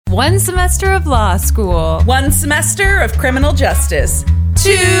One semester of law school. One semester of criminal justice.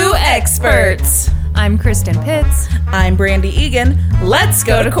 Two experts. I'm Kristen Pitts. I'm Brandy Egan. Let's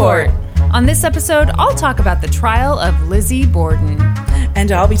go to court. On this episode, I'll talk about the trial of Lizzie Borden.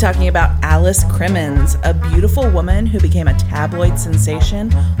 And I'll be talking about Alice Crimmins, a beautiful woman who became a tabloid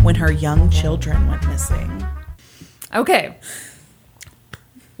sensation when her young children went missing. Okay.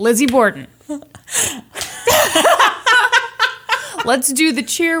 Lizzie Borden. Let's do the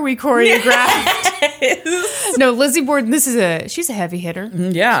cheer we choreographed. Yes. No, Lizzie Borden, she's a heavy hitter.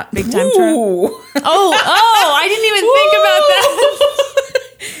 Yeah. Big time trap. Oh, I didn't even think about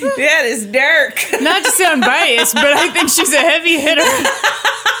that. That is dark. Not to sound biased, but I think she's a heavy hitter.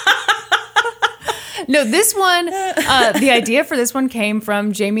 No, this one, the idea for this one came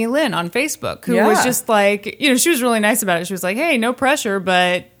from Jamie Lynn on Facebook, who was just like, she was really nice about it. She was like, hey, no pressure,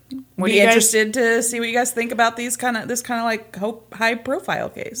 but be interested to see what you guys think about this kind of like high profile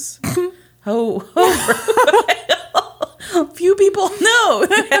case. Few people know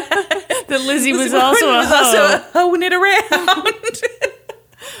that Lizzie was also a hoe. Hoeing it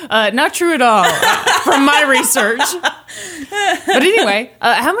around. Not true at all from my research. But anyway,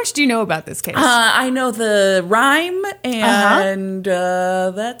 how much do you know about this case? I know the rhyme, and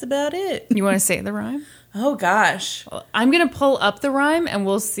that's about it. You want to say the rhyme? Oh, gosh. I'm going to pull up the rhyme, and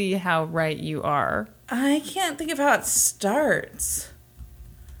we'll see how right you are. I can't think of how it starts.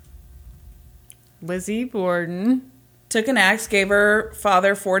 Lizzie Borden took an axe, gave her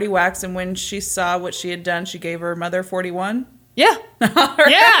father 40 whacks, and when she saw what she had done, she gave her mother 41. Yeah. Right.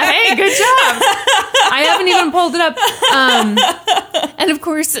 Yeah. Hey, good job. I haven't even pulled it up. And of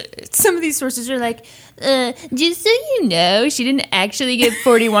course, some of these sources are like, just so you know, she didn't actually get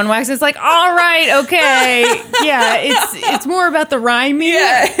 41 whacks. It's like, all right, okay. Yeah, it's more about the rhyming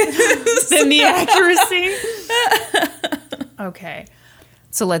than the accuracy. Okay.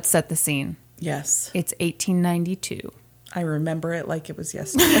 So let's set the scene. Yes. It's 1892. I remember it like it was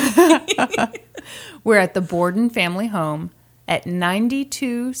yesterday. We're at the Borden family home at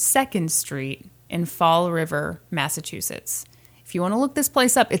 92 2nd Street in Fall River, Massachusetts. If you want to look this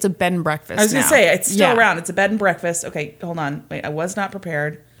place up, it's a bed and breakfast. I was going to say, it's still around. It's a bed and breakfast. Okay, hold on. Wait, I was not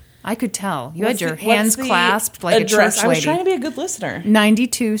prepared. I could tell. You had your hands clasped like address? A church lady. I was trying to be a good listener.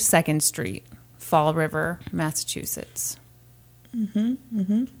 92 2nd Street, Fall River, Massachusetts.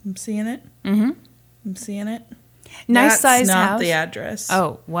 I'm seeing it. I'm seeing it. Nice size house. That's not house. the address.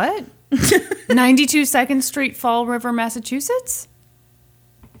 Oh, what? 92 2nd Street, Fall River, Massachusetts?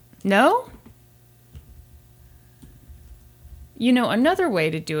 No? Another way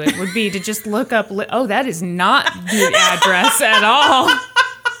to do it would be to just look up... that is not the address at all.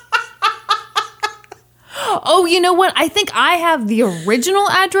 Oh, you know what? I think I have the original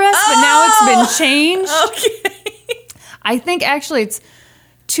address, but now it's been changed. Okay. I think actually it's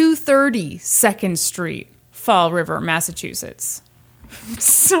 230 2nd Street, Fall River, Massachusetts.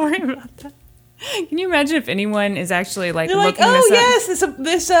 Sorry about that. Can you imagine if anyone is actually They're looking like, this up?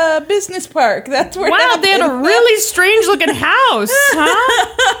 yes, this business park. That's where. Wow, they had a really strange looking house,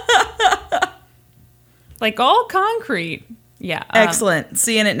 huh? Like all concrete. Yeah. Excellent.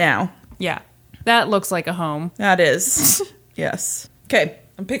 Seeing it now. Yeah. That looks like a home. That is. Yes. Okay.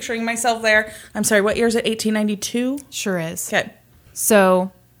 I'm picturing myself there. I'm sorry, what year is it? 1892? Sure is. Okay.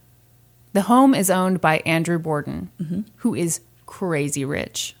 So the home is owned by Andrew Borden, who is crazy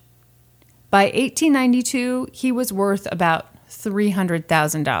rich. By 1892, he was worth about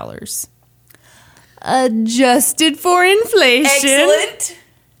 $300,000. Adjusted for inflation. Excellent.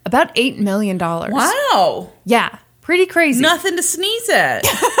 About $8 million. Wow. Yeah, pretty crazy. Nothing to sneeze at.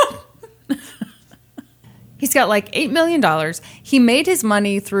 He's got $8 million. He made his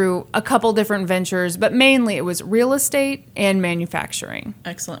money through a couple different ventures, but mainly it was real estate and manufacturing.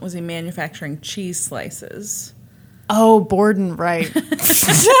 Excellent. Was he manufacturing cheese slices? Oh, Borden, right.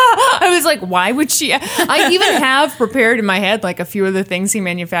 I was like, why would she? I even have prepared in my head a few of the things he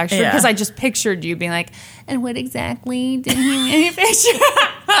manufactured because I just pictured you being like, and what exactly did he manufacture?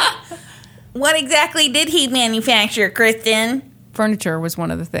 What exactly did he manufacture, Kristen? Furniture was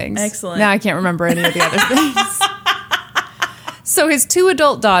one of the things. Excellent. Now I can't remember any of the other things. So his two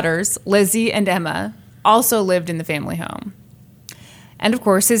adult daughters, Lizzie and Emma, also lived in the family home. And of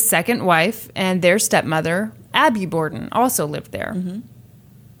course, his second wife and their stepmother, Abby Borden, also lived there.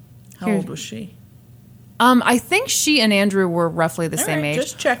 How old was she? I think she and Andrew were roughly the same age.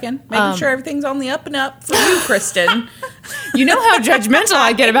 Just checking. Making sure everything's on the up and up for you, Kristen. You know how judgmental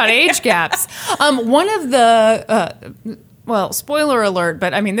I get about age gaps. One of the... well, spoiler alert,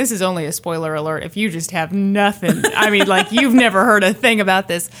 but I mean, this is only a spoiler alert if you just have nothing. I mean, you've never heard a thing about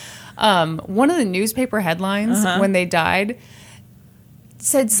this. One of the newspaper headlines when they died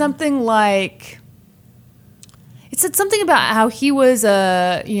said something like, it said something about how he was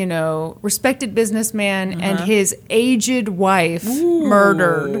a, respected businessman and his aged wife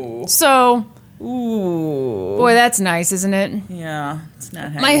murdered. So, boy, that's nice, isn't it? Yeah, it's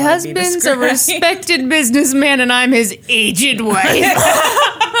not how My you wanna be husband's a described. respected businessman and I'm his aged wife.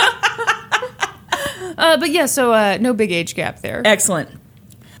 But yeah, so no big age gap there. Excellent.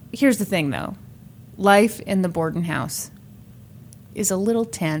 Here's the thing, though. Life in the Borden house is a little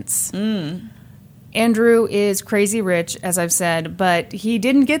tense. Andrew is crazy rich, as I've said, but he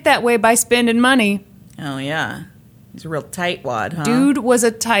didn't get that way by spending money. Oh, yeah. He's a real tightwad, huh? Dude was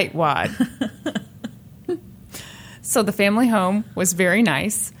a tightwad. So the family home was very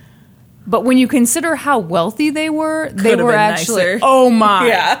nice. But when you consider how wealthy they were Could've been actually, nicer. oh my,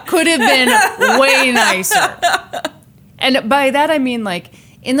 Yeah. could have been way nicer. And by that I mean, like,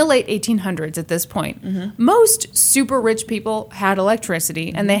 in the late 1800s at this point, most super rich people had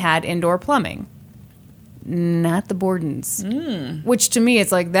electricity and they had indoor plumbing. Not the Bordens. Which to me,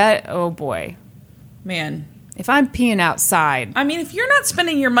 it's like that, oh boy. Man. If I'm peeing outside. I mean, if you're not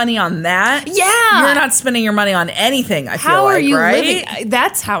spending your money on that, Yeah. you're not spending your money on anything, I feel How like, are you right? living?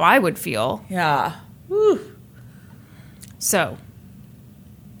 That's how I would feel. Yeah. Whew. So,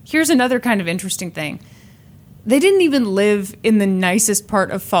 here's another kind of interesting thing. They didn't even live in the nicest part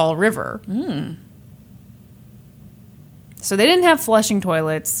of Fall River. So they didn't have flushing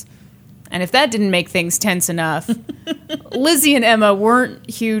toilets. And if that didn't make things tense enough, Lizzie and Emma weren't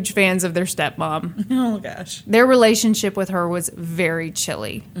huge fans of their stepmom. Oh, gosh. Their relationship with her was very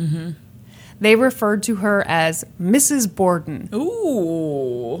chilly. They referred to her as Mrs. Borden.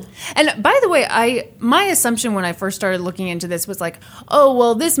 Ooh. And by the way, my assumption when I first started looking into this was like, oh,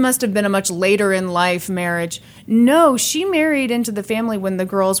 well, this must have been a much later in life marriage. No, she married into the family when the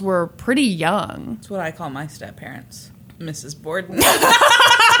girls were pretty young. That's what I call my step-parents. Mrs. Borden.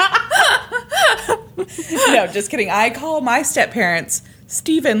 No, just kidding. I call my step-parents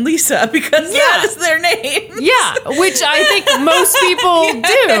Steve and Lisa because that is their name. Yeah, which I think most people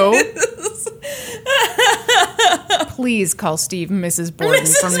do. Please call Steve Mrs. Borden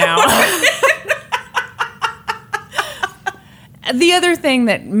from now on. The other thing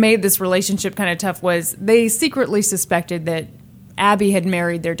that made this relationship kind of tough was they secretly suspected that Abby had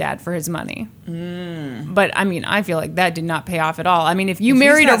married their dad for his money. But, I mean, I feel like that did not pay off at all. I mean, if you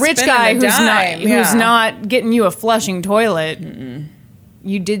married a rich guy who's not getting you a flushing toilet,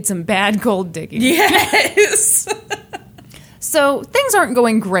 you did some bad gold digging. Yes. So things aren't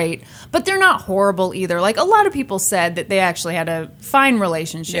going great, but they're not horrible either. Like, a lot of people said that they actually had a fine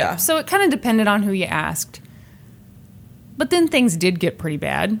relationship. Yeah. So it kind of depended on who you asked. But then things did get pretty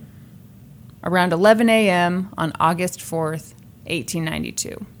bad. Around 11 a.m. on August 4th,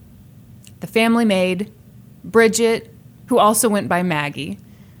 1892. The family maid, Bridget, who also went by Maggie,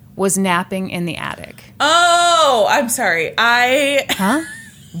 was napping in the attic. Oh, I'm sorry. Huh?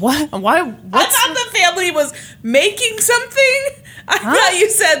 What? Why? I thought the family was making something. I thought you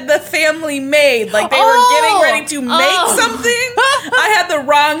said the family made, like they were getting ready to make something. I had the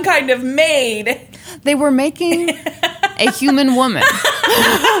wrong kind of maid. They were making a human woman.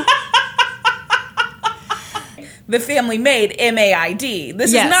 The family made MAID.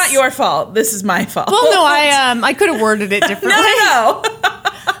 This Yes. is not your fault. This is my fault. Well, no, I could have worded it differently. No.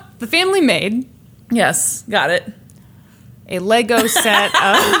 The family made Yes, got it. a Lego set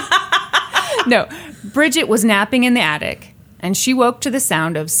of... No, Bridget was napping in the attic, and she woke to the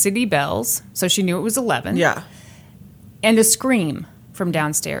sound of city bells, so she knew it was 11. Yeah. And a scream from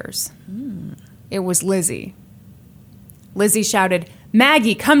downstairs. It was Lizzie. Lizzie shouted,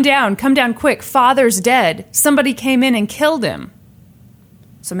 "Maggie, come down quick. Father's dead. Somebody came in and killed him."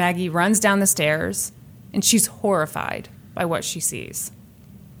 So Maggie runs down the stairs, and she's horrified by what she sees.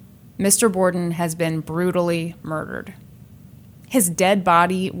 Mr. Borden has been brutally murdered. His dead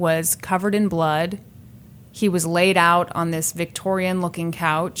body was covered in blood. He was laid out on this Victorian-looking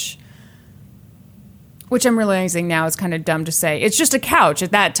couch, which I'm realizing now is kind of dumb to say. It's just a couch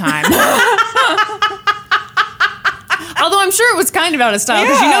at that time. Although I'm sure it was kind of out of style,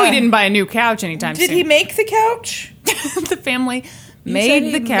 because you know he didn't buy a new couch anytime soon. Did he make the couch? The family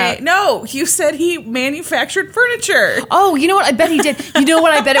made the couch. No, you said he manufactured furniture. Oh, you know what? I bet he did. You know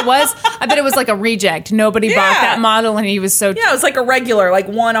what I bet it was? I bet it was like a reject. Nobody bought that model, and he was so... Yeah, it was like a regular, like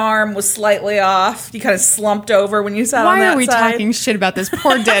one arm was slightly off. You kind of slumped over when you sat on that Why are we side. talking shit about this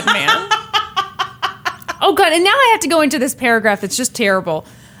poor dead man? Oh, God, and now I have to go into this paragraph that's just terrible.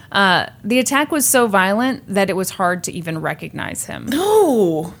 The attack was so violent that it was hard to even recognize him.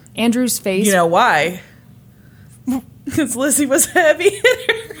 No. Andrew's face... You know why? Because Lizzie was a heavy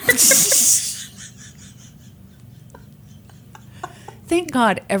hitter. Thank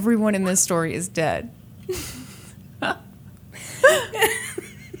God everyone in this story is dead. I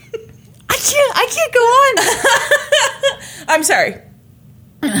can't go on. I'm sorry.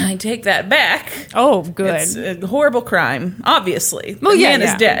 I take that back. Oh, good. It's a horrible crime, obviously. Well, the yeah, man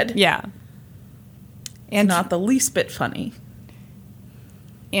is dead. Yeah. And not the least bit funny.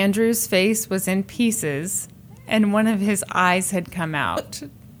 Andrew's face was in pieces, and one of his eyes had come out.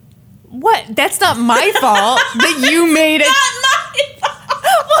 What? That's not my fault that you made it. Not my fault.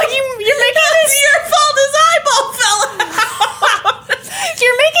 Well, you're making It's your fault his eyeball fell out.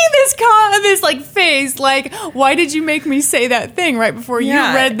 You're making this like face, like, why did you make me say that thing right before you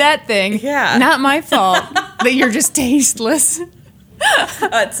read that thing? Yeah. Not my fault that you're just tasteless.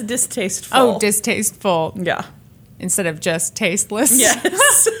 It's distasteful. Oh, distasteful. Yeah. Instead of just tasteless.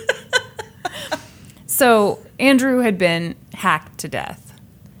 Yes. So Andrew had been hacked to death.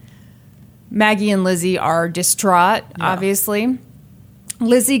 Maggie and Lizzie are distraught, obviously.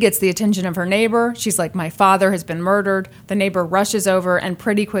 Lizzie gets the attention of her neighbor. She's like, my father has been murdered. The neighbor rushes over, and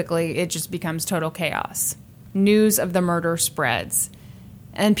pretty quickly it just becomes total chaos. News of the murder spreads.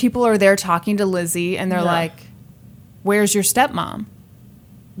 And people are there talking to Lizzie, and they're like, where's your stepmom?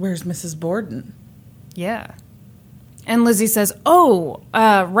 Where's Mrs. Borden? Yeah. And Lizzie says,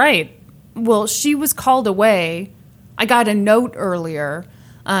 right. Well, she was called away. I got a note earlier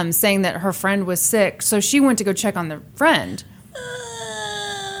saying that her friend was sick, so she went to go check on the friend.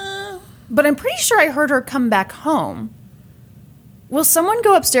 But I'm pretty sure I heard her come back home. Will someone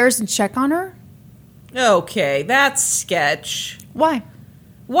go upstairs and check on her? Okay, that's sketch. Why?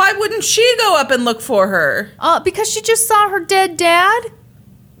 Why wouldn't she go up and look for her? Because she just saw her dead dad?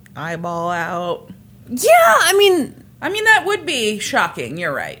 Eyeball out. Yeah, I mean, that would be shocking.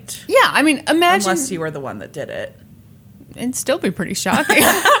 You're right. yeah, I mean, imagine... Unless you were the one that did it. It'd still be pretty shocking.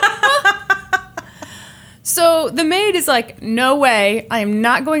 So the maid is like, no way, I am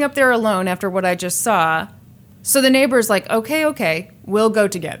not going up there alone after what I just saw. So the neighbor's like, okay, we'll go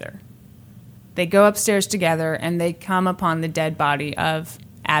together. They go upstairs together, and they come upon the dead body of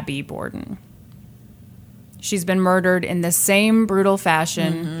Abby Borden. She's been murdered in the same brutal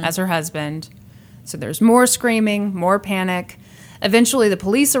fashion as her husband. So there's more screaming, more panic. Eventually the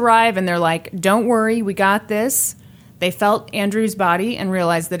police arrive, and they're like, don't worry, we got this. They felt Andrew's body and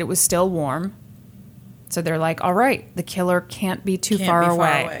realized that it was still warm. So they're like, all right, the killer can't be too far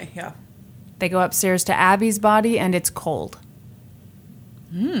away. Yeah. They go upstairs to Abby's body, and it's cold.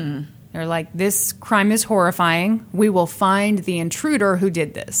 They're like, this crime is horrifying. We will find the intruder who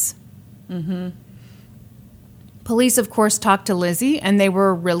did this. Police, of course, talked to Lizzie, and they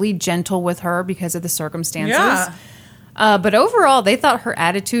were really gentle with her because of the circumstances. Yeah. But overall, they thought her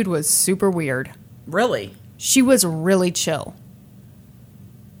attitude was super weird. Really? She was really chill.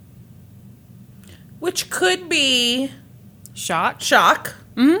 Which could be Shock? shock.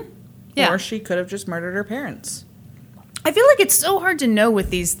 Yeah. Or she could have just murdered her parents. I feel like it's so hard to know with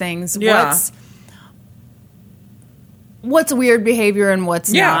these things. Yeah. What's weird behavior and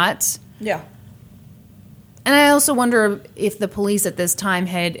what's not. Yeah. And I also wonder if the police at this time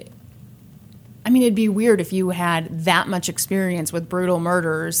it'd be weird if you had that much experience with brutal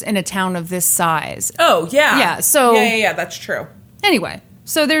murders in a town of this size. Oh, yeah. Yeah, so... Yeah, that's true. Anyway,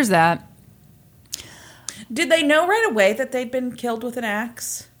 so there's that. Did they know right away that they'd been killed with an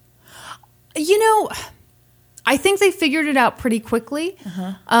axe? I think they figured it out pretty quickly.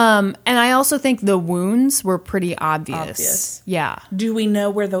 And I also think the wounds were pretty obvious. Yeah. Do we know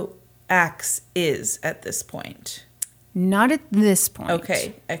where the axe is at this point? Not at this point.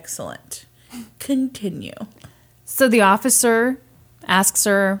 Okay, excellent. Continue. So the officer asks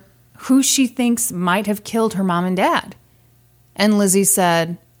her who she thinks might have killed her mom and dad. And Lizzie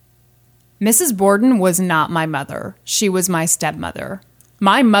said, Mrs. Borden was not my mother. She was my stepmother.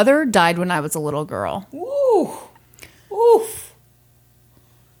 My mother died when I was a little girl. Ooh. Oof.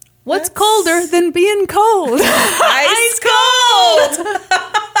 What's colder than being cold? Ice cold!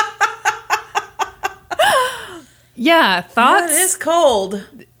 Yeah, thoughts? It is cold.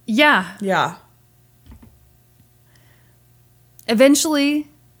 Yeah. Yeah. Eventually,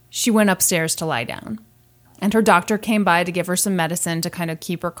 she went upstairs to lie down. And her doctor came by to give her some medicine to kind of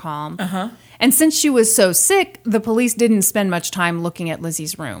keep her calm. And since she was so sick, the police didn't spend much time looking at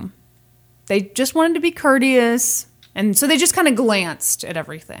Lizzie's room. They just wanted to be courteous. And so they just kind of glanced at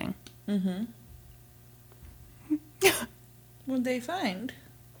everything. What'd they find?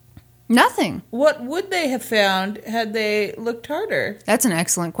 Nothing. What would they have found had they looked harder? That's an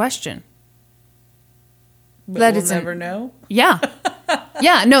excellent question. But we'll never know? Yeah.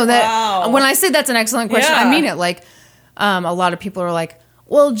 Yeah, no, Wow. when I say that's an excellent question, I Yeah. mean it. Like, a lot of people are like,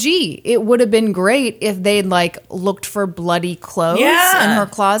 well, gee, it would have been great if they'd like looked for bloody clothes in her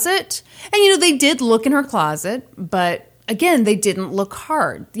closet. And, they did look in her closet, but again, they didn't look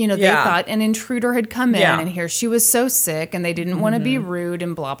hard. They thought an intruder had come in and here she was so sick and they didn't want to be rude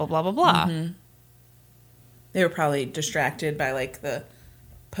and blah, blah, blah, blah, blah. Mm-hmm. They were probably distracted by like the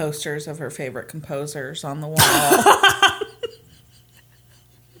posters of her favorite composers on the wall.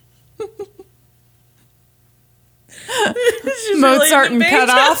 Mozart and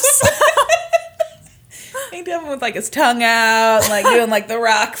cutoffs. He did him with like his tongue out, like doing like the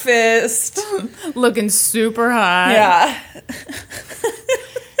rock fist, looking super hot. Yeah.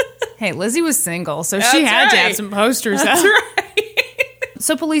 Hey, Lizzie was single, so she had to have some posters That's up. right.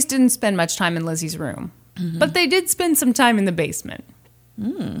 So police didn't spend much time in Lizzie's room, but they did spend some time in the basement.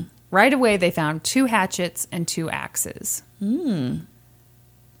 Right away, they found 2 hatchets and 2 axes. And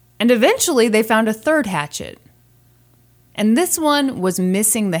eventually, they found a 3rd hatchet. And this one was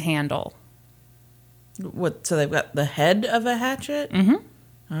missing the handle. What? So they've got the head of a hatchet? Mm-hmm.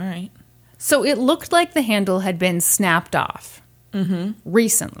 All right. So it looked like the handle had been snapped off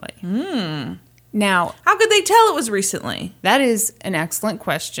recently. Now, how could they tell it was recently? That is an excellent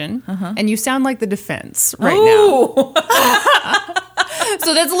question. And you sound like the defense right now.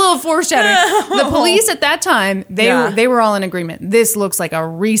 So that's a little foreshadowing. The police at that time, they were all in agreement. This looks like a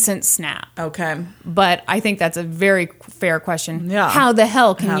recent snap. Okay. But I think that's a very fair question. Yeah. How the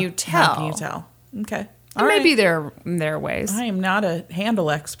hell can you tell? How can you tell? Okay. Maybe there are ways. I am not a handle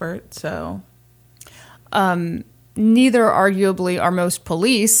expert, so. Neither arguably are most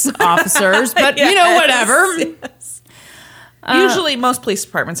police officers, but whatever. Yes. Usually most police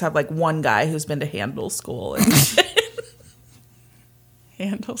departments have like one guy who's been to handle school. And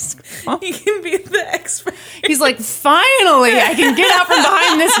handle school. He can be the expert. He's like, finally, I can get out from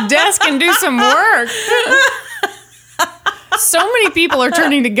behind this desk and do some work. So many people are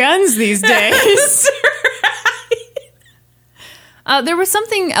turning to guns these days. There was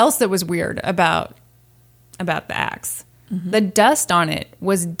something else that was weird about the axe. The dust on it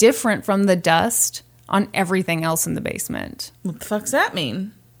was different from the dust on everything else in the basement. What the fuck's that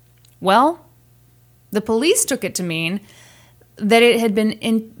mean? Well, the police took it to mean that it had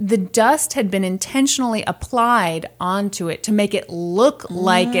been the dust had been intentionally applied onto it to make it look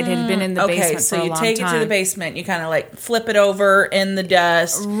like it had been in the basement for a long time. Okay, so you take it to the basement, you kind of like flip it over in the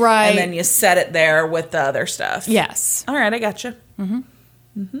dust, right, and then you set it there with the other stuff. Yes. All right, I gotcha. Did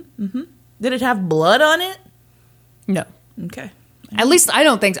it have blood on it? No. Okay. At least I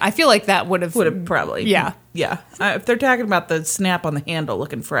don't think so. I feel like that would have probably. Yeah. Yeah. If they're talking about the snap on the handle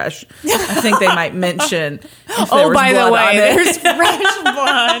looking fresh, I think they might mention if there was by blood the way, on it. there's fresh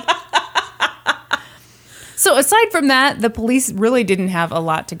blood. So aside from that, the police really didn't have a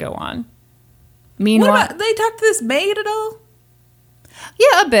lot to go on. Meanwhile, they talked to this maid at all?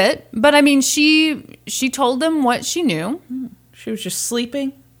 Yeah, a bit. But I mean, she told them what she knew. She was just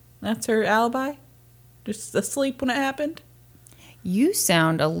sleeping? That's her alibi? Just asleep when it happened? You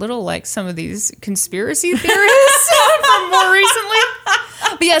sound a little like some of these conspiracy theorists from more recently.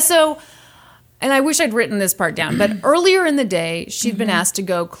 But yeah, so, and I wish I'd written this part down, but earlier in the day, she'd been asked to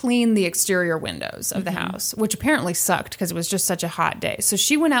go clean the exterior windows of the house, which apparently sucked because it was just such a hot day. So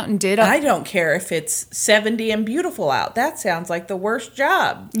she went out and did I don't care if it's 70 and beautiful out. That sounds like the worst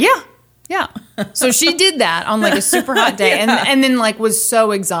job. Yeah. Yeah. So she did that on like a super hot day and then like was so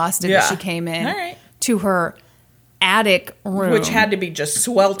exhausted that she came in to her attic room, which had to be just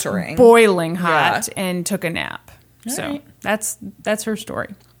sweltering, boiling hot, and took a nap. All right. That's her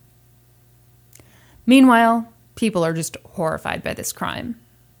story. Meanwhile, people are just horrified by this crime.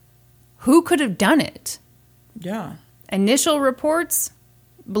 Who could have done it? Yeah. Initial reports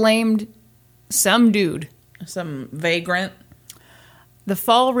blamed some dude, some vagrant. The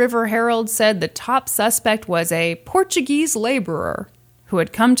Fall River Herald said the top suspect was a Portuguese laborer who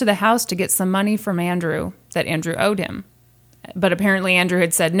had come to the house to get some money from Andrew that Andrew owed him. But apparently Andrew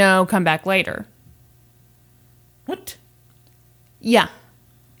had said, no, come back later. What? Yeah.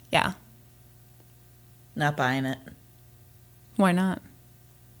 Yeah. Not buying it. Why not?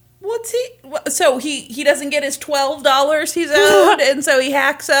 What's he? So he doesn't get his $12 he's owed, and so he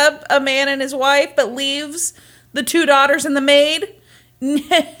hacks up a man and his wife, but leaves the 2 daughters and the maid? No.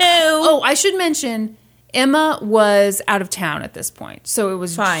 Oh, I should mention, Emma was out of town at this point, so it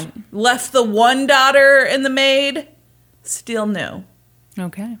was fine. Left the 1 daughter and the maid. Still no.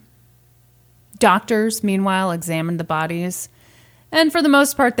 Okay. Doctors, meanwhile, examined the bodies, and for the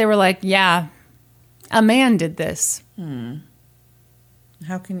most part, they were like, yeah, a man did this.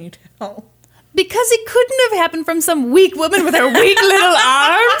 How can you tell? Because it couldn't have happened from some weak woman with her weak little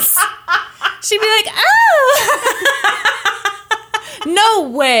arms. She'd be like, oh. No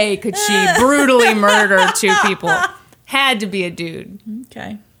way could she brutally murder two people. Had to be a dude.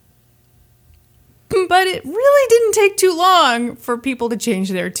 Okay. But it really didn't take too long for people to change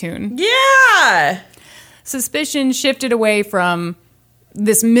their tune. Yeah. Suspicion shifted away from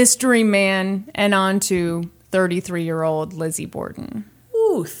this mystery man and on to 33-year-old Lizzie Borden.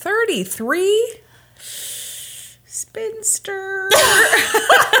 Ooh, 33? Spinster.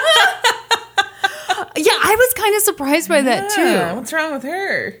 Yeah, I was kind of surprised by that, too. What's wrong with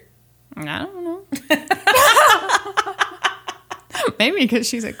her? I don't know. Maybe because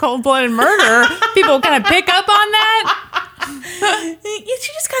she's a cold-blooded murderer. People kind of pick up on that. Yeah,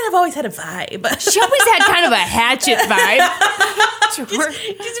 she just kind of always had a vibe. She always had kind of a hatchet vibe. She's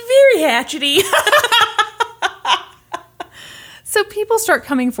very hatchety. So people start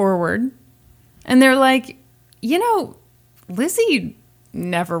coming forward, and they're like, Lizzie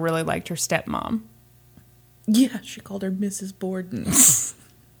never really liked her stepmom. Yeah, she called her Mrs. Borden.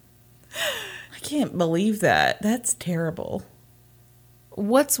 I can't believe that. That's terrible.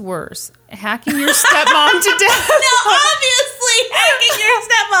 What's worse, hacking your stepmom to death? No, obviously hacking your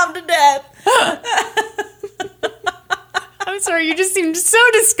stepmom to death. I'm sorry, you just seemed so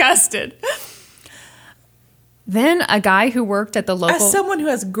disgusted. Then a guy who worked at the local... As someone who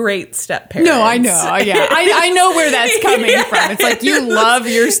has great step-parents. No, I know. Yeah, I know where that's coming from. It's like you love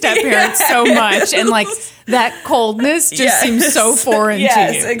your step-parents so much, and like that coldness just seems so foreign to you.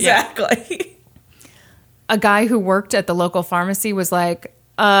 Yes, exactly. Yeah. A guy who worked at the local pharmacy was like,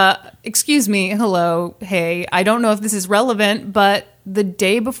 excuse me, hello, hey, I don't know if this is relevant, but the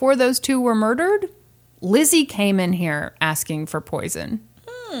day before those two were murdered, Lizzie came in here asking for poison.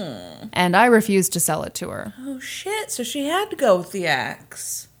 And I refused to sell it to her. Oh, shit. So she had to go with the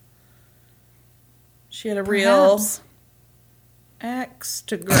axe. She had a real axe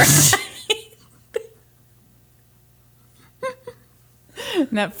to grind.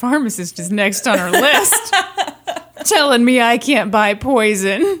 And that pharmacist is next on her list. Telling me I can't buy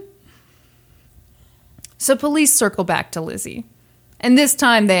poison. So police circle back to Lizzie. And this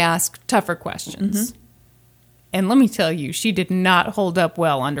time they ask tougher questions. Mm-hmm. And let me tell you, she did not hold up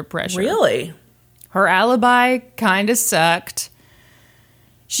well under pressure. Really? Her alibi kind of sucked.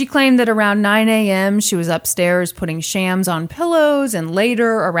 She claimed that around 9 a.m. she was upstairs putting shams on pillows, and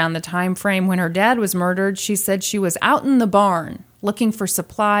later, around the time frame when her dad was murdered, she said she was out in the barn looking for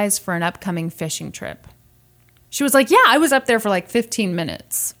supplies for an upcoming fishing trip. She was like, yeah, I was up there for like 15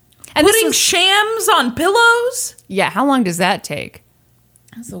 minutes. And putting shams on pillows? Yeah, how long does that take?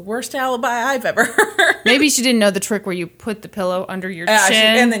 That's the worst alibi I've ever heard. Maybe she didn't know the trick where you put the pillow under your chin.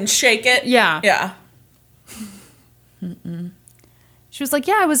 And then shake it? Yeah. Yeah. She was like,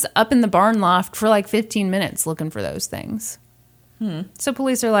 yeah, I was up in the barn loft for like 15 minutes looking for those things. So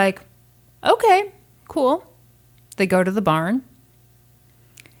police are like, okay, cool. They go to the barn.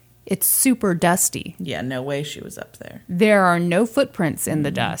 It's super dusty. Yeah, no way she was up there. There are no footprints in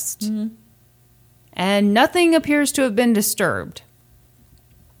the dust. Mm-hmm. And nothing appears to have been disturbed.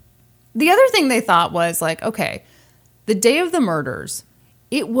 The other thing they thought was like, okay, the day of the murders,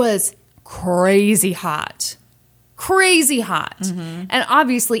 it was crazy hot. Crazy hot. Mm-hmm. And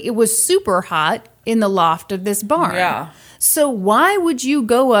obviously it was super hot in the loft of this barn. Yeah. So why would you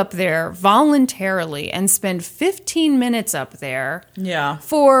go up there voluntarily and spend 15 minutes up there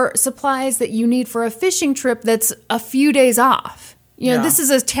for supplies that you need for a fishing trip that's a few days off? You know, this is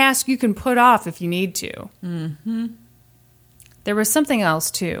a task you can put off if you need to. Mm-hmm. There was something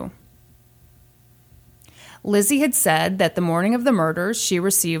else, too. Lizzie had said that the morning of the murders, she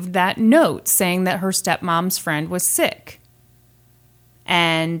received that note saying that her stepmom's friend was sick.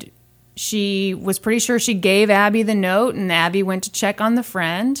 And she was pretty sure she gave Abby the note, and Abby went to check on the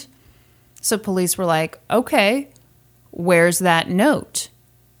friend. So police were like, okay, where's that note?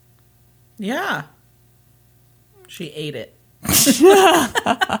 Yeah. She ate it. She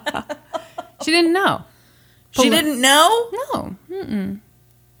didn't know. She didn't know? No. Mm-mm.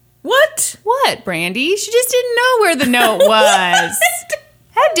 What? What, Brandy? She just didn't know where the note was.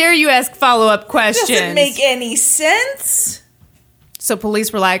 How dare you ask follow-up questions? Doesn't make any sense. So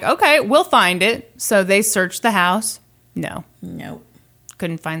police were like, okay, we'll find it. So they searched the house. No. Nope.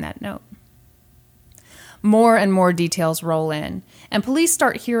 Couldn't find that note. More and more details roll in. And police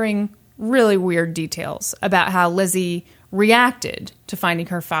start hearing really weird details about how Lizzie reacted to finding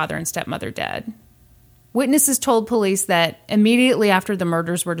her father and stepmother dead. Witnesses told police that immediately after the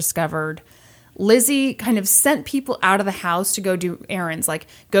murders were discovered, Lizzie kind of sent people out of the house to go do errands, like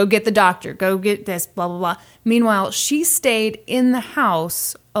go get the doctor, go get this, blah, blah, blah. Meanwhile, she stayed in the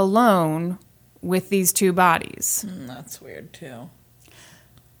house alone with these two bodies. That's weird, too.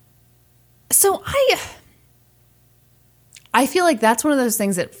 So I feel like that's one of those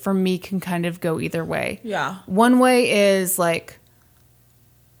things that for me can kind of go either way. Yeah. One way is like,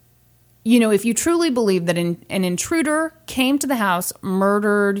 you know, if you truly believe that an intruder came to the house,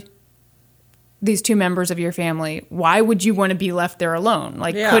 murdered these two members of your family, why would you want to be left there alone?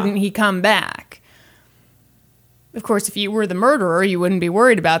 Like, couldn't he come back? Of course, if you were the murderer, you wouldn't be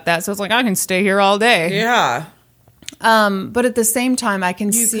worried about that. So it's like, I can stay here all day. Yeah. But at the same time, I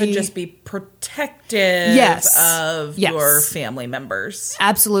can see... You could just be protective of your family members.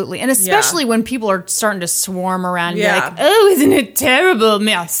 Absolutely. And especially when people are starting to swarm around and be like, oh, isn't it terrible,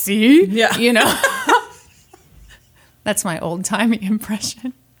 merci? Yeah. You know? That's my old-timey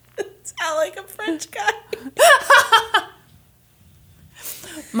impression. Sound like a French guy.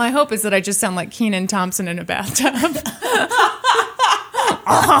 My hope is that I just sound like Kenan Thompson in a bathtub.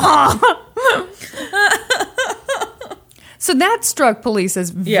 So that struck police as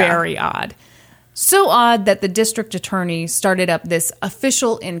very odd. So odd that the district attorney started up this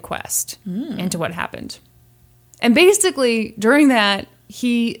official inquest into what happened. And basically, during that,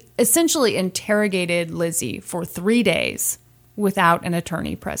 he essentially interrogated Lizzie for 3 days without an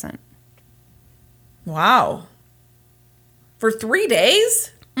attorney present. Wow. For 3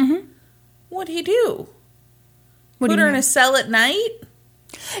 days? Mm-hmm. What'd he do? Put her in a cell at night?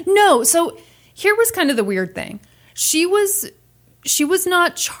 No. So here was kind of the weird thing. She was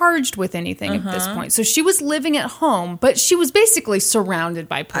not charged with anything at this point. So she was living at home, but she was basically surrounded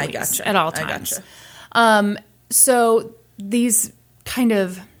by police at all times. So these kind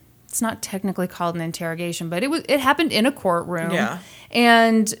of, it's not technically called an interrogation, but it happened in a courtroom. Yeah.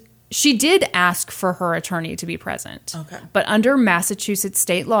 And she did ask for her attorney to be present. Okay. But under Massachusetts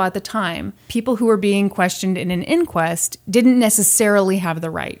state law at the time, people who were being questioned in an inquest didn't necessarily have the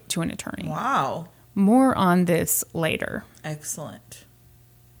right to an attorney. Wow. More on this later. Excellent.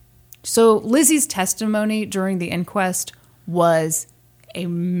 So Lizzie's testimony during the inquest was a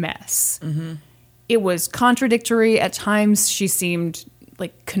mess. Mm-hmm. It was contradictory. At times, she seemed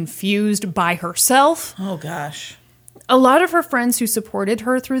like confused by herself. Oh, gosh. A lot of her friends who supported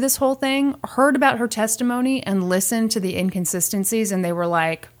her through this whole thing heard about her testimony and listened to the inconsistencies, and they were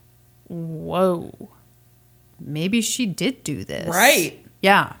like, whoa, maybe she did do this. Right.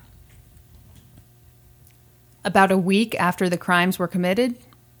 Yeah. About a week after the crimes were committed,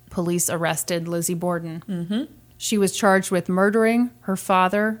 police arrested Lizzie Borden. Mm-hmm. She was charged with murdering her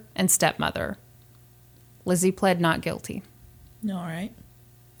father and stepmother. Lizzie pled not guilty. All right.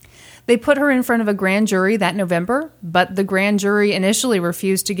 They put her in front of a grand jury that November, but the grand jury initially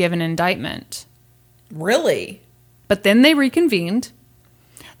refused to give an indictment. Really? But then they reconvened.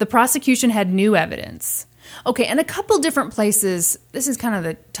 The prosecution had new evidence. Okay, and a couple different places, this is kind of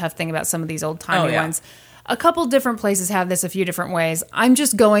the tough thing about some of these old-timey ones. A couple different places have this a few different ways. I'm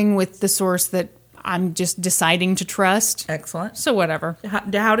just going with the source that I'm just deciding to trust. Excellent. So whatever.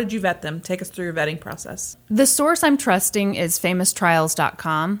 How did you vet them? Take us through your vetting process. The source I'm trusting is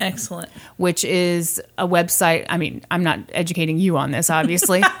famoustrials.com. Excellent. Which is a website. I mean, I'm not educating you on this,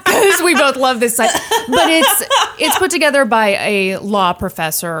 obviously, because we both love this site. But it's put together by a law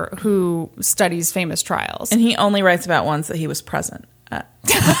professor who studies famous trials. And he only writes about ones that he was present at.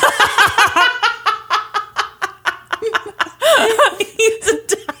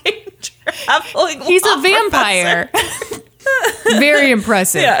 He's a vampire. Very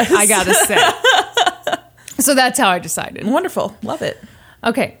impressive, yes. I gotta say. So that's how I decided. Wonderful. Love it.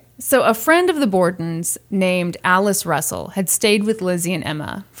 Okay, so a friend of the Bordens named Alice Russell had stayed with Lizzie and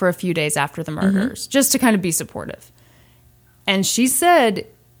Emma for a few days after the murders, just to kind of be supportive. And she said,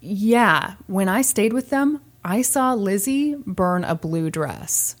 yeah, when I stayed with them, I saw Lizzie burn a blue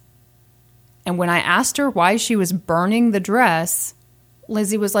dress. And when I asked her why she was burning the dress,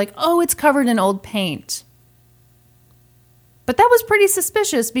 Lizzie was like, oh, it's covered in old paint. But that was pretty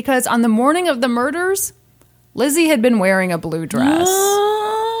suspicious because on the morning of the murders, Lizzie had been wearing a blue dress.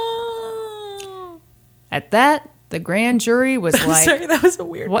 At that, the grand jury was like... Sorry, that was a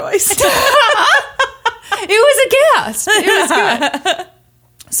weird voice. It was a gasp. It was good.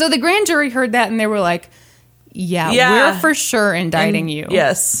 So the grand jury heard that and they were like, yeah, we're for sure indicting you.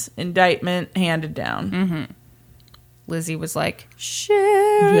 Yes, indictment handed down. Mm-hmm. Lizzie was like, shit.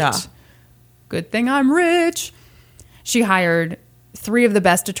 Yeah. Good thing I'm rich. She hired 3 of the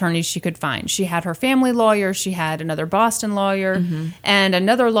best attorneys she could find. She had her family lawyer, she had another Boston lawyer, and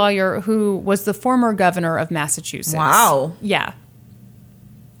another lawyer who was the former governor of Massachusetts. Wow. Yeah.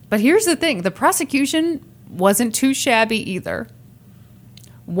 But here's the thing. The prosecution wasn't too shabby either.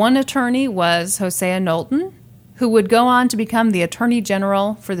 One attorney was Hosea Knowlton, who would go on to become the Attorney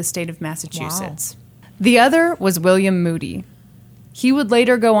General for the state of Massachusetts. Wow. The other was William Moody. He would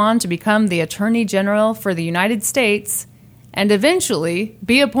later go on to become the Attorney General for the United States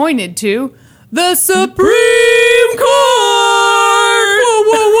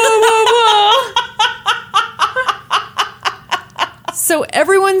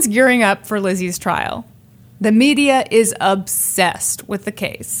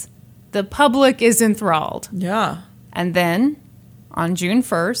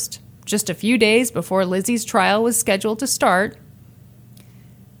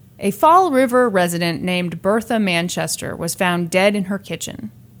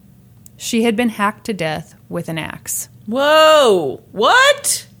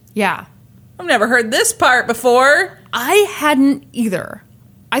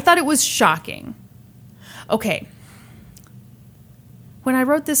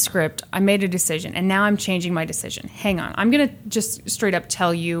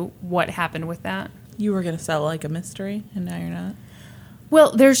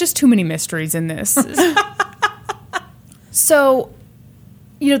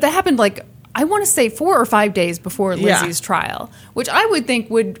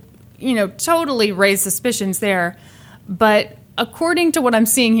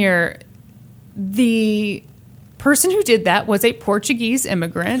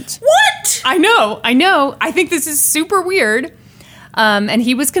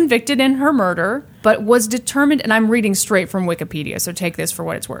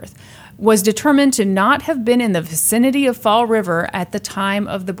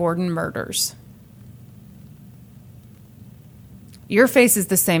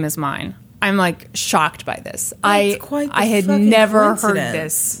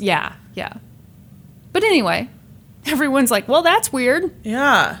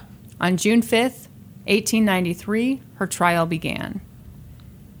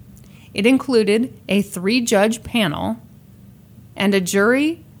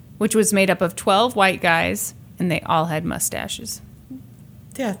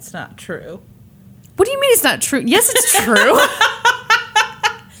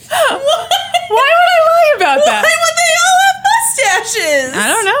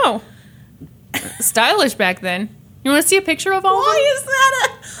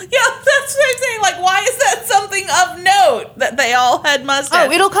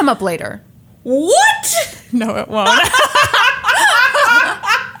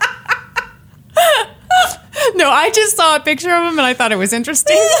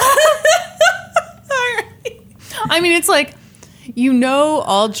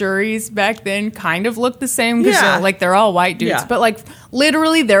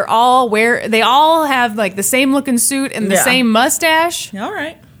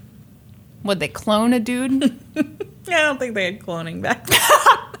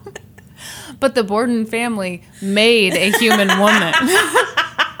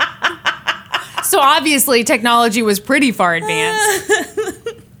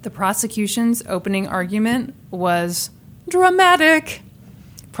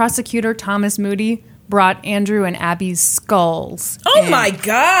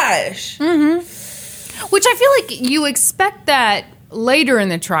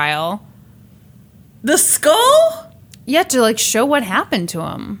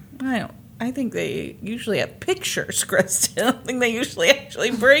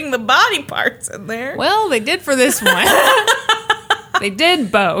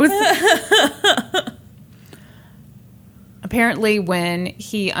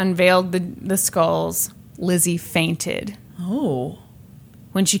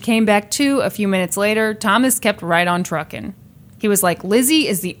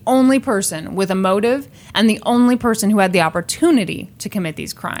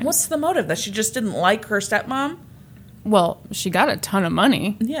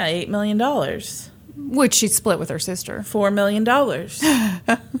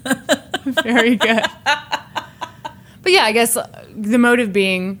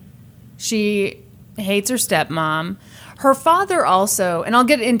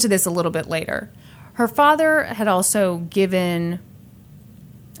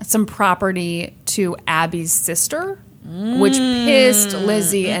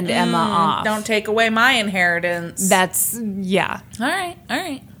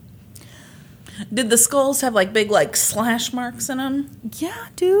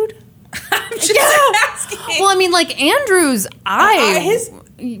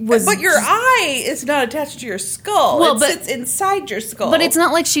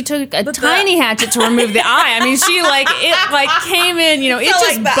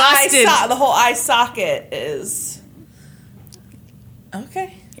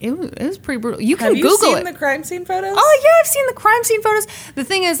Okay. It was pretty brutal. You can Have you Google seen it. the crime scene photos? Oh, yeah, I've seen the crime scene photos. The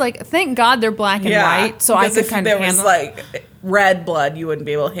thing is, like, thank God they're black and white, so I because could if kind of there was, like, red blood, you wouldn't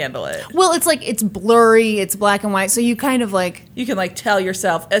be able to handle it. Well, it's like, it's blurry, it's black and white, so you kind of, like... You can, like, tell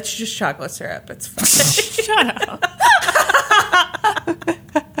yourself, it's just chocolate syrup. It's fine. Shut up.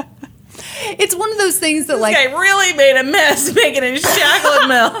 It's one of those things that, like... This guy really made a mess making his chocolate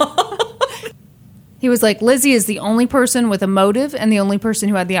milk. He was like, Lizzie is the only person with a motive and the only person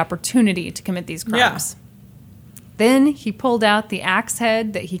who had the opportunity to commit these crimes. Yeah. Then he pulled out the axe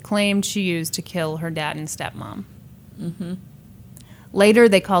head that he claimed she used to kill her dad and stepmom. Mm-hmm. Later,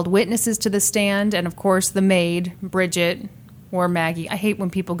 they called witnesses to the stand, and of course, the maid, Bridget, or Maggie. I hate when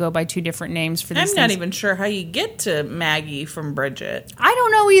people go by two different names for these things. I'm not even sure how you get to Maggie from Bridget. I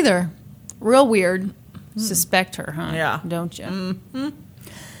don't know either. Real weird. Suspect her, huh? Yeah. Don't you? Mm-hmm.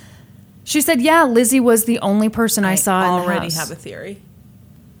 She said, yeah, Lizzie was the only person I saw in the house. I already have a theory.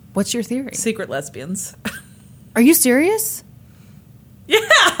 What's your theory? Secret lesbians. Are you serious?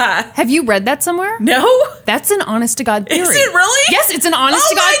 Yeah. Have you read that somewhere? No. That's an honest-to-God theory. Is it really? Yes, it's an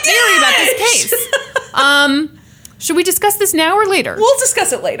honest-to-God theory about this case. Should we discuss this now or later? We'll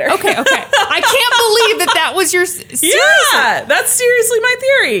discuss it later. Okay. I can't believe that was your... Seriously. Yeah, that's seriously my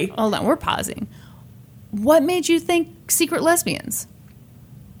theory. Hold on, we're pausing. What made you think secret lesbians?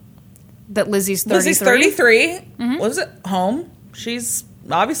 That Lizzie's 33? Lizzie's 33. Mm-hmm. Lives at home. She's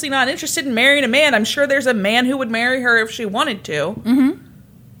obviously not interested in marrying a man. I'm sure there's a man who would marry her if she wanted to. Mm-hmm.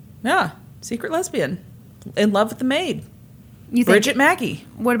 Yeah. Secret lesbian. In love with the maid. You think, Bridget Maggie.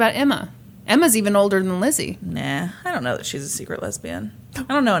 What about Emma? Emma's even older than Lizzie. Nah, I don't know that she's a secret lesbian. I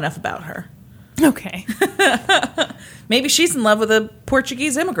don't know enough about her. Okay. Maybe she's in love with a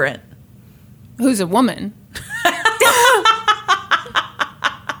Portuguese immigrant. Who's a woman.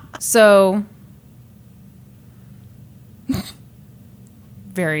 So,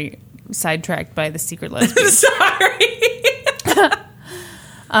 very sidetracked by the secret lesbian. Sorry.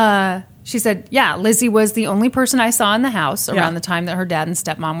 She said, yeah, Lizzie was the only person I saw in the house around the time that her dad and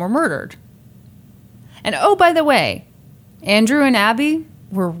stepmom were murdered. And oh, by the way, Andrew and Abby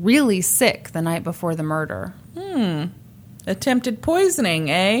were really sick the night before the murder. Attempted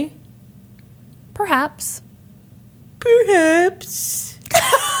poisoning, eh? Perhaps.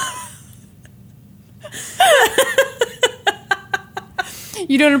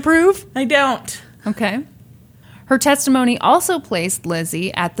 You don't approve? I don't. Okay. Her testimony also placed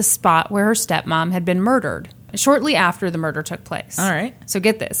Lizzie at the spot where her stepmom had been murdered, shortly after the murder took place. All right. So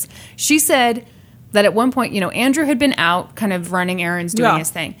get this. She said that at one point, Andrew had been out kind of running errands, doing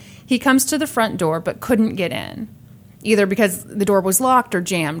his thing. He comes to the front door but couldn't get in, either because the door was locked or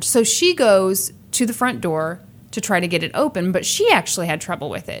jammed. So she goes to the front door to try to get it open, but she actually had trouble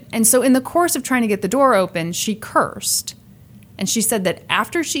with it. And so in the course of trying to get the door open, she cursed. And she said that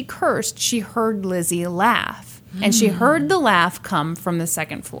after she cursed, she heard Lizzie laugh. And she heard the laugh come from the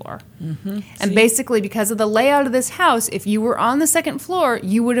second floor. Mm-hmm. And basically, because of the layout of this house, if you were on the second floor,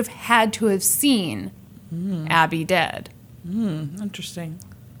 you would have had to have seen Abby dead. Interesting.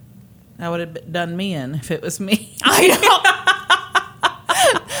 That would have done me in if it was me. I know.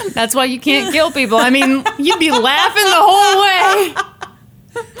 That's why you can't kill people. I mean, you'd be laughing the whole way.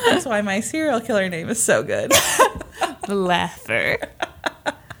 That's why my serial killer name is so good. The laugher.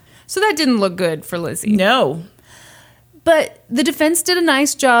 So that didn't look good for Lizzie. No. But the defense did a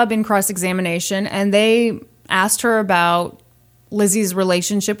nice job in cross-examination, and they asked her about Lizzie's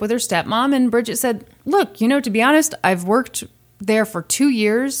relationship with her stepmom, and Bridget said, look, to be honest, I've worked there for 2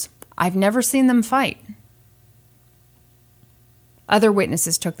 years. I've never seen them fight. Other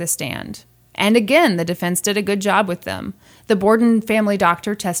witnesses took the stand. And again, the defense did a good job with them. The Borden family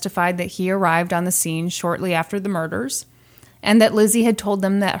doctor testified that he arrived on the scene shortly after the murders, and that Lizzie had told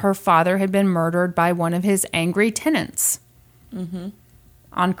them that her father had been murdered by one of his angry tenants. Mm-hmm.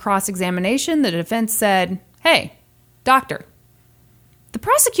 On cross-examination, the defense said, hey, doctor, the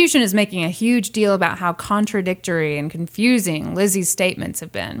prosecution is making a huge deal about how contradictory and confusing Lizzie's statements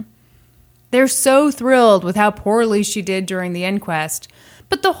have been. They're so thrilled with how poorly she did during the inquest,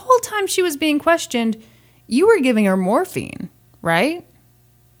 but the whole time she was being questioned, you were giving her morphine, right?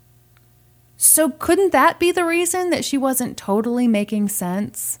 So couldn't that be the reason that she wasn't totally making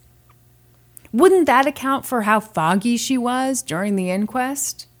sense? Wouldn't that account for how foggy she was during the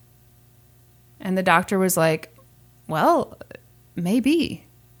inquest? And the doctor was like, well, maybe.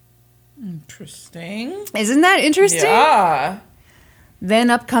 Interesting. Isn't that interesting? Yeah. Then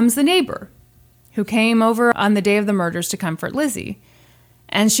up comes the neighbor who came over on the day of the murders to comfort Lizzie.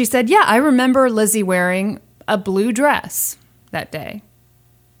 And she said, yeah, I remember Lizzie wearing a blue dress that day,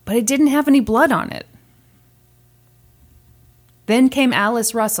 but it didn't have any blood on it. Then came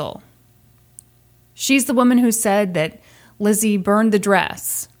Alice Russell. She's the woman who said that Lizzie burned the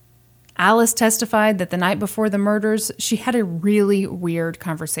dress. Alice testified that the night before the murders, she had a really weird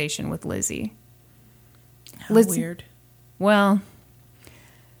conversation with Lizzie. How weird? Well,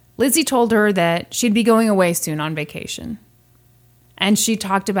 Lizzie told her that she'd be going away soon on vacation. And she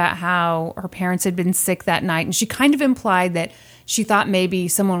talked about how her parents had been sick that night, and she kind of implied that she thought maybe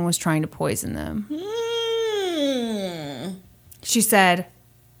someone was trying to poison them. She said,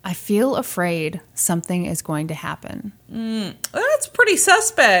 "I feel afraid something is going to happen." That's pretty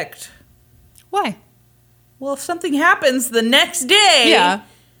suspect. Why? Well, if something happens the next day, Yeah.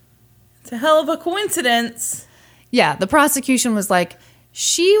 it's a hell of a coincidence. Yeah, the prosecution was like,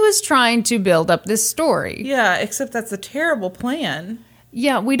 she was trying to build up this story. Yeah, except that's a terrible plan.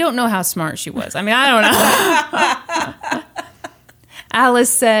 Yeah, we don't know how smart she was. I mean, I don't know. Alice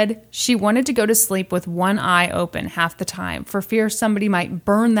said she wanted to go to sleep with one eye open half the time for fear somebody might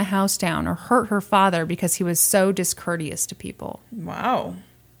burn the house down or hurt her father because he was so discourteous to people. Wow.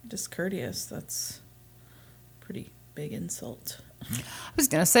 Discourteous. That's a pretty big insult. I was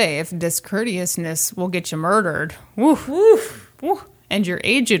going to say, if discourteousness will get you murdered, woof, Woof. woof, and your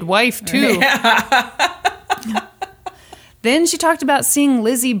aged wife, too. Yeah. Then she talked about seeing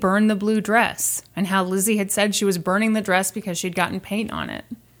Lizzie burn the blue dress and how Lizzie had said she was burning the dress because she'd gotten paint on it.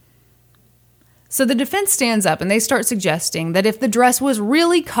 So the defense stands up and they start suggesting that if the dress was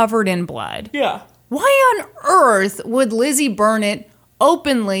really covered in blood, Yeah. why on earth would Lizzie burn it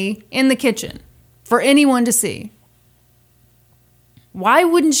openly in the kitchen for anyone to see? Why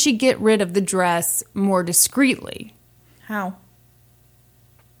wouldn't she get rid of the dress more discreetly? How?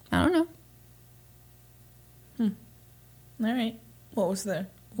 I don't know. All right. What was the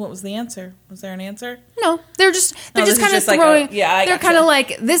answer? Was there an answer? No, they're just kind of like throwing. I they're kind of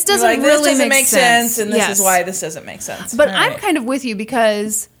like, this doesn't like, really this doesn't make sense, and this Yes. is why this doesn't make sense. But All I'm right. kind of with you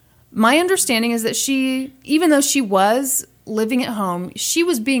because my understanding is that she, even though she was living at home, she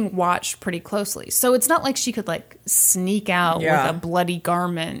was being watched pretty closely. So it's not like she could like sneak out Yeah. with a bloody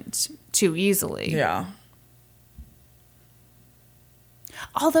garment too easily. Yeah.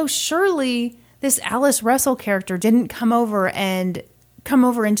 Although surely this Alice Russell character didn't come over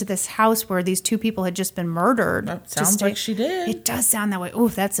into this house where these two people had just been murdered. That sounds like she did. It does sound that way. Oh,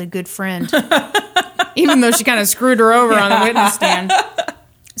 that's a good friend. Even though she kind of screwed her over on the witness stand.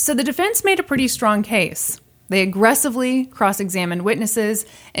 So the defense made a pretty strong case. They aggressively cross-examined witnesses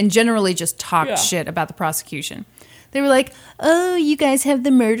and generally just talked shit about the prosecution. They were like, "Oh, you guys have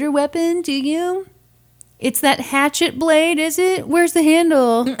the murder weapon, do you? It's that hatchet blade, is it? Where's the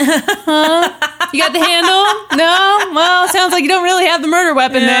handle? Huh? You got the handle? No? Well, sounds like you don't really have the murder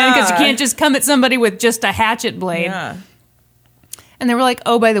weapon then, because you can't just come at somebody with just a hatchet blade." Yeah. And they were like,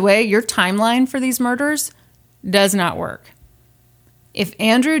 "Oh, by the way, your timeline for these murders does not work. If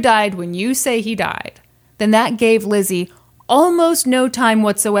Andrew died when you say he died, then that gave Lizzie almost no time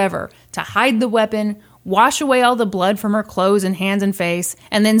whatsoever to hide the weapon, wash away all the blood from her clothes and hands and face,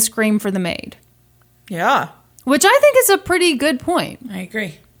 and then scream for the maid." Yeah. Which I think is a pretty good point. I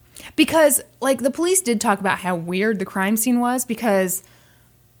agree. Because, like, the police did talk about how weird the crime scene was because,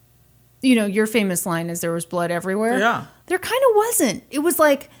 you know, your famous line is there was blood everywhere. Yeah. There kind of wasn't. It was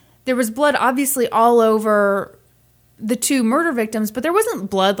like there was blood obviously all over the two murder victims, but there wasn't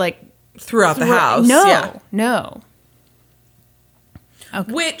blood, like, Throughout the house. No, Yeah. no.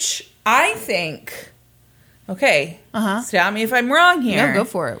 Okay. Which I think, okay, Uh-huh. stop me if I'm wrong here. No, go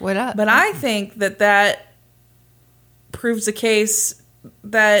for it. What up? But I think that proves a case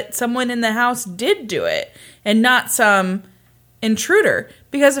that someone in the house did do it and not some intruder.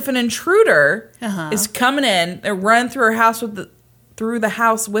 Because if an intruder is coming in, they're running through the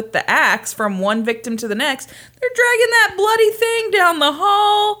house with the axe from one victim to the next, they're dragging that bloody thing down the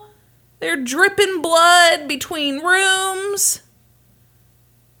hall. They're dripping blood between rooms.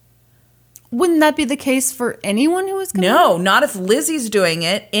 Wouldn't that be the case for anyone who was coming? No, not if Lizzie's doing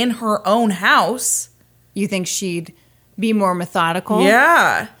it in her own house. You think she'd be more methodical?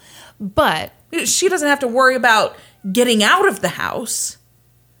 Yeah. But She doesn't have to worry about getting out of the house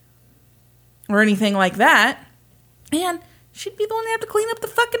or anything like that. And she'd be the one to have to clean up the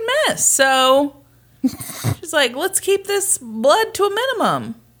fucking mess. So she's like, let's keep this blood to a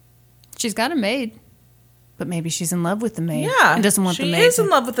minimum. she's got a maid. But maybe she's in love with the maid. Yeah. And doesn't want the She maid. is in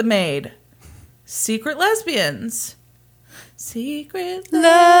love with the maid. Secret lesbians. Secret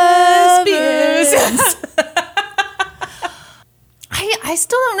lesbians. I I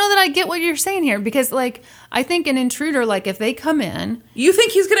still don't know that I get what you're saying here because, like, I think an intruder, like, if they come in... You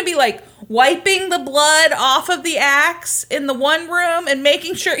think he's going to be, like, wiping the blood off of the axe in the one room and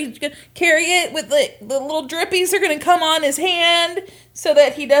making sure he's going to carry it with the little drippies are going to come on his hand so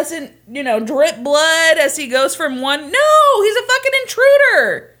that he doesn't, drip blood as he goes from one... No, he's a fucking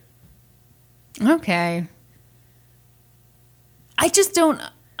intruder. Okay. I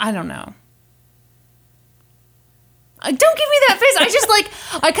don't know. Don't give me that face.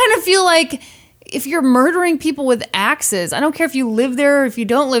 I kind of feel like if you're murdering people with axes, I don't care if you live there or if you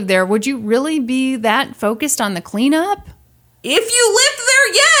don't live there, would you really be that focused on the cleanup? If you lived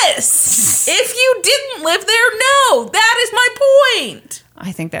there, yes. If you didn't live there, no. That is my point.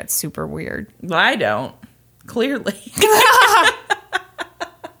 I think that's super weird. I don't. Clearly.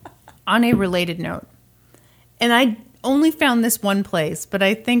 On a related note, and I only found this one place, but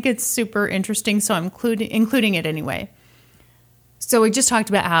I think it's super interesting, so I'm including it anyway. So we just talked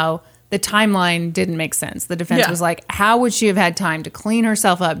about how the timeline didn't make sense. The defense was like, how would she have had time to clean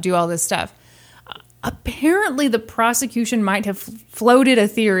herself up, do all this stuff? Apparently, the prosecution might have floated a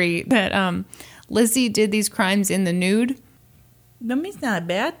theory that Lizzie did these crimes in the nude. I mean, it's not a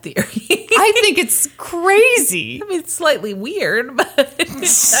bad theory. I think it's crazy. I mean, it's slightly weird, but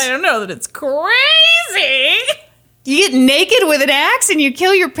I don't know that it's crazy. You get naked with an axe and you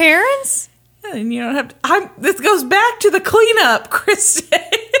kill your parents? And you don't have to... This goes back to the cleanup, Kristen.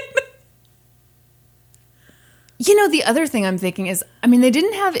 The other thing I'm thinking is, they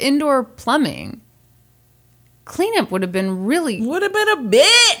didn't have indoor plumbing. Cleanup would have been really... Would have been a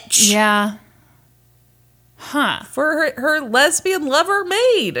bitch. Yeah. Huh. For her lesbian lover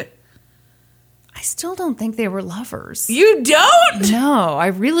maid. I still don't think they were lovers. You don't? No, I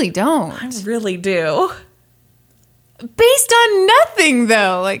really don't. I really do. Based on nothing,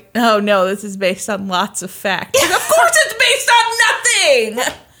 though. Like, oh, no, this is based on lots of facts. Of course it's based on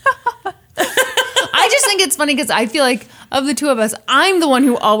nothing! I just think it's funny because I feel like of the two of us, I'm the one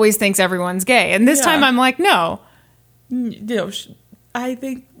who always thinks everyone's gay. And this time I'm like, no. I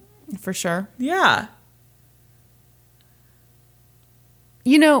think... For sure. Yeah.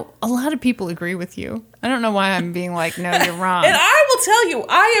 A lot of people agree with you. I don't know why I'm being like, no, you're wrong. And I will tell you,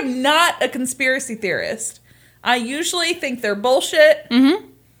 I am not a conspiracy theorist. I usually think they're bullshit. Mm-hmm.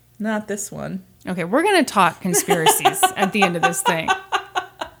 Not this one. Okay, we're going to talk conspiracies at the end of this thing.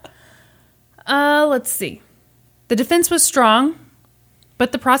 Let's see. The defense was strong,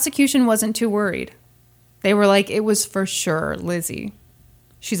 but the prosecution wasn't too worried. They were like, it was for sure Lizzie.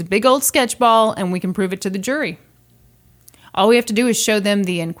 She's a big old sketchball, and we can prove it to the jury. All we have to do is show them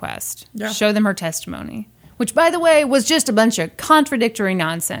the inquest. Yeah. Show them her testimony. Which, by the way, was just a bunch of contradictory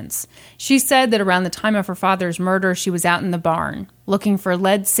nonsense. She said that around the time of her father's murder, she was out in the barn looking for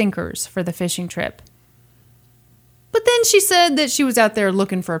lead sinkers for the fishing trip. But then she said that she was out there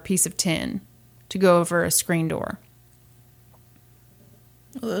looking for a piece of tin to go over a screen door.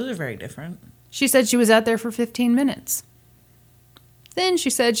 Well, those are very different. She said she was out there for 15 minutes. Then she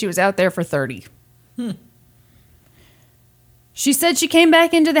said she was out there for 30. She said she came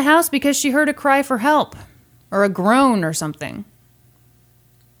back into the house because she heard a cry for help. Or a groan or something.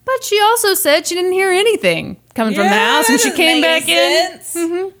 But she also said she didn't hear anything coming from the house when she came back in.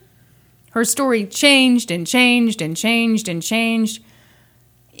 Mm-hmm. Her story changed and changed and changed and changed.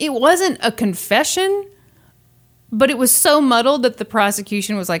 It wasn't a confession, but it was so muddled that the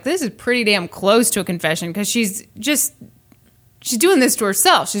prosecution was like, this is pretty damn close to a confession because she's doing this to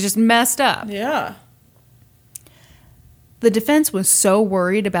herself. She's just messed up. Yeah. The defense was so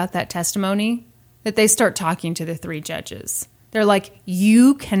worried about that testimony that they start talking to the three judges. They're like,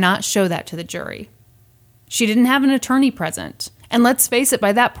 you cannot show that to the jury. She didn't have an attorney present. And let's face it,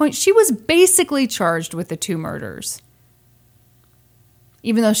 by that point, she was basically charged with the 2 murders.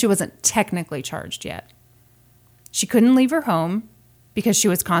 Even though she wasn't technically charged yet. She couldn't leave her home because she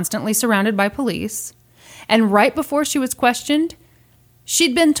was constantly surrounded by police. And right before she was questioned,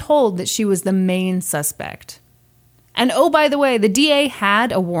 she'd been told that she was the main suspect. And oh, by the way, the DA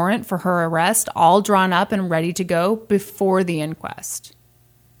had a warrant for her arrest all drawn up and ready to go before the inquest.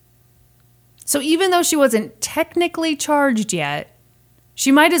 So even though she wasn't technically charged yet,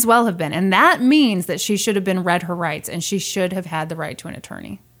 she might as well have been. And that means that she should have been read her rights and she should have had the right to an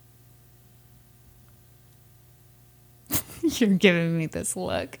attorney. You're giving me this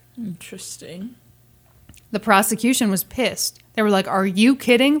look. Interesting. The prosecution was pissed. They were like, are you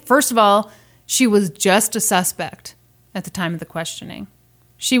kidding? First of all, she was just a suspect at the time of the questioning.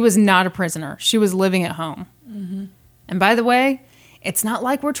 She was not a prisoner. She was living at home. Mm-hmm. And by the way, it's not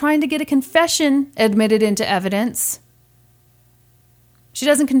like we're trying to get a confession admitted into evidence. She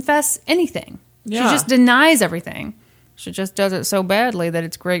doesn't confess anything. Yeah. She just denies everything. She just does it so badly that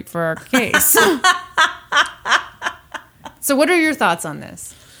it's great for our case. So what are your thoughts on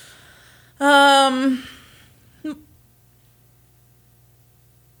this? Well,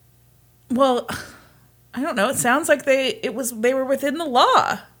 I don't know. It sounds like they were within the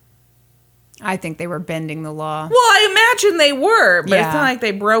law. I think they were bending the law. Well, I imagine they were, but Yeah. it's not like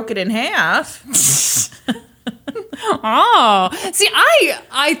they broke it in half. Oh, see,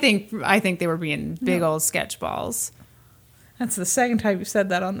 I think they were being big old sketch balls. That's the second time you've said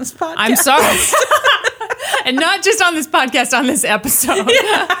that on this podcast. I'm sorry. And not just on this podcast, on this episode.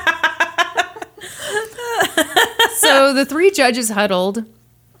 So the 3 judges huddled,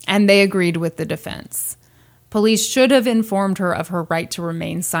 and they agreed with the defense. Police should have informed her of her right to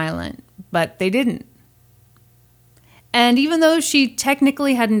remain silent, but they didn't. And even though she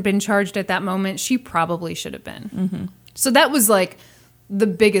technically hadn't been charged at that moment, she probably should have been. Mm-hmm. So that was like the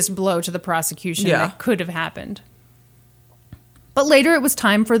biggest blow to the prosecution that could have happened. But later it was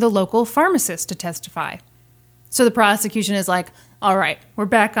time for the local pharmacist to testify. So the prosecution is like, all right, we're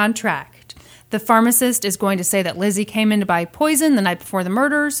back on track. The pharmacist is going to say that Lizzie came in to buy poison the night before the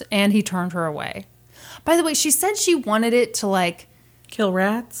murders, and he turned her away. By the way, she said she wanted it to, like... Kill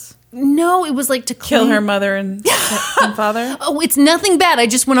rats? No, it was like to kill her mother and father? Oh, it's nothing bad. I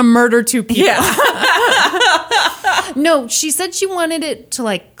just want to murder 2 people. Yeah. No, she said she wanted it to,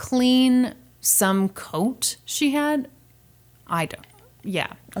 like, clean some coat she had. I don't.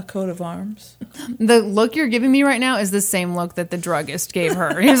 Yeah. A coat of arms. The look you're giving me right now is the same look that the druggist gave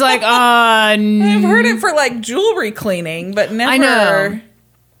her. He was like, I've heard it for, like, jewelry cleaning, but never... I know.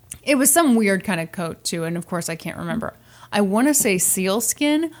 It was some weird kind of coat, too, and of course I can't remember. I want to say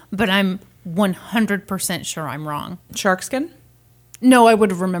sealskin, but I'm 100% sure I'm wrong. Shark skin? No, I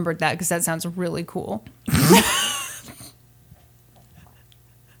would have remembered that because that sounds really cool.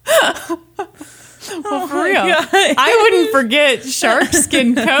 Well, for real. God. I wouldn't forget shark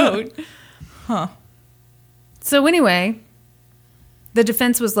skin coat. Huh. So anyway, the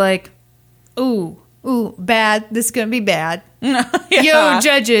defense was like, ooh, bad. This is going to be bad. Yeah. Yo,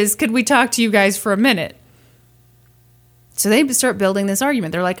 judges, could we talk to you guys for a minute? So they start building this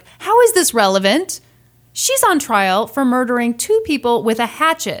argument. They're like, how is this relevant? She's on trial for murdering 2 people with a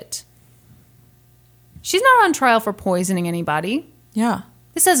hatchet. She's not on trial for poisoning anybody. Yeah.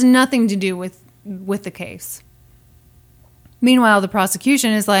 This has nothing to do with the case. Meanwhile, the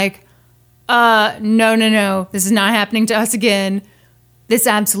prosecution is like, no. This is not happening to us again. This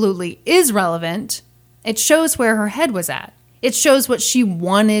absolutely is relevant. It shows where her head was at. It shows what she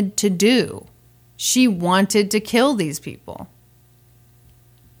wanted to do. She wanted to kill these people.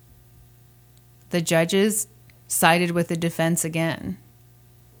 The judges sided with the defense again.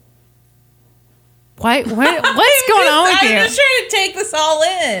 What's going on with you? I'm just trying to take this all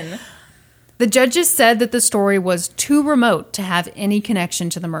in. The judges said that the story was too remote to have any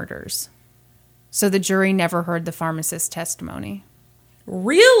connection to the murders. So the jury never heard the pharmacist's testimony.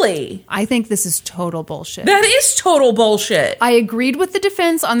 Really? I think this is total bullshit. That is total bullshit. I agreed with the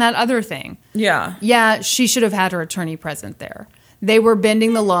defense on that other thing. Yeah. Yeah, she should have had her attorney present there. They were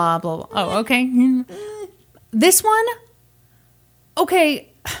bending the law, blah, blah. Oh, okay. This one, okay.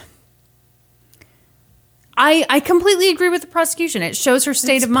 I completely agree with the prosecution. It shows her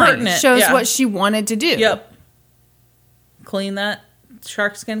state of mind. It shows what she wanted to do. Yep. Clean that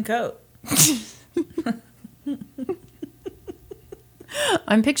shark skin coat.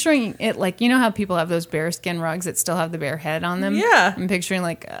 I'm picturing it like, you know how people have those bear skin rugs that still have the bear head on them? Yeah. I'm picturing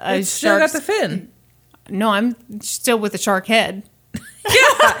like a It's still got the fin. No, I'm still with the shark head.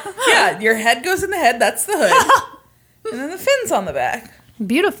 Yeah, your head goes in the head. That's the hood. And then the fin's on the back.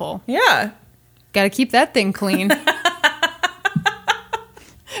 Beautiful. Yeah. Got to keep that thing clean. If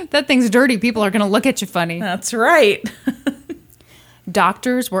that thing's dirty, people are going to look at you funny. That's right.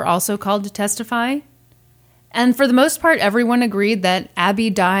 Doctors were also called to testify. And for the most part, everyone agreed that Abby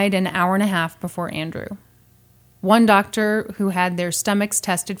died an hour and a half before Andrew. One doctor who had their stomachs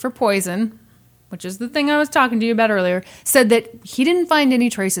tested for poison, which is the thing I was talking to you about earlier, said that he didn't find any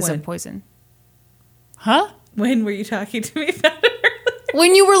traces of poison. Huh? When were you talking to me about it earlier?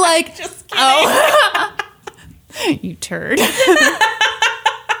 When you were like, Just kidding. oh, you turd.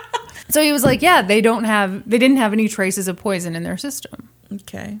 So he was like, yeah, they didn't have any traces of poison in their system.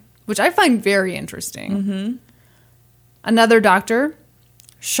 Okay. Which I find very interesting. Mm-hmm. Another doctor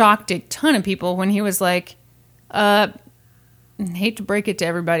shocked a ton of people when he was like, hate to break it to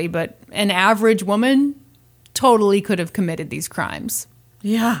everybody, but an average woman totally could have committed these crimes.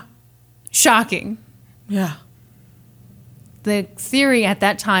 Yeah. Shocking. Yeah. The theory at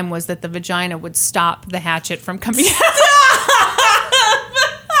that time was that the vagina would stop the hatchet from coming out.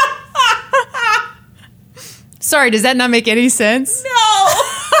 Sorry, does that not make any sense? No.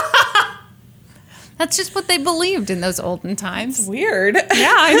 That's just what they believed in those olden times. Weird.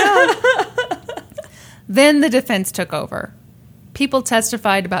 Yeah, I know. Then the defense took over. People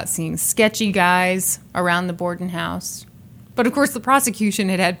testified about seeing sketchy guys around the Borden house. But of course, the prosecution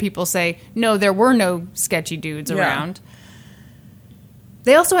had people say, no, there were no sketchy dudes around.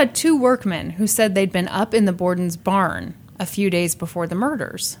 They also had 2 workmen who said they'd been up in the Borden's barn a few days before the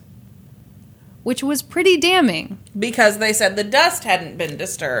murders, which was pretty damning. Because they said the dust hadn't been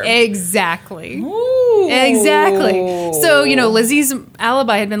disturbed. Exactly. Ooh. Exactly. So, Lizzie's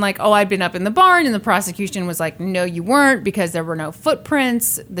alibi had been like, oh, I'd been up in the barn, and the prosecution was like, no, you weren't, because there were no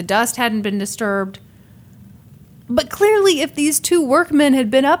footprints, the dust hadn't been disturbed. But clearly, if these 2 workmen had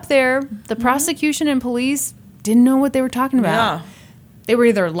been up there, the prosecution and police didn't know what they were talking about. Yeah. They were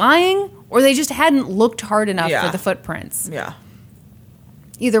either lying, or they just hadn't looked hard enough for the footprints. Yeah.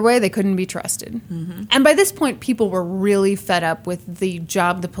 Either way, they couldn't be trusted. Mm-hmm. And by this point, people were really fed up with the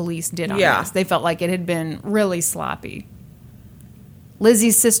job the police did on this. They felt like it had been really sloppy.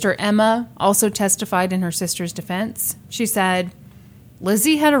 Lizzie's sister, Emma, also testified in her sister's defense. She said,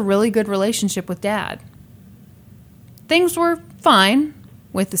 Lizzie had a really good relationship with Dad. Things were fine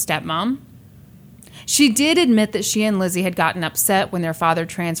with the stepmom. She did admit that she and Lizzie had gotten upset when their father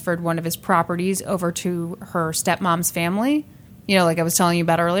transferred one of his properties over to her stepmom's family. Like I was telling you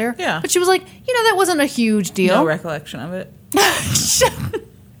about earlier. Yeah. But she was like, that wasn't a huge deal. No recollection of it.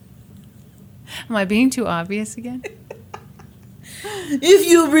 Am I being too obvious again? If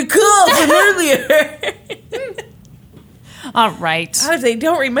you recall from earlier. All right. How if they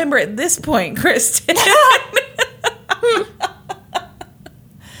don't remember at this point, Kristen?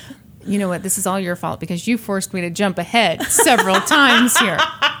 You know what? This is all your fault because you forced me to jump ahead several times here.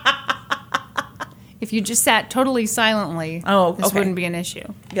 If you just sat totally silently, this wouldn't be an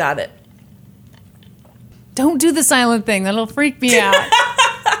issue. Got it. Don't do the silent thing. That'll freak me out.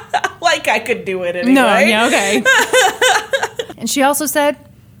 Like I could do it anyway. No, yeah, okay. And she also said,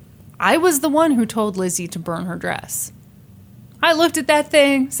 I was the one who told Lizzie to burn her dress. I looked at that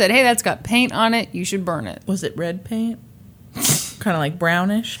thing, said, hey, that's got paint on it. You should burn it. Was it red paint? Kind of like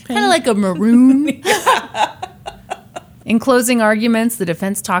brownish paint? Kind of like a maroon. In closing arguments, the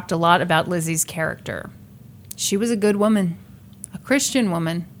defense talked a lot about Lizzie's character. She was a good woman, a Christian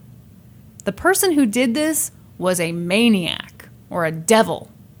woman. The person who did this was a maniac or a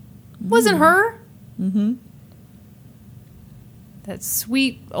devil. Wasn't her? Mm-hmm. That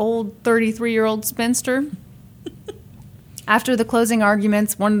sweet old 33-year-old spinster. After the closing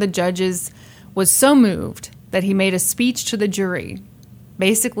arguments, one of the judges was so moved that he made a speech to the jury,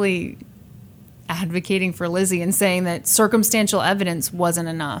 basically advocating for Lizzie and saying that circumstantial evidence wasn't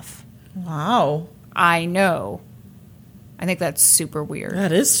enough. Wow. I know. I think that's super weird.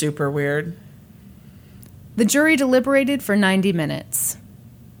 That is super weird. The jury deliberated for 90 minutes.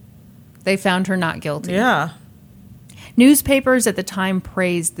 They found her not guilty. Yeah. Newspapers at the time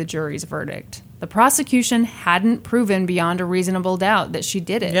praised the jury's verdict. The prosecution hadn't proven beyond a reasonable doubt that she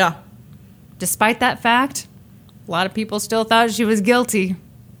did it. Yeah. Despite that fact, a lot of people still thought she was guilty.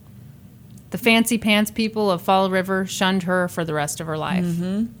 The fancy pants people of Fall River shunned her for the rest of her life.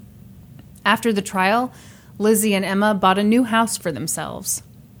 Mm-hmm. After the trial, Lizzie and Emma bought a new house for themselves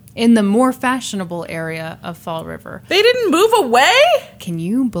in the more fashionable area of Fall River. They didn't move away? Can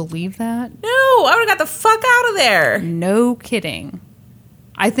you believe that? No, I would have got the fuck out of there. No kidding.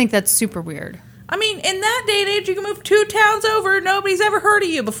 I think that's super weird. I mean, in that day and age, you can move 2 towns over. Nobody's ever heard of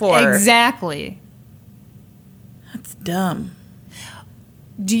you before. Exactly. That's dumb.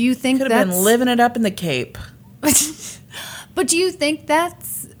 Do you think Could have been living it up in the Cape. But do you think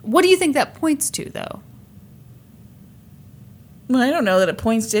what do you think that points to, though? Well, I don't know that it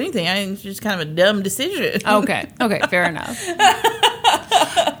points to anything. I think it's just kind of a dumb decision. Okay, fair enough.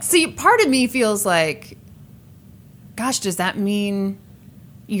 See, part of me feels like, gosh, does that mean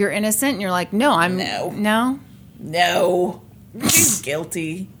you're innocent? And you're like, no, I'm... No. No. She's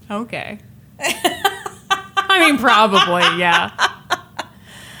guilty. Okay. I mean, probably, yeah.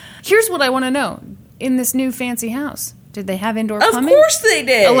 Here's what I want to know. In this new fancy house, did they have indoor plumbing? Of course they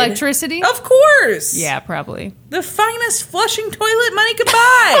did. Electricity? Of course. Yeah, probably. The finest flushing toilet money could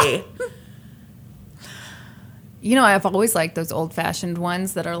buy. I've always liked those old-fashioned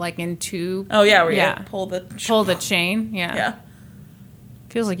ones that are like in tube. Oh, yeah, where you pull the chain. Yeah. Yeah.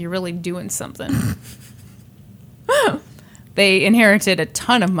 Feels like you're really doing something. They inherited a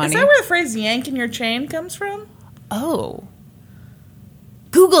ton of money. Is that where the phrase yanking your chain comes from? Oh.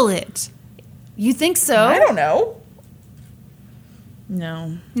 Google it. You think so? I don't know.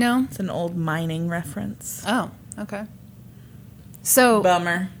 No. No? It's an old mining reference. Oh, okay. So...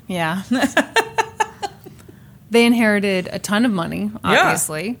 Bummer. Yeah. They inherited a ton of money,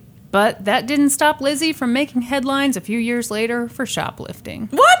 obviously. Yeah. But that didn't stop Lizzie from making headlines a few years later for shoplifting.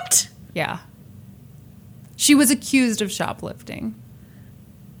 What? Yeah. She was accused of shoplifting.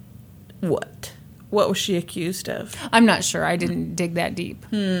 What? What was she accused of? I'm not sure. I didn't dig that deep.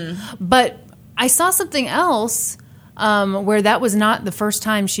 But I saw something else where that was not the first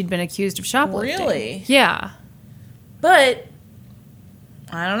time she'd been accused of shoplifting. Really? Yeah. But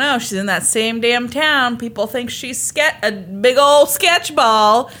I don't know. She's in that same damn town. People think she's a big old sketch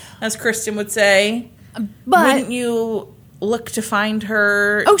ball, as Kristen would say. But wouldn't you look to find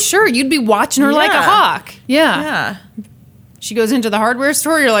her? Oh, sure. You'd be watching her like a hawk. Yeah. She goes into the hardware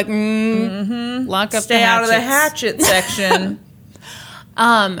store. You're like, lock up. Stay out of the hatchet section.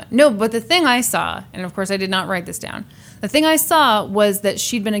 No, but the thing I saw, and of course I did not write this down. The thing I saw was that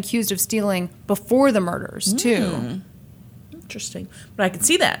she'd been accused of stealing before the murders too. Interesting. But I could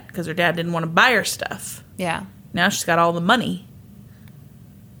see that because her dad didn't want to buy her stuff. Yeah. Now she's got all the money.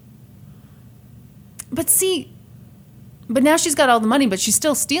 But now she's got all the money, but she's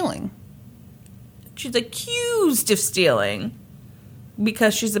still stealing. She's accused of stealing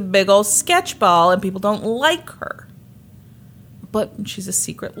because she's a big old sketch ball and people don't like her. But she's a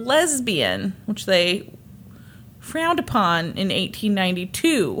secret lesbian, which they frowned upon in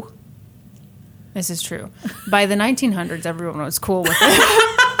 1892. This is true. By the 1900s, everyone was cool with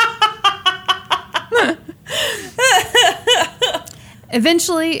it.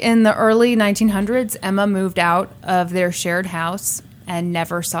 Eventually, in the early 1900s, Emma moved out of their shared house and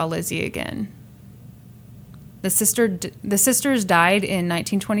never saw Lizzie again. The sisters died in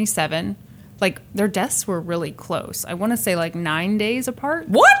 1927. Like, their deaths were really close. I want to say, 9 days apart.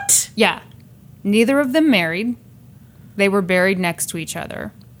 What? Yeah. Neither of them married. They were buried next to each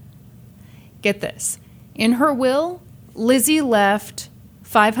other. Get this. In her will, Lizzie left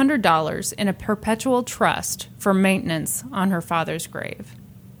 $500 in a perpetual trust for maintenance on her father's grave.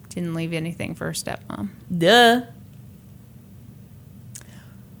 Didn't leave anything for her stepmom. Duh.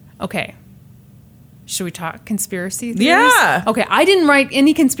 Okay. Should we talk conspiracy theories? Yeah. Okay, I didn't write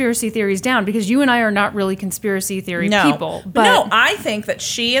any conspiracy theories down because you and I are not really conspiracy theory people. But no, I think that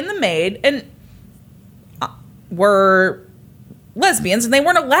she and the maid were lesbians, and they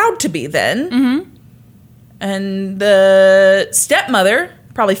weren't allowed to be then. Mm-hmm. And the stepmother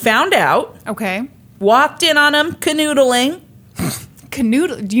probably found out. Okay. Walked in on them canoodling.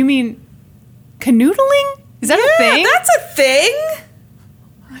 Canoodle? Do you mean canoodling? Is that a thing? That's a thing.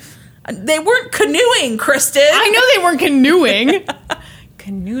 They weren't canoeing, Kristen. I know they weren't canoeing.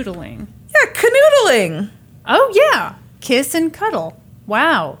 Canoodling. Yeah, canoodling. Oh, yeah. Kiss and cuddle.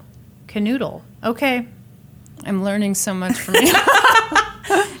 Wow. Canoodle. Okay. I'm learning so much from you.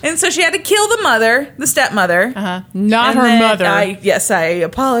 And so she had to kill the stepmother. Uh-huh. Not her mother. I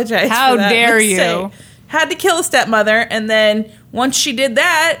apologize How for that. dare you. Had to kill the stepmother, and then once she did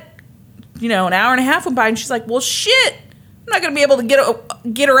that, an hour and a half went by, and she's like, well, shit. I'm not going to be able to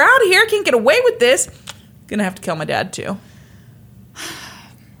get her out of here. Can't get away with this. Going to have to kill my dad, too.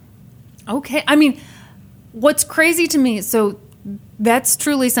 Okay. I mean, what's crazy to me, so that's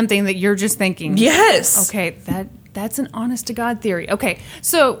truly something that you're just thinking. Yes. Okay, that's an honest-to-God theory. Okay,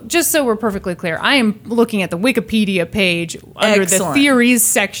 so just so we're perfectly clear, I am looking at the Wikipedia page under the theories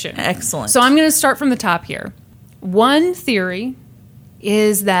section. Excellent. So I'm going to start from the top here. One theory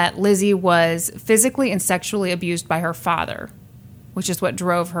is that Lizzie was physically and sexually abused by her father, which is what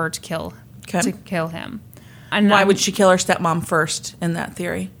drove her to kill him. And why would she kill her stepmom first in that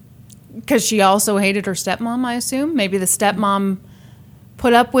theory? Because she also hated her stepmom, I assume. Maybe the stepmom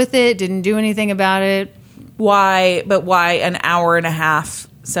put up with it, didn't do anything about it. Why? But why an hour and a half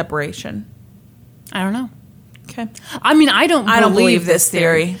separation? I don't know. Okay. I mean, I don't believe this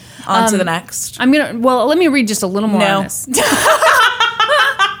theory. On to the next. Let me read just a little more on this.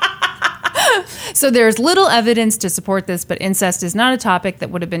 So there's little evidence to support this, but incest is not a topic that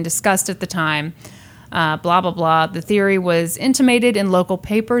would have been discussed at the time. Blah, blah, blah. The theory was intimated in local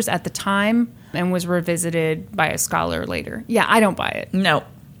papers at the time and was revisited by a scholar later. Yeah, I don't buy it. No.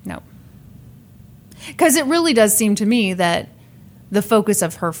 Because it really does seem to me that the focus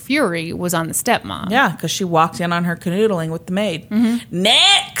of her fury was on the stepmom. Yeah, because she walked in on her canoodling with the maid. Mm-hmm.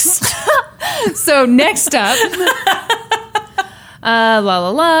 Next! So next up...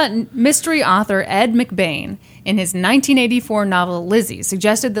 mystery author Ed McBain, in his 1984 novel Lizzie,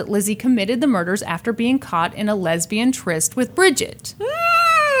 suggested that Lizzie committed the murders after being caught in a lesbian tryst with Bridget.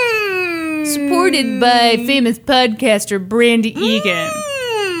 Supported by famous podcaster Brandy Egan.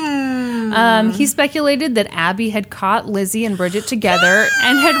 He speculated that Abby had caught Lizzie and Bridget together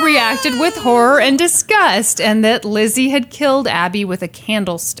and had reacted with horror and disgust, and that Lizzie had killed Abby with a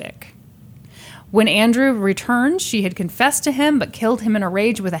candlestick. When Andrew returned, she had confessed to him, but killed him in a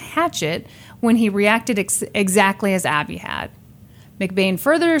rage with a hatchet when he reacted exactly as Abby had. McBain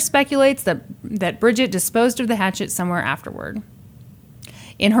further speculates that Bridget disposed of the hatchet somewhere afterward.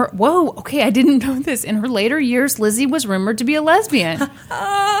 I didn't know this. In her later years, Lizzie was rumored to be a lesbian.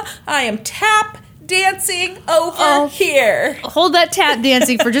 I am tap dancing over here. Hold that tap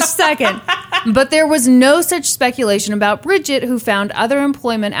dancing for just a second. But there was no such speculation about Bridget, who found other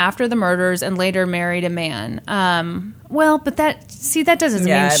employment after the murders and later married a man. But that doesn't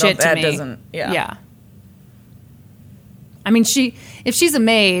mean shit to me. Yeah. I mean, if she's a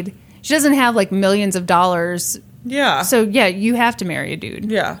maid, she doesn't have like millions of dollars. Yeah. So yeah, you have to marry a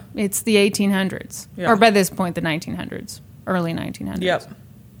dude. Yeah. It's the 1800s, or by this point, the 1900s, early 1900s.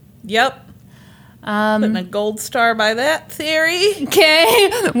 Yep. Putting a gold star by that theory.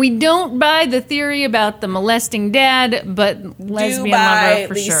 Okay. We don't buy the theory about the molesting dad, but lesbian lover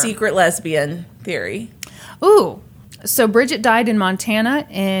for sure. The secret lesbian theory. Ooh. So Bridget died in Montana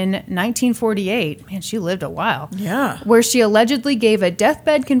in 1948. Man, she lived a while. Yeah. Where she allegedly gave a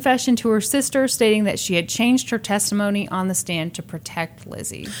deathbed confession to her sister, stating that she had changed her testimony on the stand to protect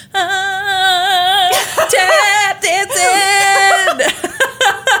Lizzie. Tap dancing!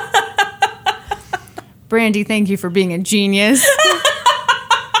 Brandy, thank you for being a genius.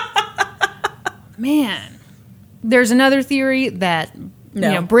 Man. There's another theory that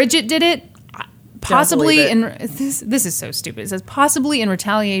Bridget did it. Possibly this is so stupid. It says possibly in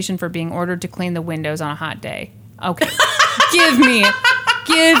retaliation for being ordered to clean the windows on a hot day. Okay. give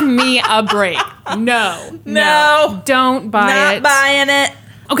me a break. No. Don't buy it. Not buying it.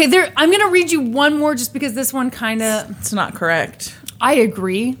 Okay, I'm going to read you one more just because this one kind of... It's not correct. I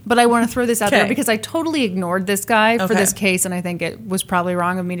agree, but I want to throw this out there because I totally ignored this guy for this case, and I think it was probably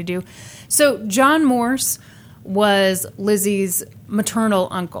wrong of me to do. So John Morse was Lizzie's maternal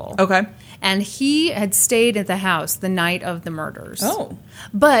uncle. Okay. And he had stayed at the house the night of the murders. Oh.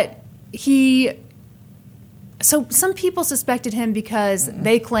 But so some people suspected him because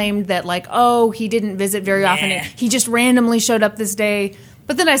they claimed that he didn't visit very often. He just randomly showed up this day.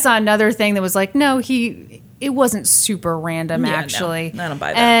 But then I saw another thing that was like, no, it wasn't super random actually. No, I don't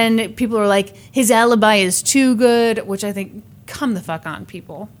buy that. And people were like, his alibi is too good, which I think, come the fuck on,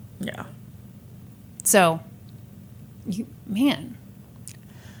 people. Yeah. So, man.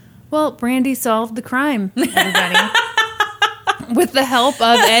 Well, Brandy solved the crime, everybody. With the help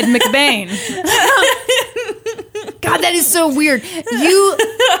of Ed McBain. God, that is so weird. You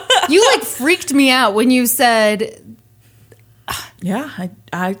freaked me out when you said... Yeah,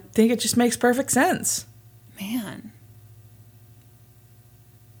 I think it just makes perfect sense. Man.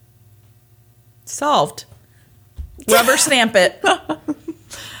 Solved. Rubber stamp it.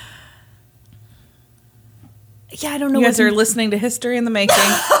 Yeah, I don't know. You guys are listening to History in the Making.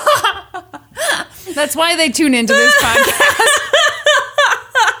 That's why they tune into this podcast.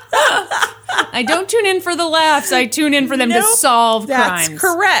 I don't tune in for the laughs. I tune in for them to solve crimes. That's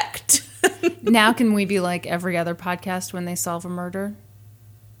correct. Now can we be like every other podcast when they solve a murder?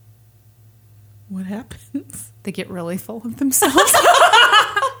 What happens? They get really full of themselves.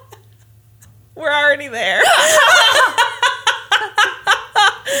 We're already there.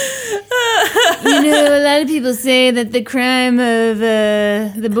 A lot of people say that the crime of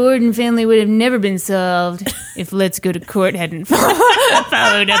the Borden family would have never been solved if Let's Go to Court hadn't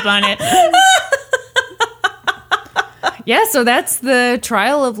followed up on it. Yeah, so that's the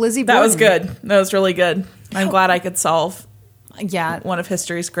trial of Lizzie Borden. That was good. That was really good. I'm glad I could solve one of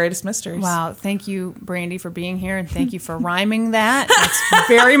history's greatest mysteries. Wow. Thank you, Brandy, for being here, and thank you for rhyming that. It's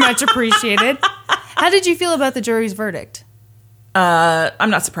very much appreciated. How did you feel about the jury's verdict? I'm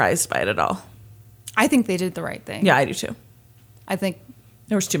not surprised by it at all. I think they did the right thing. Yeah, I do too. I think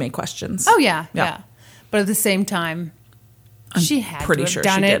there was too many questions. Oh yeah. But at the same time, she had pretty to have sure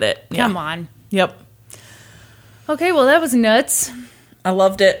done she it. did it. Yeah. Come on. Yep. Okay, well that was nuts. I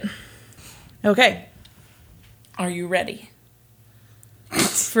loved it. Okay. Are you ready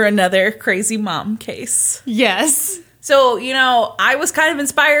for another crazy mom case? Yes. So, I was kind of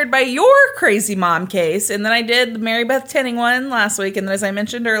inspired by your crazy mom case, and then I did the Mary Beth Tinning one last week, and then as I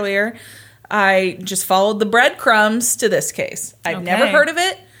mentioned earlier, I just followed the breadcrumbs to this case. I'd never heard of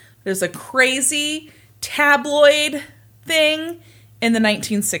it. It was a crazy tabloid thing in the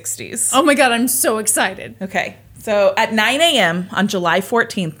 1960s. Oh my God, I'm so excited. Okay. So at 9 a.m. on July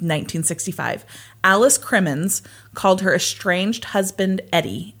 14th, 1965, Alice Crimmins called her estranged husband,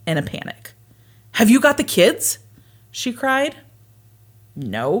 Eddie, in a panic. "Have you got the kids?" she cried.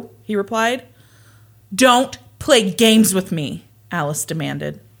 "No," he replied. "Don't play games with me," Alice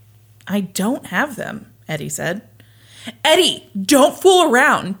demanded. "I don't have them," Eddie said. Eddie, don't fool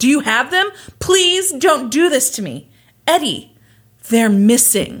around. Do you have them? Please don't do this to me. Eddie, they're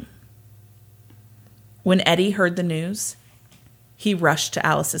missing. When Eddie heard the news, he rushed to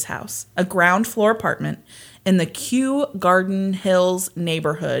Alice's house, a ground floor apartment in the Kew Garden Hills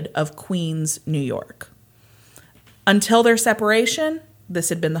neighborhood of Queens, New York. Until their separation, this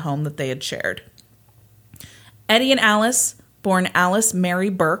had been the home that they had shared. Eddie and Alice, born Alice Mary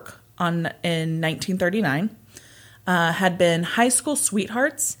Burke in 1939, had been high school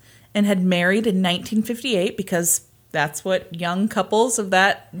sweethearts and had married in 1958 because that's what young couples of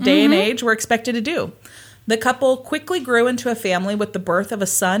that day and age were expected to do. The couple quickly grew into a family with the birth of a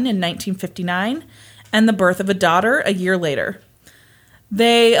son in 1959 and the birth of a daughter a year later.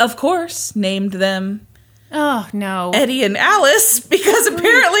 They, of course, named them Eddie and Alice because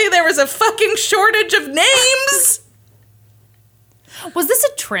apparently there was a fucking shortage of names. Was this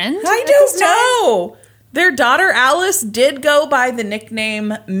a trend? I don't know. Their daughter Alice did go by the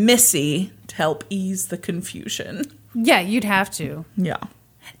nickname Missy to help ease the confusion. Yeah, you'd have to. Yeah.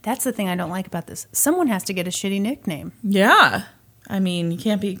 That's the thing I don't like about this. Someone has to get a shitty nickname. Yeah. I mean, you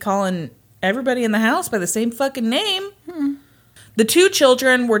can't be calling everybody in the house by the same fucking name. The two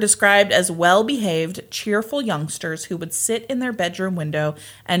children were described as well-behaved, cheerful youngsters who would sit in their bedroom window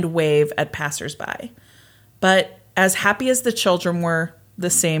and wave at passersby. But as happy as the children were, the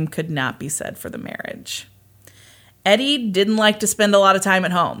same could not be said for the marriage. Eddie didn't like to spend a lot of time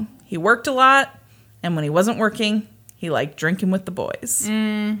at home. He worked a lot, and when he wasn't working, he liked drinking with the boys.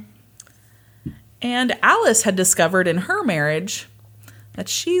 And Alice had discovered in her marriage that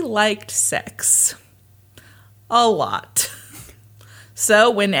she liked sex. A lot. So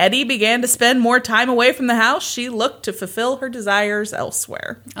when Eddie began to spend more time away from the house, she looked to fulfill her desires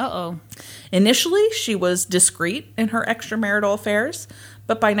elsewhere. Uh-oh. Initially, she was discreet in her extramarital affairs,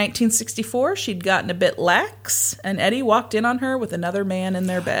 but by 1964, she'd gotten a bit lax, and Eddie walked in on her with another man in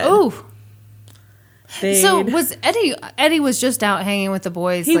their bed. Oh. So was Eddie was just out hanging with the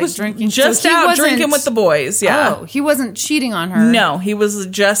boys, he was drinking? Just out drinking with the boys, yeah. Oh, he wasn't cheating on her? No, he was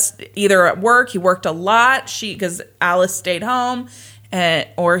just either at work, he worked a lot, because Alice stayed home, and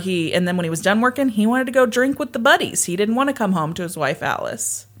then when he was done working, he wanted to go drink with the buddies. He didn't want to come home to his wife,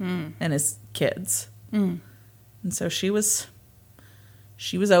 Alice, and his kids. And so she was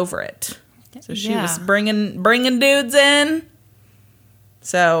over it. So she was bringing dudes in.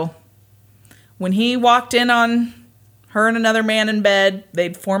 So when he walked in on her and another man in bed,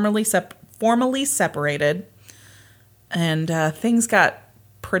 they'd formally separated, and things got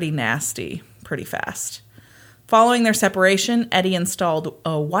pretty nasty pretty fast. Following their separation, Eddie installed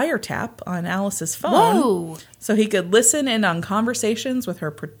a wiretap on Alice's phone so he could listen in on conversations with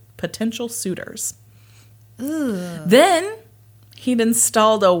her potential suitors. Then he'd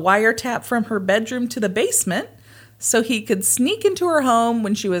installed a wiretap from her bedroom to the basement so he could sneak into her home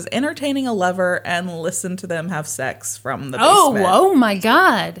when she was entertaining a lover and listen to them have sex from the basement. Oh my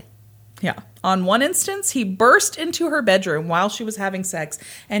God. Yeah. On one instance, he burst into her bedroom while she was having sex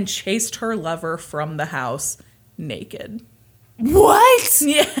and chased her lover from the house naked. What?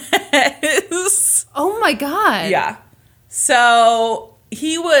 Yes. Oh my God. Yeah. So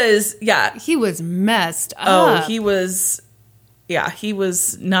he was messed up. Oh, he was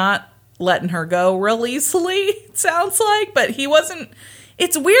not letting her go real easily, it sounds like, but he wasn't.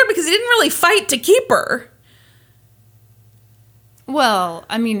 It's weird because he didn't really fight to keep her. Well,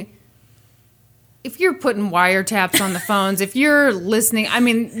 I mean, if you're putting wiretaps on the phones, if you're listening, I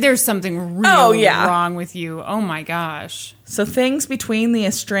mean, there's something really wrong with you. Oh my gosh. So things between the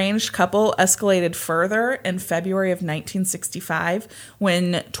estranged couple escalated further in February of 1965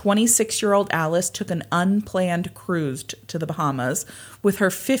 when 26-year-old Alice took an unplanned cruise to the Bahamas with her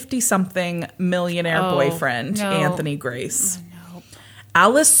 50-something millionaire boyfriend, Anthony Grace. Oh, no.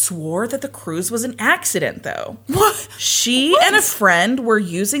 Alice swore that the cruise was an accident, though. What? She and a friend were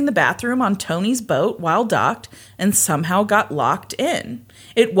using the bathroom on Tony's boat while docked and somehow got locked in.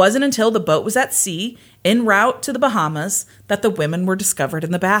 It wasn't until the boat was at sea, en route to the Bahamas, that the women were discovered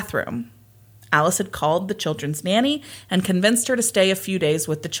in the bathroom. Alice had called the children's nanny and convinced her to stay a few days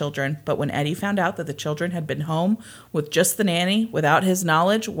with the children, but when Eddie found out that the children had been home with just the nanny without his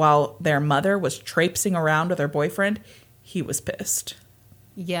knowledge while their mother was traipsing around with her boyfriend, he was pissed.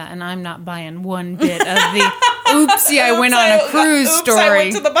 Yeah, and I'm not buying one bit of the oopsie, I went on a cruise story. I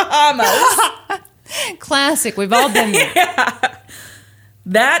went to the Bahamas. Classic. We've all been there. Yeah.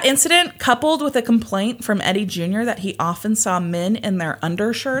 That incident, coupled with a complaint from Eddie Jr. that he often saw men in their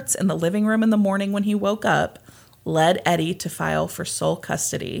undershirts in the living room in the morning when he woke up, led Eddie to file for sole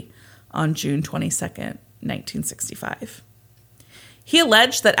custody on June 22nd, 1965. He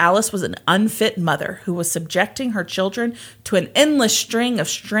alleged that Alice was an unfit mother who was subjecting her children to an endless string of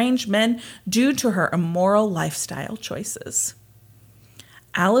strange men due to her immoral lifestyle choices.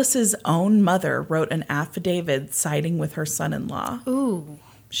 Alice's own mother wrote an affidavit siding with her son-in-law. Ooh.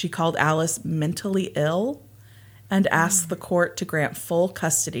 She called Alice mentally ill and asked the court to grant full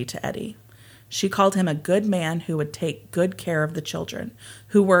custody to Eddie. She called him a good man who would take good care of the children,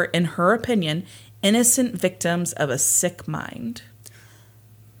 who were, in her opinion, innocent victims of a sick mind.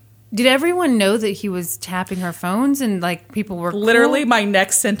 Did everyone know that he was tapping her phones and like people were Literally cool? my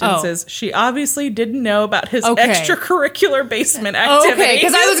next sentence is, she obviously didn't know about his extracurricular basement activities. Okay,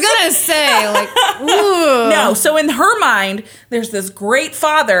 because I was going to say, like, ooh. No, so in her mind, there's this great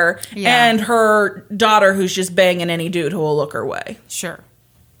father and her daughter who's just banging any dude who will look her way. Sure.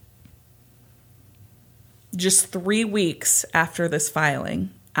 Just 3 weeks after this filing,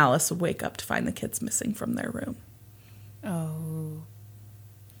 Alice would wake up to find the kids missing from their room. Oh.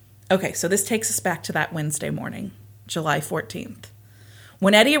 Okay, so this takes us back to that Wednesday morning, July 14th.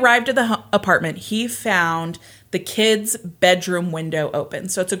 When Eddie arrived at the apartment, he found the kids' bedroom window open.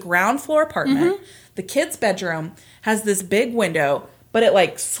 So it's a ground floor apartment. Mm-hmm. The kids' bedroom has this big window, but it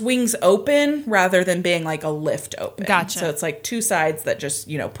like swings open rather than being like a lift open. Gotcha. So it's like 2 sides that just,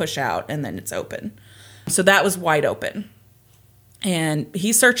 push out and then it's open. So that was wide open. And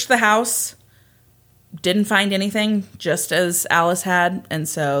he searched the house. Didn't find anything, just as Alice had, and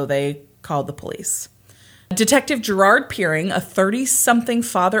so they called the police. Detective Gerard Peering, a 30-something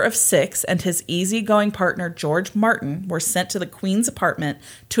father of 6, and his easygoing partner George Martin were sent to the Queen's apartment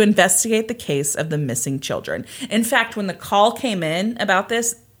to investigate the case of the missing children. In fact, when the call came in about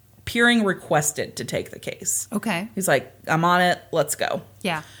this, Peering requested to take the case. Okay. He's like, I'm on it, let's go.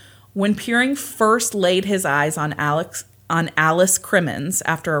 Yeah. When Peering first laid his eyes on Alice Crimmins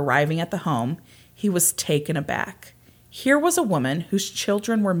after arriving at the home, he was taken aback. Here was a woman whose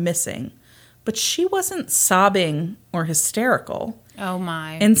children were missing, but she wasn't sobbing or hysterical. Oh,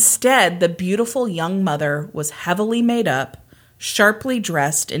 my. Instead, the beautiful young mother was heavily made up, sharply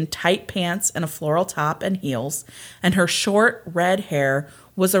dressed in tight pants and a floral top and heels, and her short red hair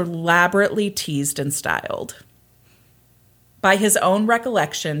was elaborately teased and styled. By his own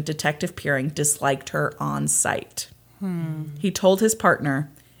recollection, Detective Peering disliked her on sight. He told his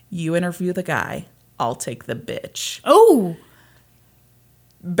partner, "You interview the guy, I'll take the bitch." Oh!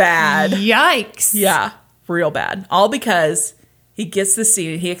 Bad. Yikes. Yeah, real bad. All because he gets the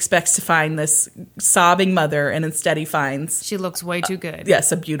scene, he expects to find this sobbing mother, and instead he finds... She looks way too good.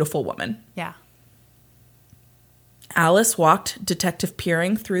 Yes, a beautiful woman. Yeah. Alice walked Detective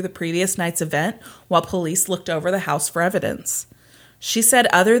Peering through the previous night's event while police looked over the house for evidence. She said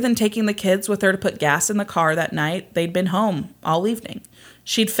other than taking the kids with her to put gas in the car that night, they'd been home all evening.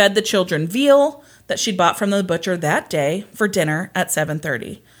 She'd fed the children veal that she'd bought from the butcher that day for dinner at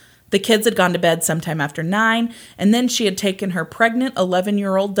 7:30. The kids had gone to bed sometime after 9, and then she had taken her pregnant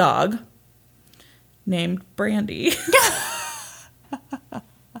 11-year-old dog, named Brandy,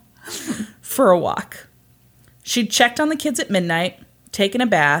 for a walk. She'd checked on the kids at midnight, taken a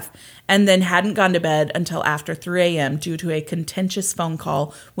bath, and then hadn't gone to bed until after 3 a.m. due to a contentious phone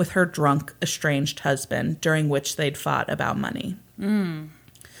call with her drunk, estranged husband, during which they'd fought about money.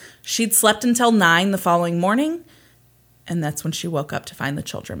 She'd slept until 9 the following morning, and that's when she woke up to find the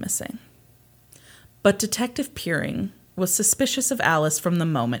children missing. But Detective Peering was suspicious of Alice from the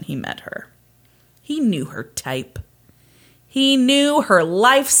moment he met her. He knew her type. He knew her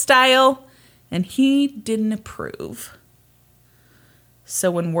lifestyle, and he didn't approve.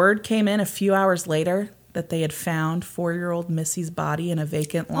 So when word came in a few hours later that they had found 4-year-old Missy's body in a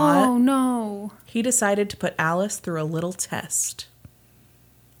vacant lot, oh no, he decided to put Alice through a little test.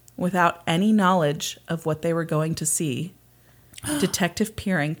 Without any knowledge of what they were going to see, Detective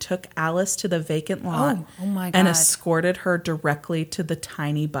Peering took Alice to the vacant lot oh my God. and escorted her directly to the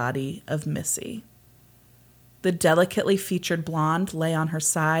tiny body of Missy. The delicately featured blonde lay on her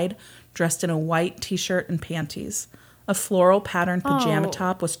side, dressed in a white t-shirt and panties. A floral patterned pajama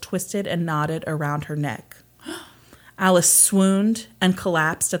top was twisted and knotted around her neck. Alice swooned and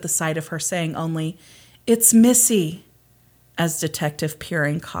collapsed at the sight of her, saying only, "It's Missy," as Detective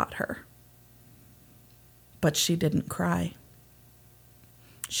Peering caught her. But she didn't cry.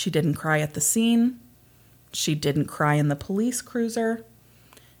 She didn't cry at the scene. She didn't cry in the police cruiser.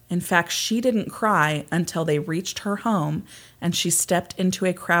 In fact, she didn't cry until they reached her home and she stepped into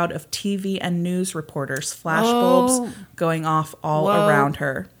a crowd of TV and news reporters, flashbulbs going off all around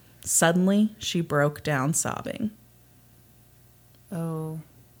her. Suddenly, she broke down sobbing. Oh,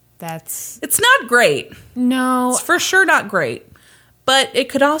 that's... It's not great. No. It's for sure not great. But it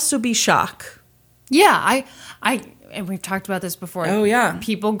could also be shock. Yeah, I and we've talked about this before. Oh, yeah.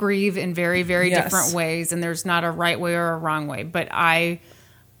 People grieve in very, very Yes. different ways, and there's not a right way or a wrong way. But as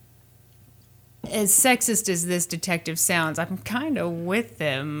sexist as this detective sounds, I'm kind of with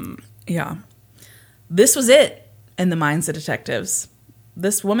them. Yeah. This was it in the minds of detectives.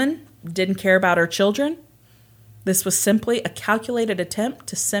 This woman didn't care about her children. This was simply a calculated attempt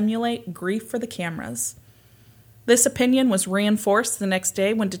to simulate grief for the cameras. This opinion was reinforced the next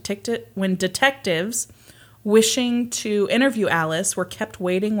day when detectives wishing to interview Alice were kept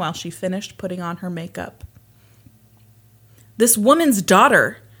waiting while she finished putting on her makeup. This woman's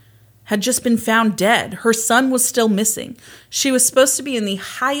daughter had just been found dead. Her son was still missing. She was supposed to be in the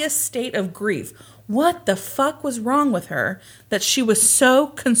highest state of grief. What the fuck was wrong with her that she was so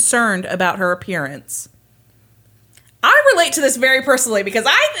concerned about her appearance? I relate to this very personally because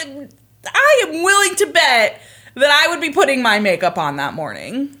I am willing to bet that I would be putting my makeup on that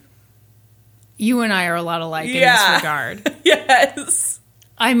morning. You and I are a lot alike in this regard. Yes.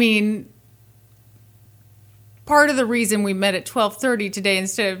 I mean, part of the reason we met at 12:30 today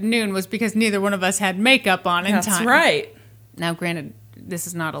instead of noon was because neither one of us had makeup on in time. That's right. Now, granted, this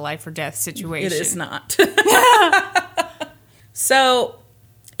is not a life or death situation. It is not. So,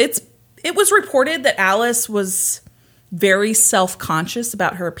 it was reported that Alice was very self-conscious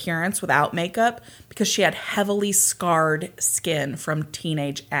about her appearance without makeup because she had heavily scarred skin from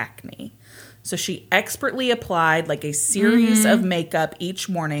teenage acne. So she expertly applied like a series of makeup each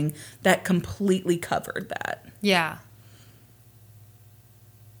morning that completely covered that. Yeah.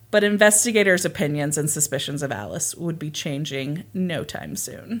 But investigators' opinions and suspicions of Alice would be changing no time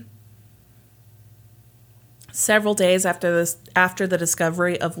soon. Several days after the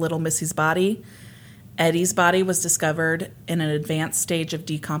discovery of little Missy's body, Eddie's body was discovered in an advanced stage of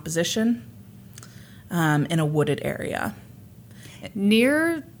decomposition in a wooded area.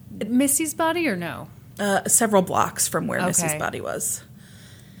 Near Missy's body or no? Several blocks from where Missy's body was.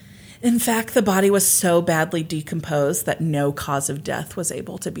 In fact, the body was so badly decomposed that no cause of death was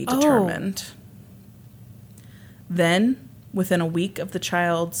able to be determined. Then, within a week of the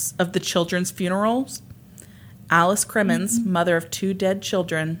children's funerals, Alice Crimmins, mother of 2 dead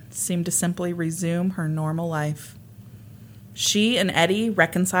children, seemed to simply resume her normal life. She and Eddie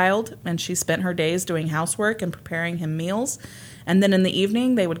reconciled, and she spent her days doing housework and preparing him meals, and then in the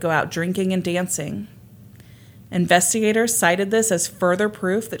evening they would go out drinking and dancing. Investigators cited this as further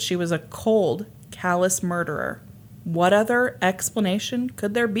proof that she was a cold, callous murderer. What other explanation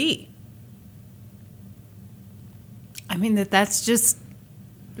could there be? I mean, that's just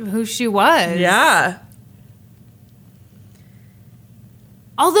who she was. Yeah.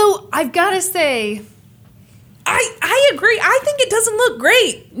 Although, I've got to say... I agree. I think it doesn't look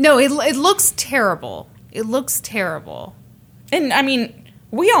great. No, it looks terrible. It looks terrible. And, I mean,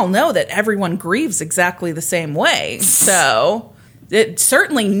 we all know that everyone grieves exactly the same way. So,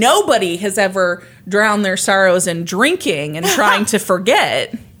 certainly nobody has ever drowned their sorrows in drinking and trying to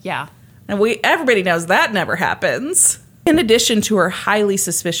forget. Yeah. And everybody knows that never happens. In addition to her highly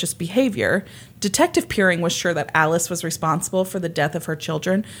suspicious behavior, Detective Peering was sure that Alice was responsible for the death of her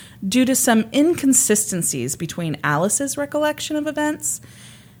children due to some inconsistencies between Alice's recollection of events,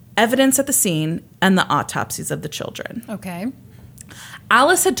 evidence at the scene, and the autopsies of the children. Okay.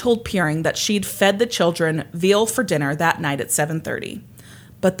 Alice had told Peering that she'd fed the children veal for dinner that night at 7:30,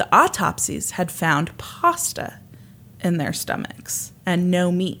 but the autopsies had found pasta in their stomachs and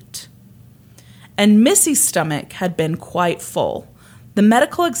no meat. And Missy's stomach had been quite full. The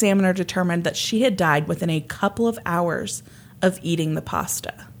medical examiner determined that she had died within a couple of hours of eating the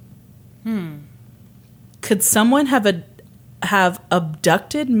pasta. Could someone have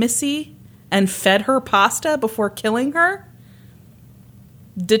abducted Missy and fed her pasta before killing her?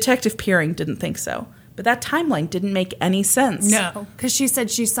 Detective Peering didn't think so. But that timeline didn't make any sense. No, because she said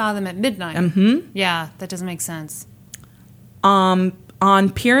she saw them at midnight. Mm-hmm. Yeah, that doesn't make sense.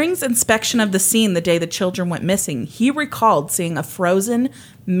 On Peering's inspection of the scene the day the children went missing, he recalled seeing a frozen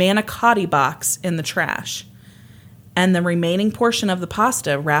manicotti box in the trash and the remaining portion of the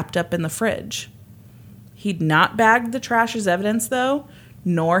pasta wrapped up in the fridge. He'd not bagged the trash as evidence, though,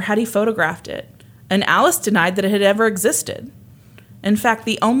 nor had he photographed it, and Alice denied that it had ever existed. In fact,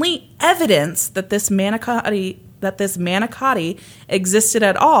 the only evidence that this manicotti existed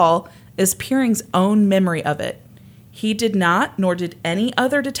at all is Peering's own memory of it. He did not, nor did any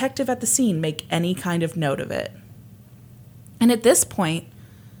other detective at the scene, make any kind of note of it. And at this point,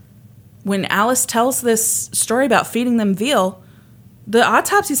 when Alice tells this story about feeding them veal, the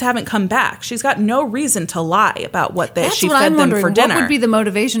autopsies haven't come back. She's got no reason to lie about she fed them for dinner. What would be the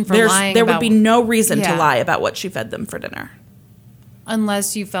motivation for lying? There would be no reason to lie about what she fed them for dinner.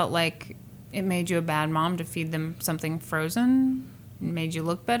 Unless you felt like it made you a bad mom to feed them something frozen? It made you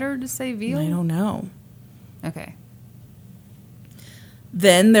look better to say veal? I don't know. Okay.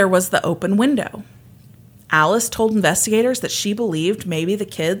 Then there was the open window. Alice told investigators that she believed maybe the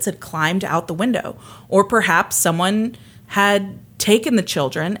kids had climbed out the window, or perhaps someone had taken the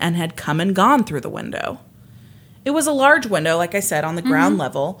children and had come and gone through the window. It was a large window, like I said, on the ground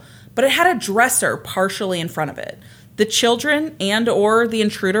level, but it had a dresser partially in front of it. The children and or the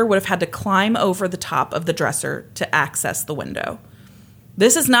intruder would have had to climb over the top of the dresser to access the window.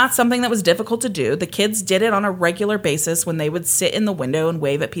 This is not something that was difficult to do. The kids did it on a regular basis when they would sit in the window and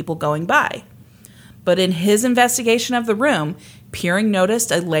wave at people going by. But in his investigation of the room, Peering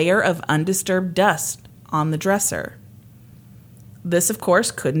noticed a layer of undisturbed dust on the dresser. This, of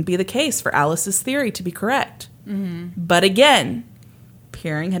course, couldn't be the case for Alice's theory to be correct. Mm-hmm. But again,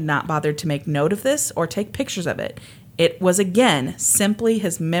 Peering had not bothered to make note of this or take pictures of it. It was, again, simply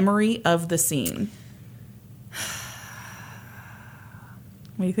his memory of the scene.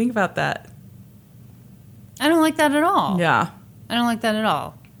 What do you think about that? I don't like that at all. Yeah. I don't like that at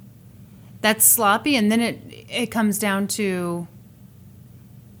all. That's sloppy, and then it comes down to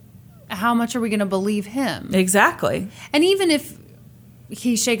how much are we going to believe him? Exactly. And even if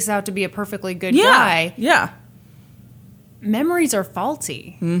he shakes out to be a perfectly good guy, memories are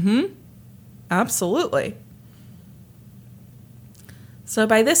faulty. Mm-hmm. Absolutely. So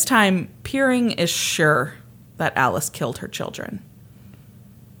by this time, Peering is sure that Alice killed her children.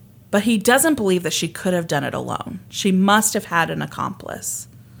 But he doesn't believe that she could have done it alone. She must have had an accomplice.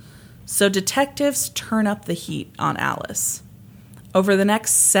 So detectives turn up the heat on Alice. Over the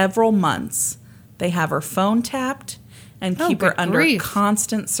next several months, they have her phone tapped and keep her under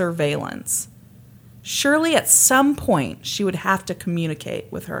constant surveillance. Surely at some point she would have to communicate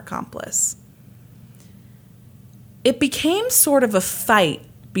with her accomplice. It became sort of a fight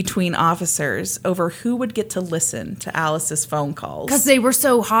between officers over who would get to listen to Alice's phone calls. Because they were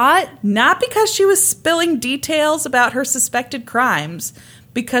so hot? Not because she was spilling details about her suspected crimes,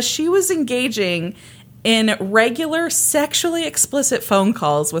 because she was engaging in regular sexually explicit phone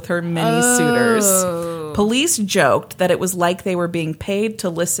calls with her many suitors. Police joked that it was like they were being paid to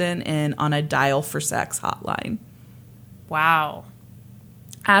listen in on a dial for sex hotline. Wow.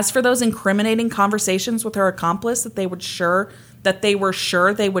 As for those incriminating conversations with her accomplice that they were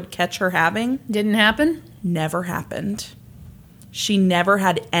sure they would catch her having, didn't happen? Never happened. She never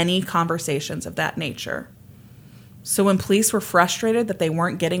had any conversations of that nature. So when police were frustrated that they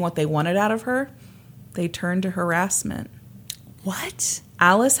weren't getting what they wanted out of her, they turned to harassment. What?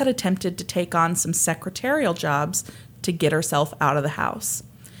 Alice had attempted to take on some secretarial jobs to get herself out of the house.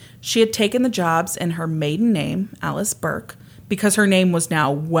 She had taken the jobs in her maiden name, Alice Burke, because her name was now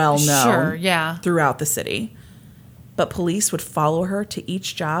well known throughout the city. But police would follow her to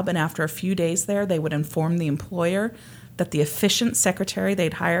each job, and after a few days there, they would inform the employer that the efficient secretary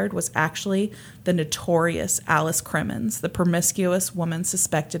they'd hired was actually the notorious Alice Crimmins, the promiscuous woman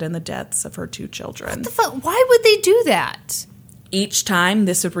suspected in the deaths of her 2 children. What the fuck? Why would they do that? Each time,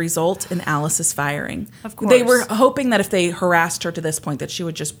 this would result in Alice's firing. Of course. They were hoping that if they harassed her to this point, that she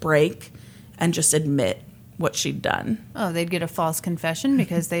would just break and just admit what she'd done. Oh, they'd get a false confession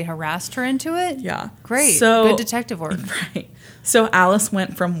because they harassed her into it? Yeah. Great. Good detective work. Right. So Alice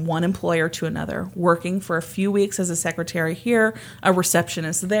went from one employer to another, working for a few weeks as a secretary here, a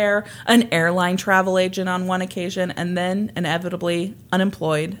receptionist there, an airline travel agent on one occasion, and then inevitably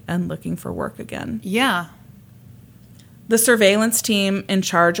unemployed and looking for work again. Yeah. The surveillance team in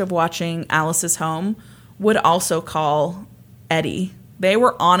charge of watching Alice's home would also call Eddie. They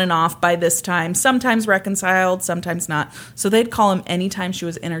were on and off by this time, sometimes reconciled, sometimes not. So they'd call him anytime she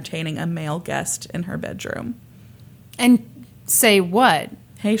was entertaining a male guest in her bedroom. And say what?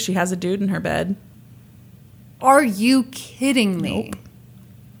 Hey, she has a dude in her bed. Are you kidding me? Nope.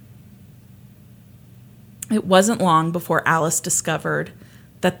 It wasn't long before Alice discovered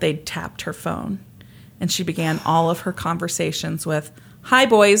that they'd tapped her phone. And she began all of her conversations with, "Hi,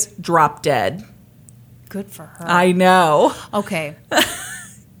 boys, drop dead." Good for her. I know. Okay.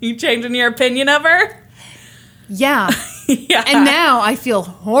 You changing your opinion of her? Yeah. Yeah. And now I feel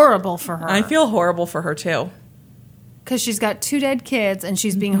horrible for her. I feel horrible for her, too. Because she's got 2 dead kids and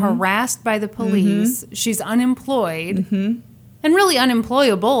she's being harassed by the police. Mm-hmm. She's unemployed. Mm-hmm. And really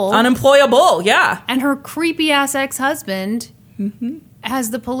unemployable. Unemployable, yeah. And her creepy-ass ex-husband has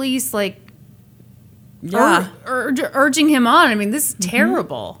the police, urging him on. I mean, this is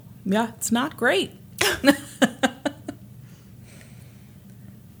terrible. Yeah, it's not great.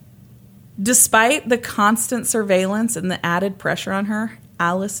 Despite the constant surveillance and the added pressure on her,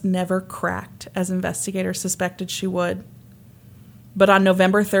 Alice never cracked, as investigators suspected she would. But on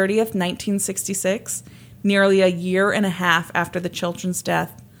November 30th, 1966, nearly a year and a half after the children's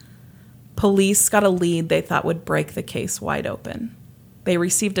death, police got a lead they thought would break the case wide open. They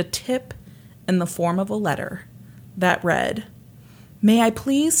received a tip in the form of a letter that read, "May I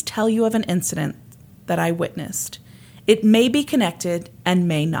please tell you of an incident that I witnessed? It may be connected and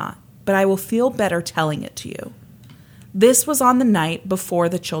may not, but I will feel better telling it to you. This was on the night before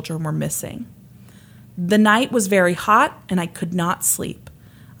the children were missing. The night was very hot and I could not sleep.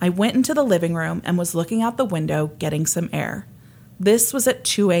 I went into the living room and was looking out the window getting some air. This was at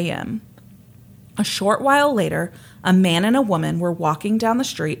 2 a.m. A short while later, a man and a woman were walking down the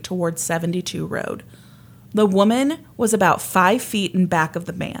street towards 72 Road. The woman was about 5 feet in back of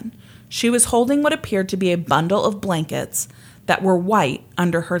the man. She was holding what appeared to be a bundle of blankets that were white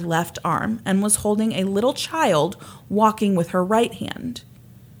under her left arm and was holding a little child walking with her right hand.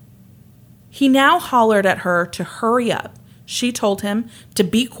 He now hollered at her to hurry up. She told him to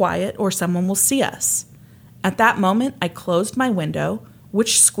be quiet or someone will see us. At that moment, I closed my window,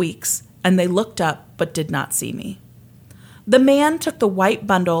 which squeaks, and they looked up but did not see me. The man took the white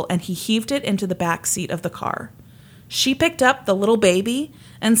bundle and he heaved it into the back seat of the car. She picked up the little baby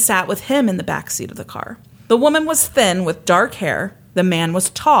and sat with him in the back seat of the car. The woman was thin with dark hair. The man was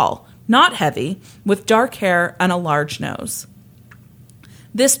tall, not heavy, with dark hair and a large nose.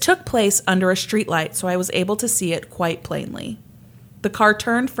 This took place under a streetlight, so I was able to see it quite plainly. The car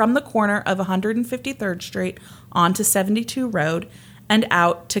turned from the corner of 153rd Street onto 72 Road and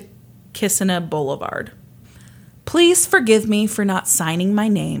out to Kissena Boulevard. Please forgive me for not signing my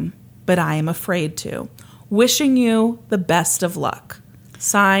name, but I am afraid to. Wishing you the best of luck.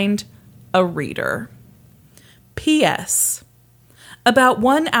 Signed, a reader. P.S. About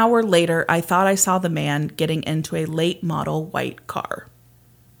 1 hour later, I thought I saw the man getting into a late model white car.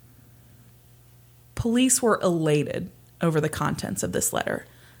 Police were elated over the contents of this letter,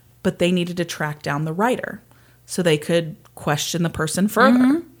 but they needed to track down the writer so they could question the person further.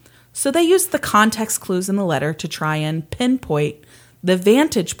 Mm-hmm. So they used the context clues in the letter to try and pinpoint the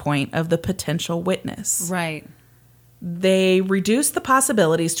vantage point of the potential witness. Right. They reduced the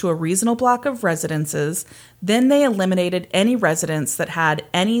possibilities to a reasonable block of residences. Then they eliminated any residence that had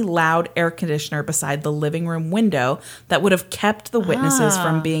any loud air conditioner beside the living room window that would have kept the witnesses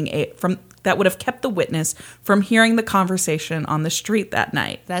that would have kept the witness from hearing the conversation on the street that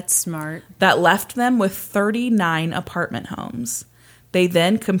night. That's smart. That left them with 39 apartment homes. They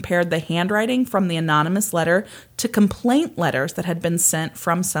then compared the handwriting from the anonymous letter to complaint letters that had been sent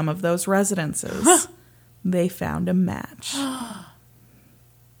from some of those residences. They found a match.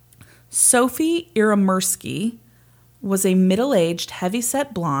 Sophie Iramersky was a middle-aged,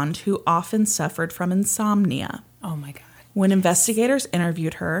 heavy-set blonde who often suffered from insomnia. Oh, my God. When investigators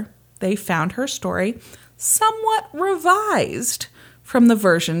interviewed her, they found her story somewhat revised from the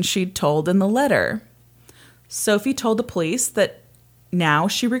version she'd told in the letter. Sophie told the police that now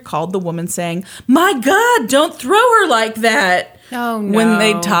she recalled the woman saying, "My God, don't throw her like that," oh, no. when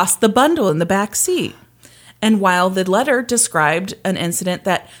they tossed the bundle in the back seat. And while the letter described an incident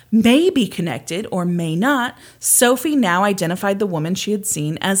that may be connected or may not, Sophie now identified the woman she had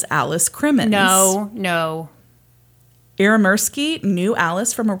seen as Alice Crimmins. No. Iramersky knew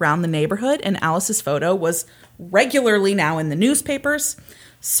Alice from around the neighborhood, and Alice's photo was regularly now in the newspapers.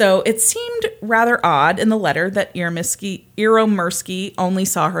 So it seemed rather odd in the letter that Iramersky only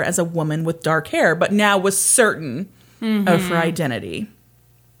saw her as a woman with dark hair, but now was certain of her identity.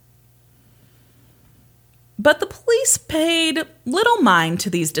 But the police paid little mind to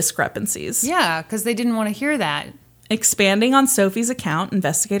these discrepancies. Yeah, because they didn't want to hear that. Expanding on Sophie's account,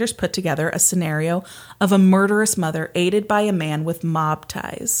 investigators put together a scenario of a murderous mother aided by a man with mob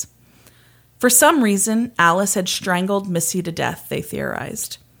ties. For some reason, Alice had strangled Missy to death, they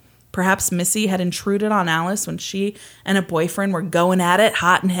theorized. Perhaps Missy had intruded on Alice when she and a boyfriend were going at it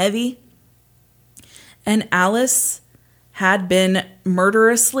hot and heavy. And Alice had been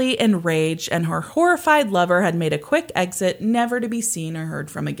murderously enraged, and her horrified lover had made a quick exit, never to be seen or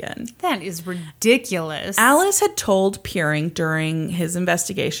heard from again. That is ridiculous. Alice had told Peering during his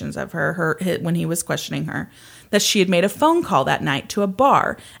investigations of her when he was questioning her, that she had made a phone call that night to a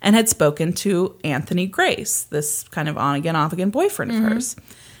bar and had spoken to Anthony Grace, this kind of on-again, off-again boyfriend of hers.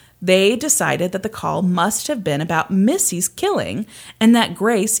 They decided that the call must have been about Missy's killing, and that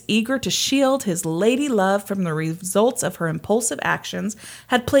Grace, eager to shield his lady love from the results of her impulsive actions,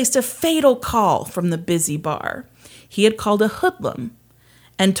 had placed a fatal call from the busy bar. He had called a hoodlum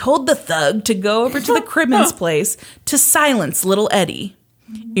and told the thug to go over to the Crimmins place to silence little Eddie.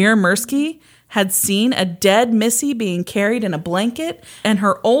 Iramersky had seen a dead Missy being carried in a blanket and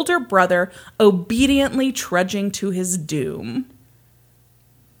her older brother obediently trudging to his doom.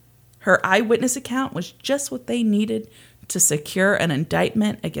 Her eyewitness account was just what they needed to secure an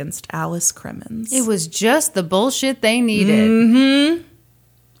indictment against Alice Crimmins. It was just the bullshit they needed. Mm-hmm.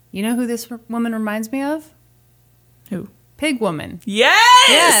 You know who this woman reminds me of? Who? Pig Woman. Yes!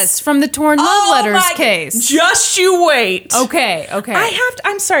 Yes, from the Torn Love Letters case. Just you wait. Okay.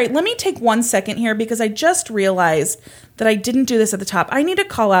 I'm sorry. Let me take 1 second here because I just realized that I didn't do this at the top. I need to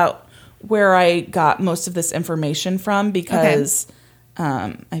call out where I got most of this information from because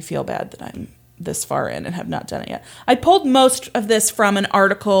I feel bad that I'm this far in and have not done it yet. I pulled most of this from an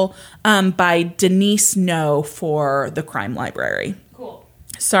article by Denise No for the Crime Library. Cool.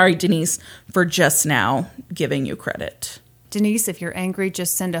 Sorry, Denise, for just now giving you credit. Denise, if you're angry,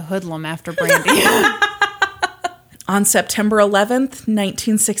 just send a hoodlum after Brandy. On September 11th,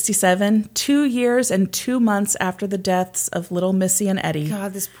 1967, 2 years and 2 months after the deaths of little Missy and Eddie,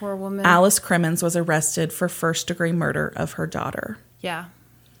 God, this poor woman. Alice Crimmins was arrested for first-degree murder of her daughter. Yeah.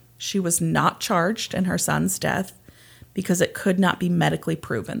 She was not charged in her son's death because it could not be medically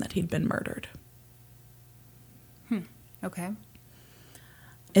proven that he'd been murdered. Okay.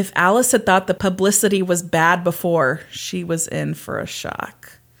 If Alice had thought the publicity was bad before, she was in for a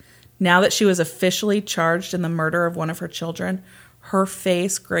shock. Now that she was officially charged in the murder of one of her children, her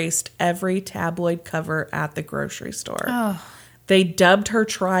face graced every tabloid cover at the grocery store. Oh. They dubbed her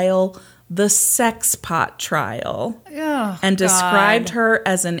trial the sex pot trial and described her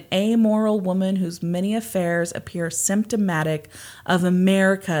as an amoral woman whose many affairs appear symptomatic of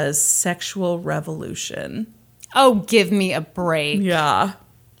America's sexual revolution. Oh, give me a break. Yeah.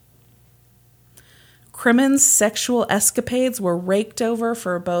 Crimmins' sexual escapades were raked over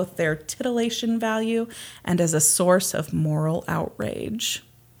for both their titillation value and as a source of moral outrage.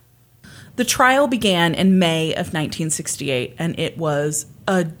 The trial began in May of 1968, and it was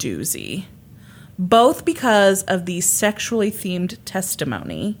a doozy. Both because of the sexually themed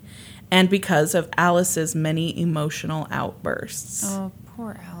testimony and because of Alice's many emotional outbursts. Oh,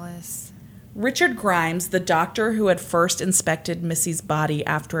 poor Alice. Richard Grimes, the doctor who had first inspected Missy's body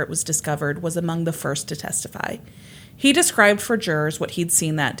after it was discovered, was among the first to testify. He described for jurors what he'd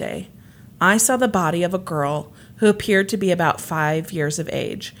seen that day. I saw the body of a girl who appeared to be about 5 years of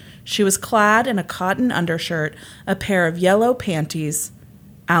age. She was clad in a cotton undershirt, a pair of yellow panties.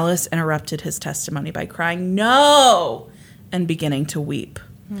 Alice interrupted his testimony by crying, "No!" and beginning to weep.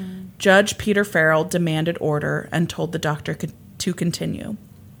 Judge Peter Farrell demanded order and told the doctor to continue.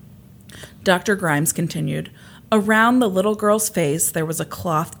 Dr. Grimes continued, "Around the little girl's face there was a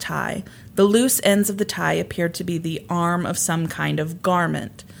cloth tie. The loose ends of the tie appeared to be the arm of some kind of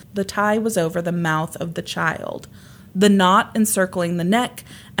garment. The tie was over the mouth of the child, the knot encircling the neck,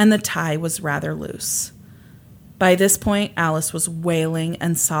 and the tie was rather loose." By this point, Alice was wailing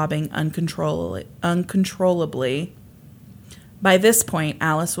and sobbing uncontrollably.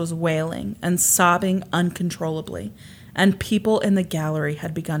 And people in the gallery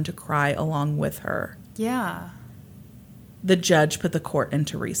had begun to cry along with her. Yeah. The judge put the court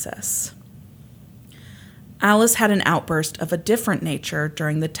into recess. Alice had an outburst of a different nature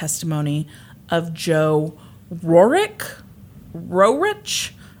during the testimony of Joe Rorich,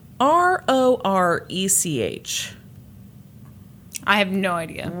 R-O-R-E-C-H. I have no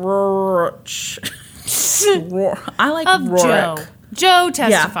idea. Rorich. I like Of Rorich. Joe. Joe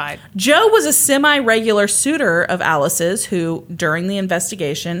testified. Yeah. Joe was a semi-regular suitor of Alice's who, during the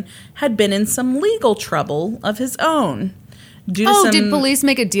investigation, had been in some legal trouble of his own. Did police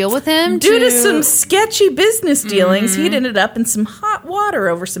make a deal with him? Due to some sketchy business dealings, he'd ended up in some hot water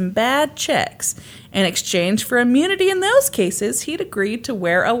over some bad checks. In exchange for immunity in those cases, he'd agreed to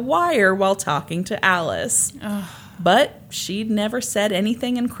wear a wire while talking to Alice. Ugh. But she'd never said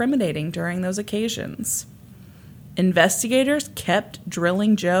anything incriminating during those occasions. Investigators kept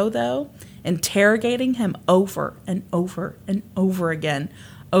drilling Joe, though, interrogating him over and over and over again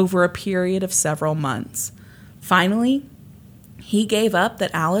over a period of several months. Finally, he gave up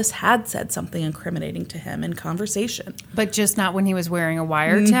that Alice had said something incriminating to him in conversation. But just not when he was wearing a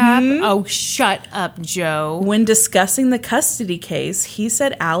wiretap? Oh, shut up, Joe. When discussing the custody case, he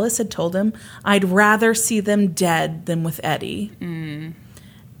said Alice had told him, "I'd rather see them dead than with Eddie."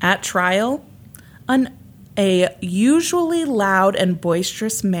 At trial, a usually loud and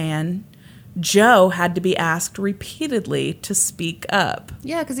boisterous man, Joe had to be asked repeatedly to speak up.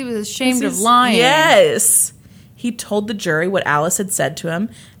 Yeah, because he was ashamed of lying. Yes. He told the jury what Alice had said to him,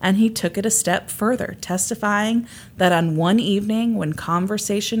 and he took it a step further, testifying that on one evening when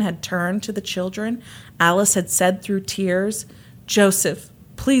conversation had turned to the children, Alice had said through tears, "Joseph,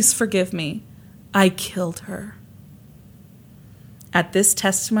 please forgive me. I killed her." At this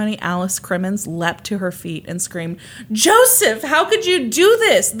testimony, Alice Crimmins leapt to her feet and screamed, "Joseph, how could you do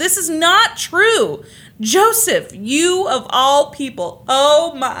this? This is not true. Joseph, you of all people.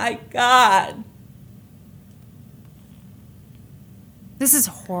 Oh my God." This is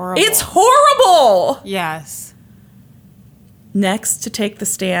horrible. It's horrible. Yes. Next to take the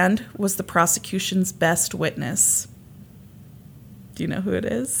stand was the prosecution's best witness. Do you know who it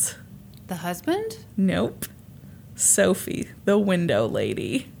is? The husband? Nope. Sophie, the window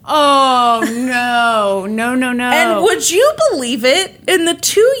lady. Oh, no. No. And would you believe it? In the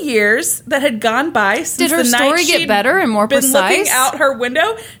 2 years that had gone by since Did her the night story get she'd better and more been precise? looking out her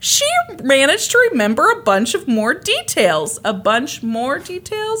window, she managed to remember a bunch of more details. A bunch more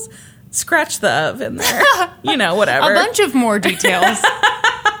details? Scratch the of in there. You know, whatever. A bunch of more details.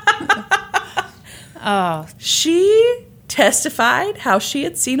 Oh. She testified how she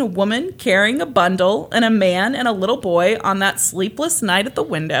had seen a woman carrying a bundle and a man and a little boy on that sleepless night at the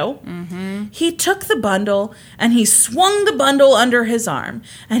window. Mm-hmm. He took the bundle and he swung the bundle under his arm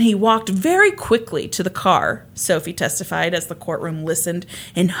and he walked very quickly to the car, Sophie testified as the courtroom listened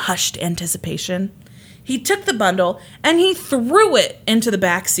in hushed anticipation. He took the bundle and he threw it into the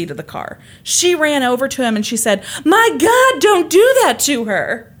back seat of the car. She ran over to him and she said, "My God, don't do that to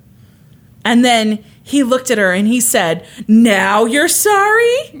her." And then he looked at her and he said, "Now you're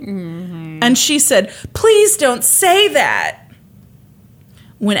sorry?" Mm-hmm. And she said, "Please don't say that."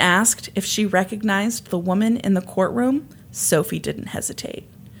 When asked if she recognized the woman in the courtroom, Sophie didn't hesitate.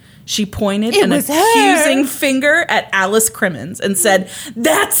 She pointed an accusing finger at Alice Crimmins and said,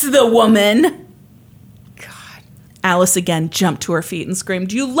 "That's the woman." God. Alice again jumped to her feet and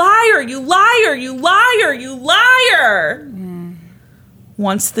screamed, "You liar, you liar, you liar, you liar."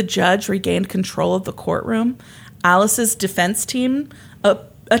 Once the judge regained control of the courtroom, Alice's defense team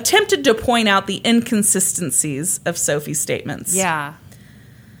attempted to point out the inconsistencies of Sophie's statements. Yeah.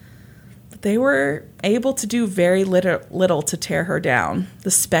 But they were able to do very little to tear her down.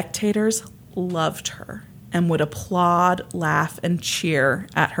 The spectators loved her and would applaud, laugh, and cheer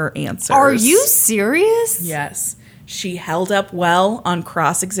at her answers. Are you serious? Yes. She held up well on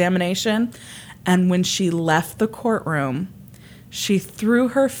cross-examination, and when she left the courtroom, she threw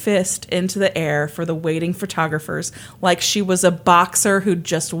her fist into the air for the waiting photographers like she was a boxer who'd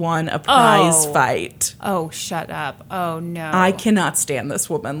just won a prize fight. Oh, shut up. Oh, no. I cannot stand this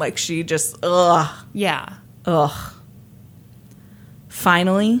woman. Like, she just, ugh. Yeah. Ugh.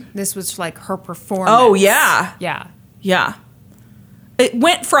 Finally. This was like her performance. Oh, yeah. Yeah. Yeah. It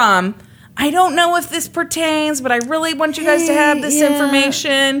went from, I don't know if this pertains, but I really want you guys to have this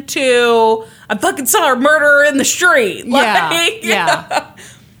information, to I fucking saw her murder her in the street. Yeah.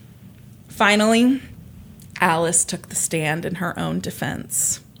 Finally, Alice took the stand in her own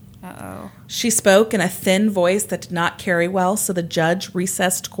defense. Uh-oh. She spoke in a thin voice that did not carry well, so the judge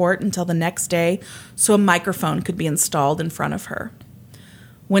recessed court until the next day so a microphone could be installed in front of her.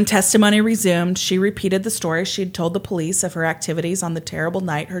 When testimony resumed, she repeated the story she'd told the police of her activities on the terrible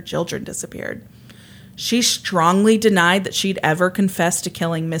night her children disappeared. She strongly denied that she'd ever confessed to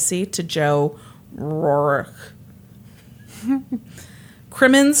killing Missy to Joe Rourke.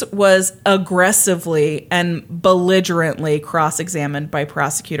 Crimmins was aggressively and belligerently cross-examined by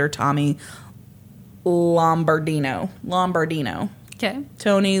prosecutor Tommy Lombardino. Okay.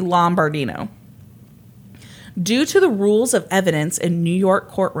 Tony Lombardino. Due to the rules of evidence in New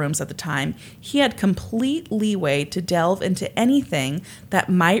York courtrooms at the time, he had complete leeway to delve into anything that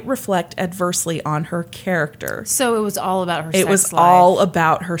might reflect adversely on her character. So it was all about her sex life. It was all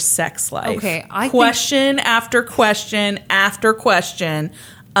about her sex life. Okay. Question after question after question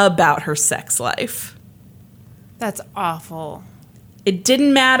about her sex life. That's awful. It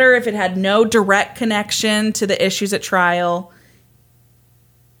didn't matter if it had no direct connection to the issues at trial.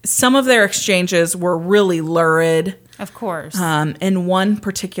 Some of their exchanges were really lurid. Of course. In one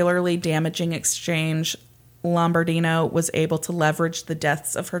particularly damaging exchange, Lombardino was able to leverage the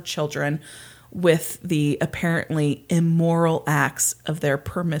deaths of her children with the apparently immoral acts of their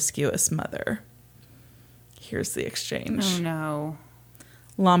promiscuous mother. Here's the exchange. Oh, no.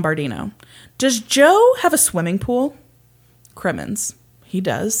 Lombardino. Does Joe have a swimming pool? Crimmins. He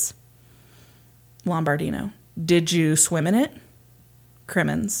does. Lombardino. Did you swim in it?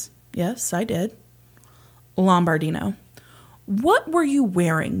 Crimmins. Yes, I did. Lombardino. What were you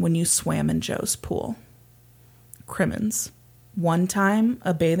wearing when you swam in Joe's pool? Crimmins. One time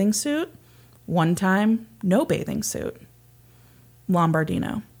a bathing suit, one time no bathing suit.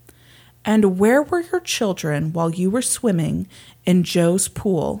 Lombardino. And where were your children while you were swimming in Joe's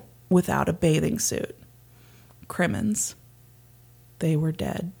pool without a bathing suit? Crimmins. They were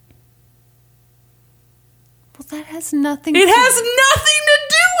dead. Well, that has nothing It has nothing to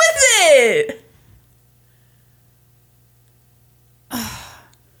do with it.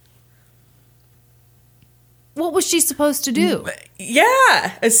 What was she supposed to do?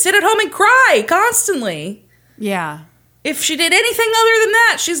 Yeah, sit at home and cry constantly. Yeah. If she did anything other than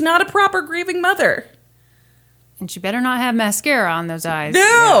that, she's not a proper grieving mother. And she better not have mascara on those eyes.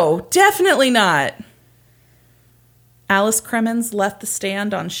 No, definitely not. Alice Crimmins left the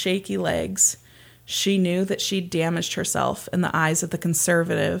stand on shaky legs. She knew that she'd damaged herself in the eyes of the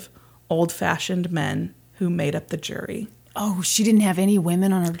conservative, old-fashioned men who made up the jury. Oh, she didn't have any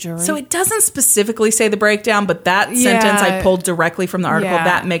women on her jury? So it doesn't specifically say the breakdown, but that sentence I pulled directly from the article,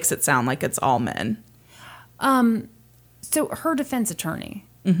 that makes it sound like it's all men. So her defense attorney,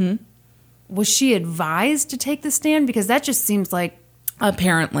 was she advised to take the stand? Because that just seems like...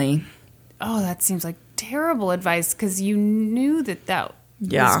 Apparently. Oh, that seems like terrible advice because you knew that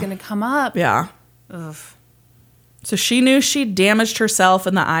was going to come up. Yeah. Ugh. So she knew she'd damaged herself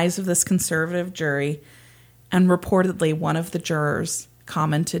in the eyes of this conservative jury, and reportedly one of the jurors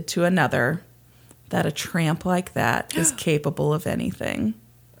commented to another that a tramp like that is capable of anything.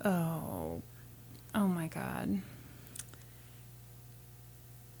 Oh my God.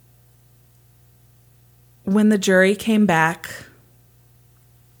 When the jury came back,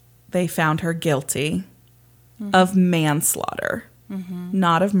 they found her guilty of manslaughter,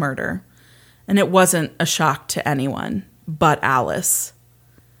 not of murder. And it wasn't a shock to anyone but Alice.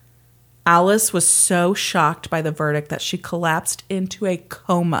 Alice was so shocked by the verdict that she collapsed into a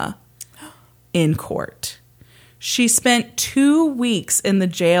coma in court. She spent 2 weeks in the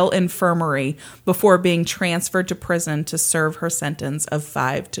jail infirmary before being transferred to prison to serve her sentence of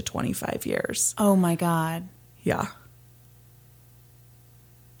 5 to 25 years. Oh my God. Yeah.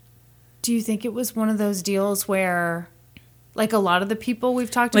 Do you think it was one of those deals where, like a lot of the people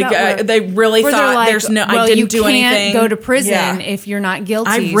we've talked about, they really thought like, there's no, well, I didn't do anything. You can't go to prison if you're not guilty.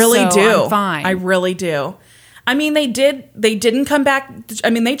 I really do. I'm fine. I really do. I mean, they didn't come back. I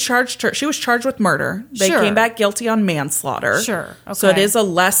mean, they charged her. She was charged with murder. They came back guilty on manslaughter. Sure. Okay. So it is a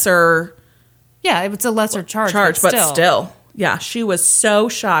lesser. Yeah, it's a lesser charge. But still. Yeah, she was so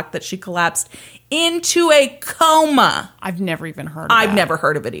shocked that she collapsed into a coma. I've never even heard of it. I've never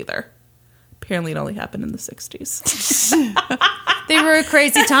heard of it either. Apparently it only happened in the 60s. They were a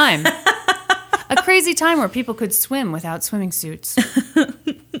crazy time. A crazy time where people could swim without swimming suits.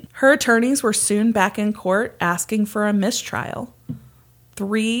 Her attorneys were soon back in court asking for a mistrial.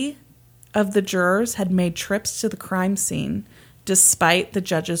 3 of the jurors had made trips to the crime scene despite the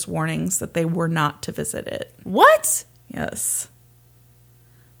judge's warnings that they were not to visit it. What? Yes.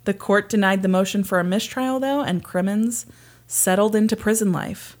 The court denied the motion for a mistrial, though, and Crimmins settled into prison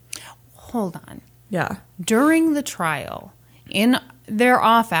life. Hold on. Yeah. During the trial, in their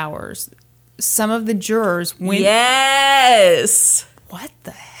off hours, some of the jurors went... Yes! What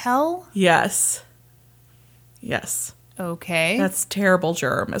the hell? Yes. Yes. Okay. That's terrible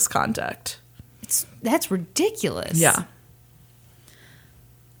juror misconduct. That's ridiculous. Yeah.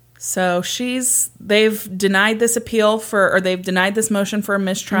 So they've denied this they've denied this motion for a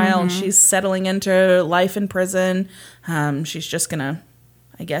mistrial, and she's settling into life in prison. She's just gonna,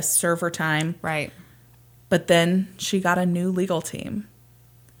 I guess, serve her time. Right. But then she got a new legal team.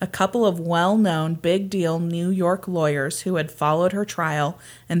 A couple of well-known, big-deal New York lawyers who had followed her trial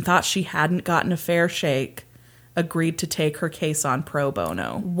and thought she hadn't gotten a fair shake agreed to take her case on pro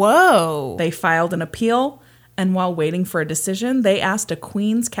bono. Whoa. They filed an appeal, and while waiting for a decision, they asked a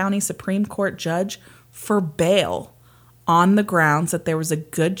Queens County Supreme Court judge for bail on the grounds that there was a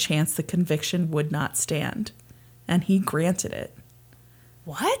good chance the conviction would not stand. And he granted it.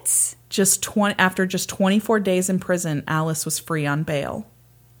 What? After just 24 days in prison, Alice was free on bail.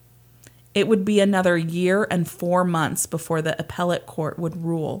 It would be another 1 year and 4 months before the appellate court would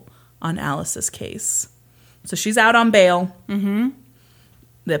rule on Alice's case. So she's out on bail. Mm-hmm.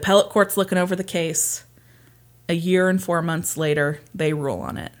 The appellate court's looking over the case. 1 year and 4 months later, they rule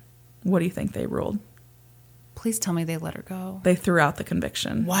on it. What do you think they ruled? Please tell me they let her go. They threw out the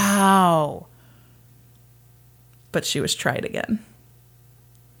conviction. Wow. But she was tried again.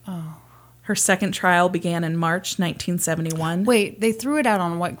 Oh. Her second trial began in March 1971. Wait, they threw it out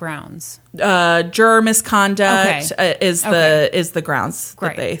on what grounds? Juror misconduct is the grounds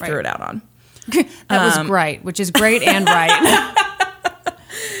that they threw it out on. That was great, which is great and right.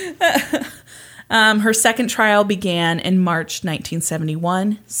 Her second trial began in March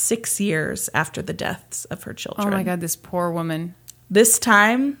 1971, 6 years after the deaths of her children. Oh my God, this poor woman. This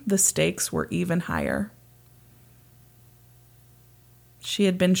time, the stakes were even higher. She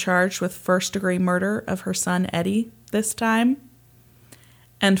had been charged with first-degree murder of her son, Eddie, this time.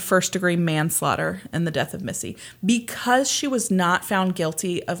 and first-degree manslaughter in the death of Missy. Because she was not found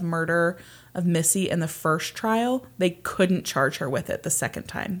guilty of murder of Missy in the first trial, they couldn't charge her with it the second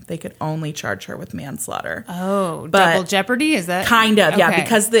time. They could only charge her with manslaughter. Oh, double jeopardy? Is that? Kind of, yeah,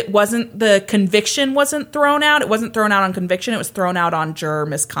 because the conviction wasn't thrown out. It wasn't thrown out on conviction. It was thrown out on juror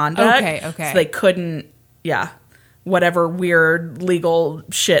misconduct. Okay. So they couldn't, whatever weird legal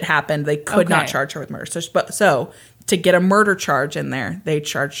shit happened, they could not charge her with murder. So to get a murder charge in there, they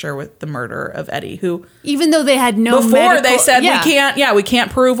charged her with the murder of Eddie, who, even though they had no before medical, they said we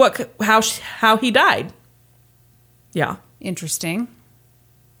can't prove how he died. Yeah, interesting.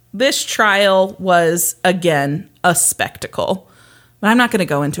 This trial was again a spectacle, but I'm not going to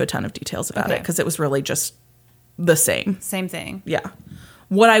go into a ton of details about it because it was really just the same thing. Yeah.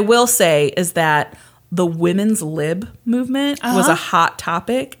 What I will say is that the women's lib movement was a hot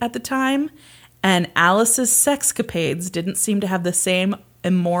topic at the time. And Alice's sexcapades didn't seem to have the same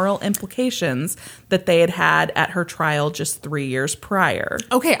immoral implications that they had had at her trial just 3 years prior.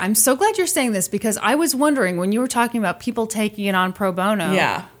 Okay, I'm so glad you're saying this because I was wondering when you were talking about people taking it on pro bono.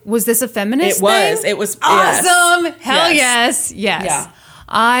 Yeah. Was this a feminist thing? It was. Awesome. Yes. Hell yes. Yeah.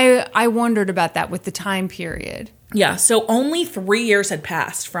 I wondered about that with the time period. Yeah, so only 3 years had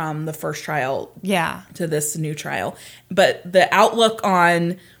passed from the first trial to this new trial. But the outlook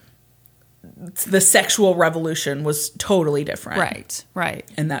on the sexual revolution was totally different. Right.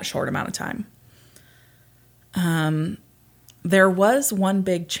 In that short amount of time. There was one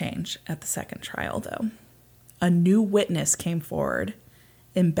big change at the second trial, though. A new witness came forward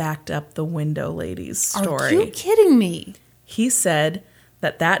and backed up the window lady's story. Are you kidding me? He said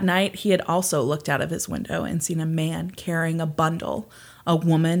that night he had also looked out of his window and seen a man carrying a bundle, a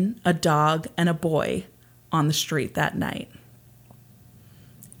woman, a dog, and a boy on the street that night.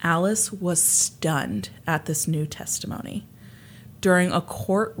 Alice was stunned at this new testimony. During a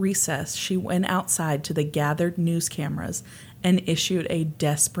court recess, she went outside to the gathered news cameras and issued a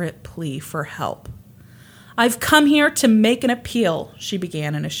desperate plea for help. "I've come here to make an appeal," she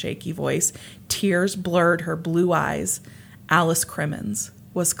began in a shaky voice. Tears blurred her blue eyes. Alice Crimmins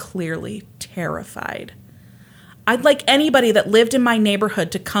was clearly terrified. "I'd like anybody that lived in my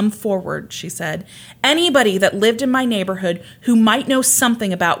neighborhood to come forward," she said. "Anybody that lived in my neighborhood who might know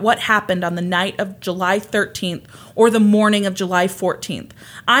something about what happened on the night of July 13th or the morning of July 14th.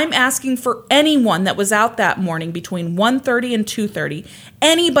 I'm asking for anyone that was out that morning between 1:30 and 2:30.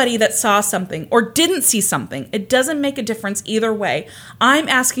 Anybody that saw something or didn't see something. It doesn't make a difference either way. I'm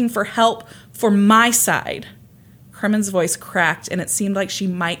asking for help for my side." Crimmins' voice cracked, and it seemed like she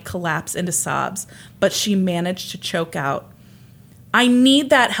might collapse into sobs, but she managed to choke out, "I need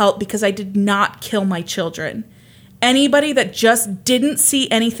that help because I did not kill my children. Anybody that just didn't see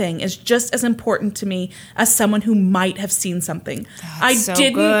anything is just as important to me as someone who might have seen something. I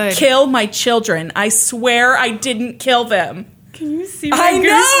didn't kill my children. I swear I didn't kill them." Can you see my I know,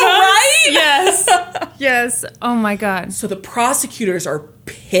 right? Yes. Yes. Oh, my God. So the prosecutors are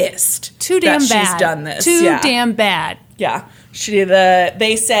pissed. Too damn that bad. She's done this. Too damn bad. Yeah.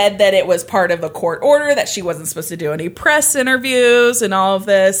 They said that it was part of a court order, that she wasn't supposed to do any press interviews and all of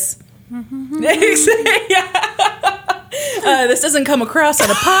this. This doesn't come across on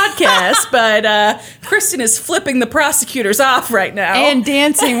a podcast, but Kristen is flipping the prosecutors off right now. And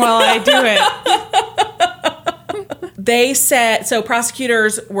dancing while I do it. They said, so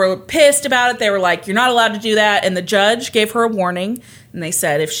prosecutors were pissed about it. They were like, "You're not allowed to do that." And the judge gave her a warning. And they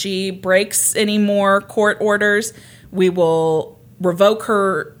said, if she breaks any more court orders, we will revoke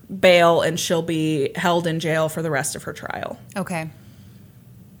her bail and she'll be held in jail for the rest of her trial. Okay.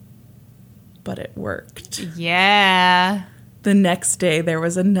 But it worked. Yeah. The next day, there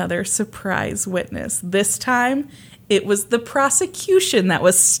was another surprise witness. This time, it was the prosecution that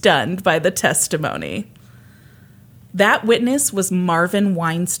was stunned by the testimony. That witness was Marvin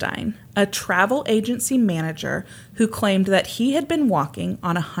Weinstein, a travel agency manager who claimed that he had been walking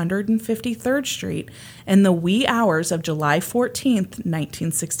on 153rd Street in the wee hours of July 14th,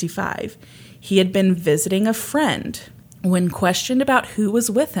 1965. He had been visiting a friend. When questioned about who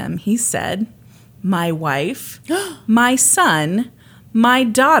was with him, he said, "My wife, my son, my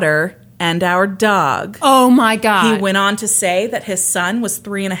daughter, and our dog." Oh, my God. He went on to say that his son was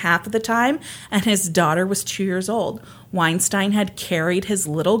 3.5 at the time and his daughter was 2 years old. Weinstein had carried his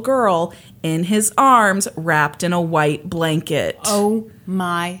little girl in his arms wrapped in a white blanket. Oh,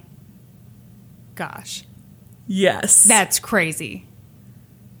 my gosh. Yes. That's crazy.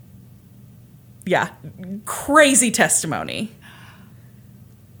 Yeah. Crazy testimony.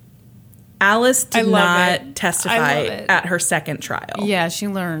 Alice did not testify at her second trial. Yeah, she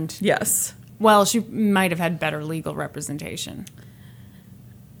learned. Yes. Well, she might have had better legal representation.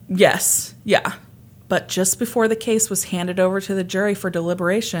 Yes, yeah. But just before the case was handed over to the jury for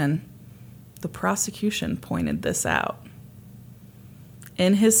deliberation, the prosecution pointed this out.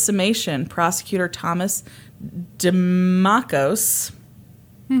 In his summation, prosecutor Thomas Demakos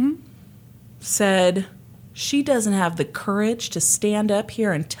said, she doesn't have the courage to stand up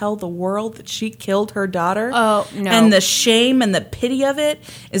here and tell the world that she killed her daughter. Oh, no. And the shame and the pity of it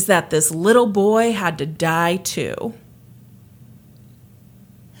is that this little boy had to die too.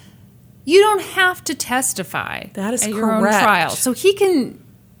 You don't have to testify. That is at correct. Your own trial, so he can.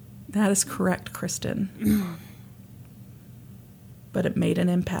 That is correct, Kristen. But it made an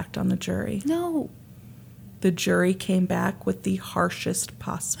impact on the jury. No. The jury came back with the harshest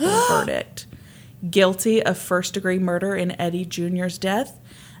possible verdict. Guilty of first-degree murder in Eddie Jr.'s death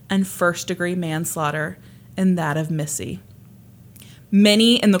and first-degree manslaughter in that of Missy.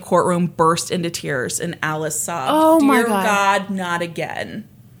 Many in the courtroom burst into tears, and Alice sobbed, Oh, my "Dear God. God, not again."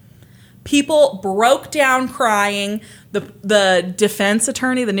 People broke down crying. The defense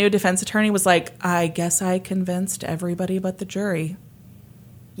attorney, the new defense attorney, was like, I guess I convinced everybody but the jury.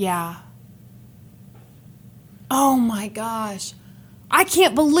 Yeah. Oh, my gosh. I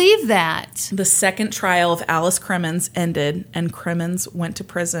can't believe that. The second trial of Alice Crimmins ended, and Crimmins went to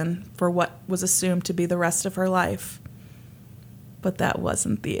prison for what was assumed to be the rest of her life. But that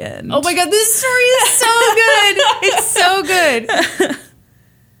wasn't the end. Oh, my God. This story is so good. It's so good.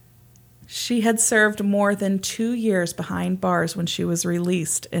 She had served more than 2 years behind bars when she was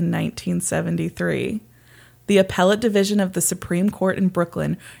released in 1973. The appellate division of the Supreme Court in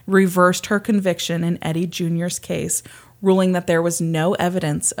Brooklyn reversed her conviction in Eddie Jr.'s case, ruling that there was no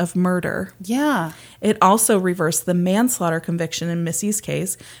evidence of murder. Yeah. It also reversed the manslaughter conviction in Missy's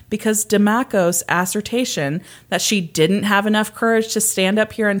case because Demakos' assertion that she didn't have enough courage to stand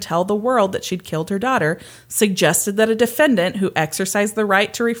up here and tell the world that she'd killed her daughter suggested that a defendant who exercised the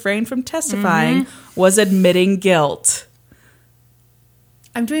right to refrain from testifying was admitting guilt.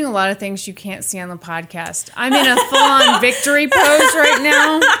 I'm doing a lot of things you can't see on the podcast. I'm in a full-on victory pose right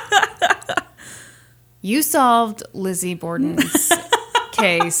now. You solved Lizzie Borden's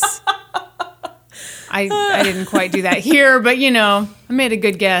case. I didn't quite do that here, but, I made a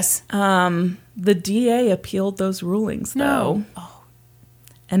good guess. The DA appealed those rulings, though. No. Oh.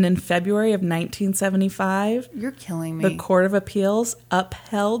 And in February of 1975, You're killing me. the Court of Appeals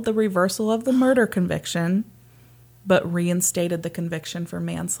upheld the reversal of the murder conviction, but reinstated the conviction for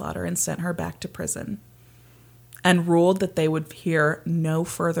manslaughter and sent her back to prison, and ruled that they would hear no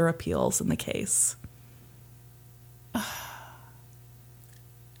further appeals in the case.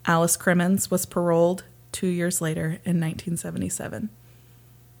 Alice Crimmins was paroled 2 years later in 1977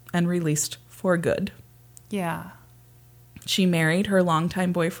 and released for good. Yeah. She married her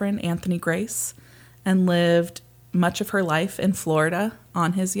longtime boyfriend, Anthony Grace, and lived much of her life in Florida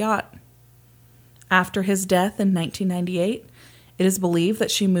on his yacht. After his death in 1998, it is believed that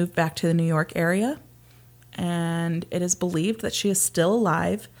she moved back to the New York area, and it is believed that she is still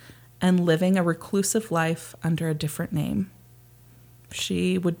alive and living a reclusive life under a different name.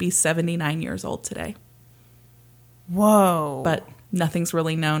 She would be 79 years old today. Whoa. But nothing's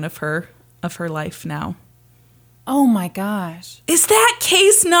really known of her life now. Oh my gosh. Is that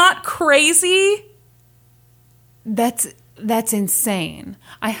case not crazy? That's insane.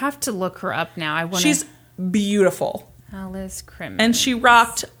 I have to look her up now. I want. She's beautiful. Alice Crimmins. And she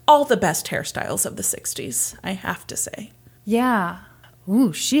rocked all the best hairstyles of the 60s, I have to say. Yeah.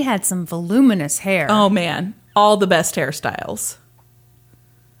 Ooh, she had some voluminous hair. Oh man, all the best hairstyles.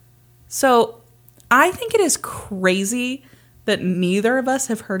 So, I think it is crazy that neither of us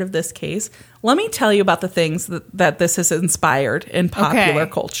have heard of this case. Let me tell you about the things that this has inspired in popular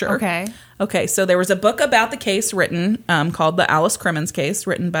culture. Okay, so there was a book about the case written called The Alice Crimmins Case,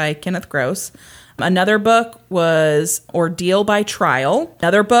 written by Kenneth Gross. Another book was Ordeal by Trial.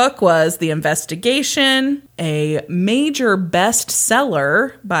 Another book was The Investigation. A major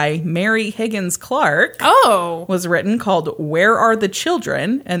bestseller by Mary Higgins Clark was written called Where Are the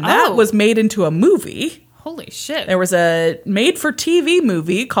Children? And that was made into a movie. Holy shit. There was a made-for-TV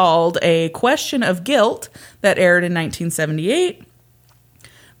movie called A Question of Guilt that aired in 1978.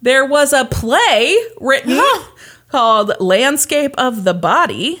 There was a play written called Landscape of the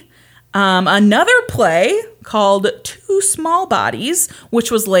Body. Another play called Two Small Bodies, which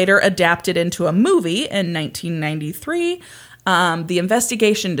was later adapted into a movie in 1993. The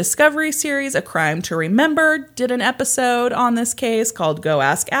Investigation Discovery series, A Crime to Remember, did an episode on this case called Go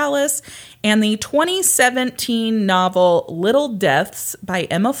Ask Alice. And the 2017 novel Little Deaths by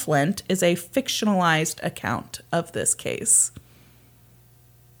Emma Flint is a fictionalized account of this case.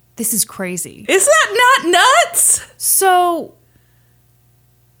 This is crazy. Is that not nuts? So,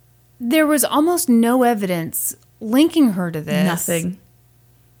 there was almost no evidence linking her to this. Nothing.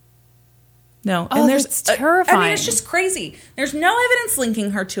 No. Oh, that's terrifying. I mean, it's just crazy. There's no evidence linking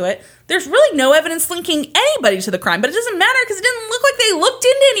her to it. There's really no evidence linking anybody to the crime, but it doesn't matter because it didn't look like they looked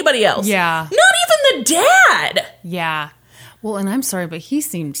into anybody else. Yeah. Not even the dad. Yeah. Well, and I'm sorry, but he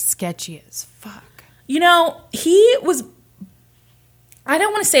seemed sketchy as fuck. You know, he was... I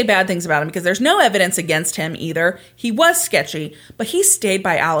don't want to say bad things about him because there's no evidence against him either. He was sketchy, but he stayed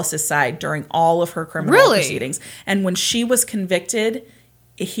by Alice's side during all of her criminal proceedings. And when she was convicted...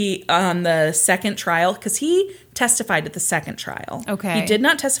 He on the second trial, because he testified at the second trial. Okay. He did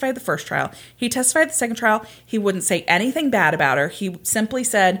not testify at the first trial. He testified at the second trial. He wouldn't say anything bad about her. He simply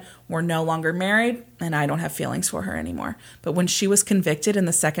said, we're no longer married and I don't have feelings for her anymore. But when she was convicted in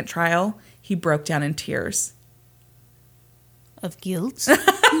the second trial, he broke down in tears. Of guilt? But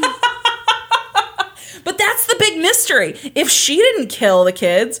that's the big mystery. If she didn't kill the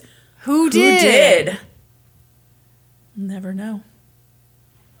kids, who did? Never know.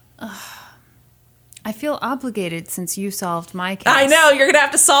 I feel obligated since you solved my case. I know. You're going to have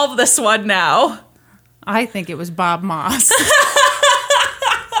to solve this one now. I think it was Bob Moss.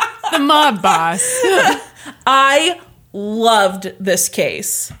 The mob boss. I loved this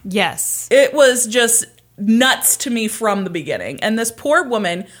case. Yes. It was just nuts to me from the beginning. And this poor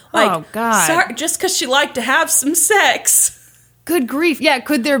woman, like, oh, God. Sorry, just because she liked to have some sex. Good grief. Yeah,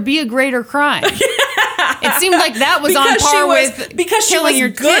 could there be a greater crime? It seemed like that was on par with because killing she your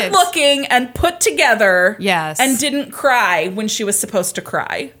was good kids. looking and put together. Yes. And didn't cry when she was supposed to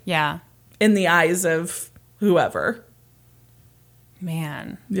cry. Yeah. In the eyes of whoever.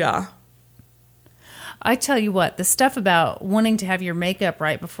 Man. Yeah. I tell you what, the stuff about wanting to have your makeup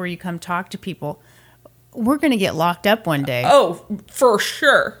right before you come talk to people, we're going to get locked up one day. Oh, for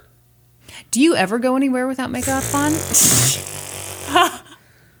sure. Do you ever go anywhere without makeup on?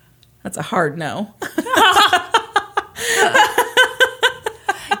 That's a hard no.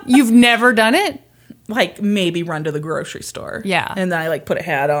 You've never done it? Like, maybe run to the grocery store. Yeah. And then I, like, put a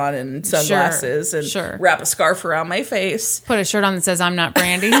hat on and sunglasses and wrap a scarf around my face. Put a shirt on that says, I'm not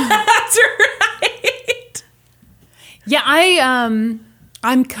Brandy. That's right. Yeah,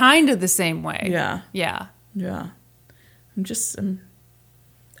 I'm kind of the same way. Yeah. Yeah. Yeah.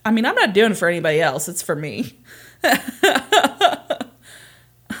 I'm not doing it for anybody else. It's for me.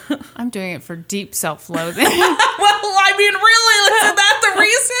 I'm doing it for deep self-loathing. Well, I mean, really? Is that the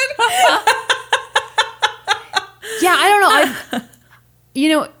reason? Yeah, I don't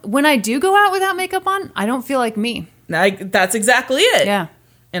know. When I do go out without makeup on, I don't feel like me. That's exactly it. Yeah.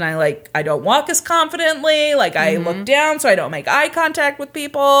 And I don't walk as confidently. Like, I look down so I don't make eye contact with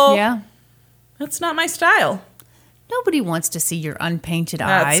people. Yeah. That's not my style. Nobody wants to see your unpainted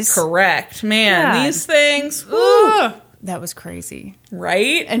eyes. That's correct. Man, God. These things. Ooh. That was crazy.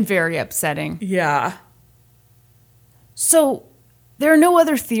 Right? And very upsetting. Yeah. So, there are no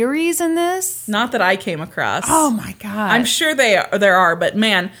other theories in this? Not that I came across. Oh, my God. I'm sure there are, but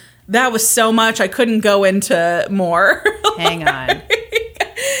man, that was so much I couldn't go into more. Hang on.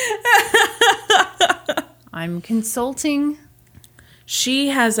 I'm consulting. She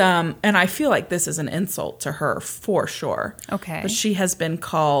has, and I feel like this is an insult to her for sure. Okay. But she has been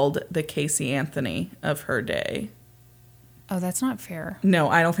called the Casey Anthony of her day. Oh, that's not fair. No,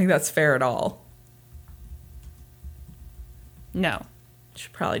 I don't think that's fair at all. No.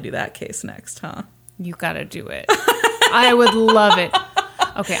 Should probably do that case next, huh? You gotta do it. I would love it.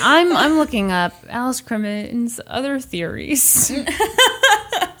 Okay, I'm looking up Alice Crimmins' other theories.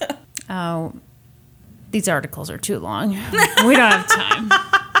 Oh, these articles are too long. We don't have time.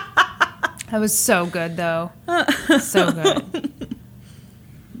 That was so good, though. So good.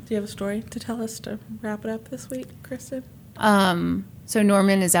 Do you have a story to tell us to wrap it up this week, Kristen? So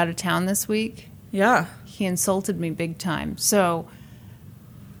Norman is out of town this week. Yeah. He insulted me big time. So,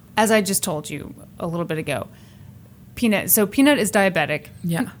 as I just told you a little bit ago, Peanut is diabetic.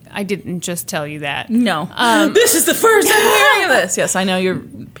 Yeah. I didn't just tell you that. No. This is the first I'm hearing of this. Yes, I know your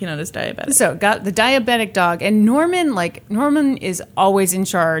Peanut is diabetic. So, got the diabetic dog. And Norman is always in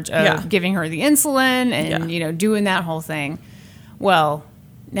charge of giving her the insulin and, doing that whole thing. Well,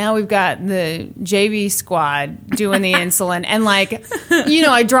 now we've got the JV squad doing the insulin. And,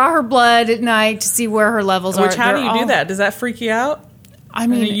 I draw her blood at night to see where her levels are. How do you do that? Does that freak you out? I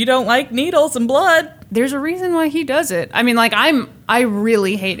mean, you don't like needles and blood. There's a reason why he does it. I mean, I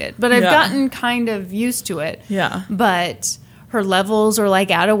really hate it, but I've gotten kind of used to it. Yeah. But her levels are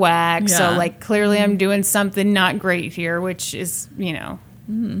out of whack. Yeah. So clearly I'm doing something not great here, which is,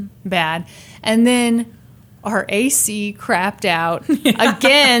 bad. And then our AC crapped out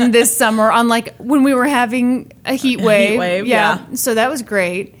again this summer on when we were having a heat wave. Yeah. So that was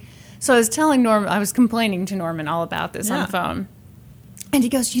great. So I was telling Norman, I was complaining to Norman all about this on the phone. And he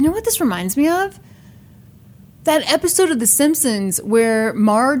goes, you know what this reminds me of? That episode of The Simpsons where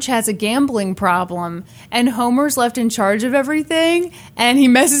Marge has a gambling problem and Homer's left in charge of everything and he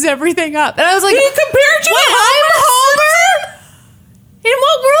messes everything up. And I was like, he compared you to Homer? In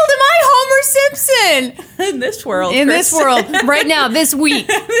what world am I Homer Simpson? In this world. In this world. Right now, this week.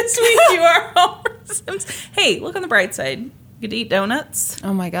 This week you are Homer Simpson. Hey, look on the bright side. You get to eat donuts.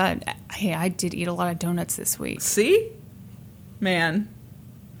 Oh my God. Hey, I did eat a lot of donuts this week. See? Man.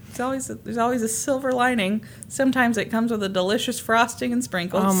 There's always a silver lining. Sometimes it comes with a delicious frosting and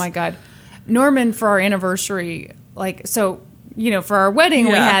sprinkles. Oh my God. Norman, for our anniversary, for our wedding,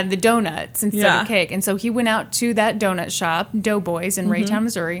 we had the donuts instead of cake. And so he went out to that donut shop, Doughboys in Raytown,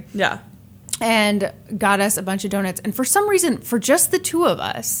 Missouri. Yeah. And got us a bunch of donuts. And for some reason, for just the two of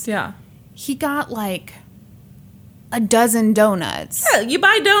us, he got like a dozen donuts. Yeah, you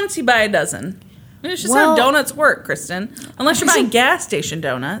buy donuts, you buy a dozen. It's just how donuts work, Kristen. Unless you're buying gas station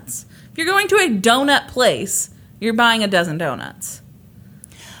donuts. If you're going to a donut place, you're buying a dozen donuts.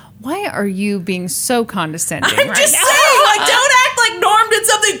 Why are you being so condescending I'm right just now? saying, like, don't act like Norm did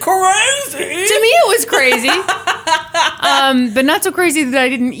something crazy. To me, it was crazy. But not so crazy that I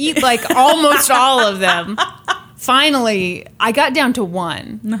didn't eat, like, almost all of them. Finally, I got down to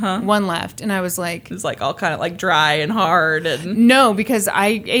one. One left. And I was like... It was, like, all kind of, like, dry and hard. And no, because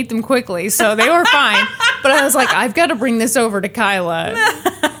I ate them quickly, so they were fine. But I was like, I've got to bring this over to Kyla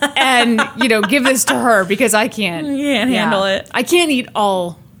and, give this to her because I can't... You can't handle it. I can't eat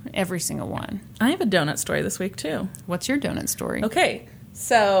every single one. I have a donut story this week, too. What's your donut story? Okay,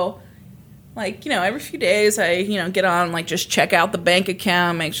 so... every few days I, get on, just check out the bank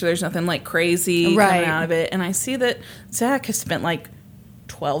account, make sure there's nothing, crazy coming out of it. And I see that Zach has spent,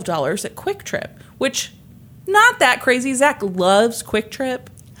 $12 at Quick Trip, which, not that crazy. Zach loves Quick Trip.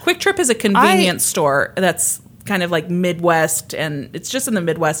 Quick Trip is a convenience store that's kind of, Midwest, and it's just in the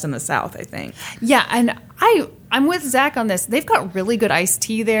Midwest and the South, I think. Yeah, and I'm with Zach on this. They've got really good iced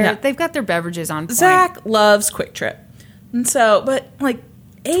tea there. Yeah. They've got their beverages on point. Zach loves Quick Trip. And so, but,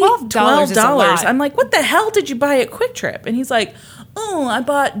 $12. I'm like, what the hell did you buy at Quick Trip? And he's like, oh, I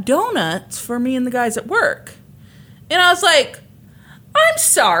bought donuts for me and the guys at work. And I was like, I'm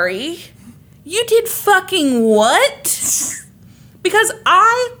sorry. You did fucking what? Because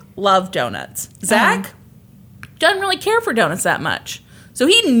I love donuts. Zach doesn't really care for donuts that much. So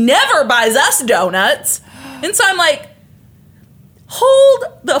he never buys us donuts. And so I'm like,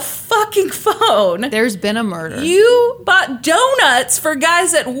 hold the fucking phone. There's been a murder. You bought donuts for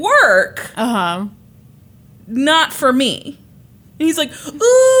guys at work. Not for me. And he's like,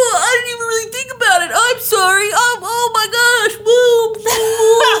 oh, I didn't even really think about it. I'm sorry. Oh my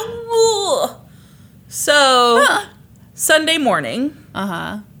gosh. So, Sunday morning.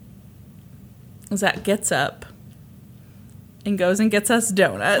 Zach gets up and goes and gets us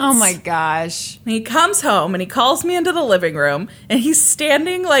donuts. Oh my gosh. And he comes home and he calls me into the living room and he's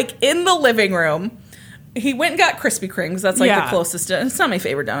standing in the living room. He went and got Krispy Kreme because that's the closest. It's not my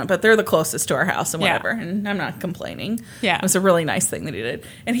favorite donut, but they're the closest to our house and whatever. And I'm not complaining. Yeah. It was a really nice thing that he did.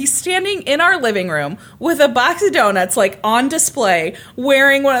 And he's standing in our living room with a box of donuts on display,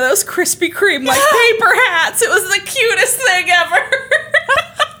 wearing one of those Krispy Kreme paper hats. It was the cutest thing ever.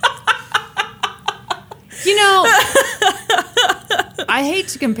 I hate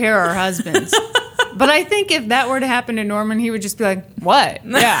to compare our husbands, but I think if that were to happen to Norman, he would just be like, what?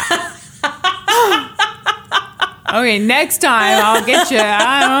 Yeah. Okay, next time I'll get you.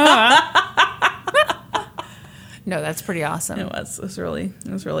 No, that's pretty awesome. It was really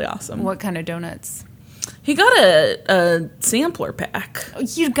awesome. What kind of donuts? He got a sampler pack.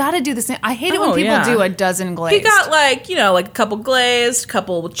 You got to do the same. I hate it when people do a dozen glazed. He got a couple glazed,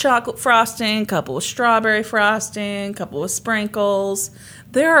 couple with chocolate frosting, couple with strawberry frosting, couple with sprinkles.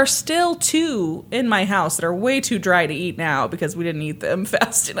 There are still 2 in my house that are way too dry to eat now because we didn't eat them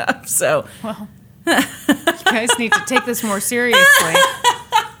fast enough. So, well, you guys need to take this more seriously.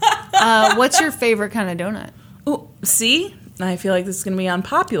 What's your favorite kind of donut? Oh, see? I feel like this is going to be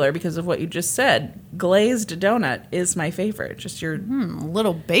unpopular because of what you just said. Glazed donut is my favorite. Just your... a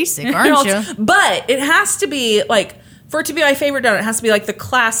little basic, aren't you? But it has to be, for it to be my favorite donut, it has to be, the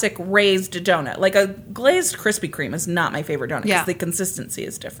classic raised donut. A glazed Krispy Kreme is not my favorite donut because the consistency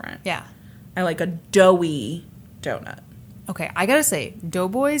is different. Yeah. I like a doughy donut. Okay, I got to say,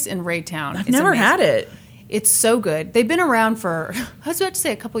 Doughboys in Raytown. I've never had it. It's so good. They've been around for, I was about to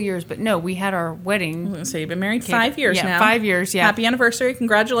say a couple years, but no, we had our wedding. So you've been married 5 years now. 5 years, yeah. Happy anniversary.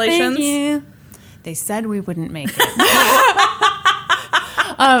 Congratulations. Thank you. They said we wouldn't make it.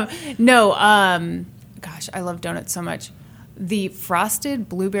 Gosh, I love donuts so much. the frosted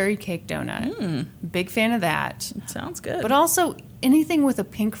blueberry cake donut. Big fan of that. Sounds good. But also anything with a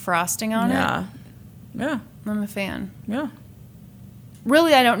pink frosting on it. Yeah. I'm a fan. Yeah.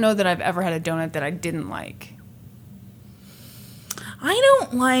 Really, I don't know that I've ever had a donut that I didn't like. I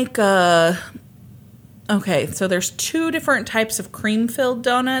don't like, okay, so there's 2 different types of cream-filled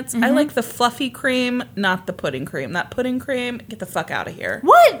donuts. I like the fluffy cream, not the pudding cream. That pudding cream, get the fuck out of here.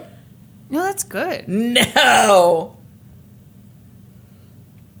 What? No, that's good. No.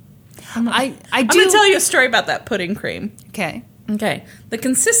 I'm going to tell you a story about that pudding cream. Okay. The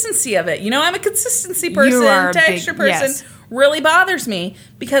consistency of it. You know, I'm a consistency person, You are a texture big- person. yes. Really bothers me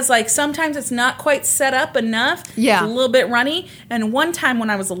because, like, sometimes it's not quite set up enough. Yeah. It's a little bit runny. And one time when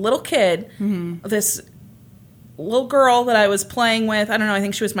I was a little kid, this little girl that I was playing with, I don't know, I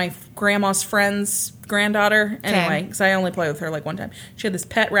think she was my grandma's friend's granddaughter. Anyway, because I only played with her, like, one time. She had this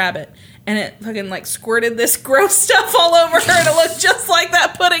pet rabbit. And it fucking, like, squirted this gross stuff all over her, and it looked just like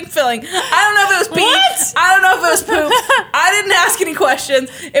that pudding filling. I don't know if it was pee. What? I don't know if it was poop. I didn't ask any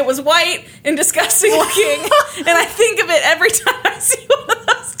questions. It was white and disgusting looking, and I think of it every time I see one of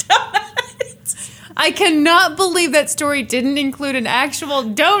those donuts. I cannot believe that story didn't include an actual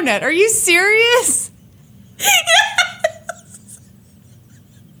donut. Are you serious? Yes.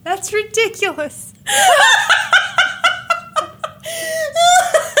 That's ridiculous.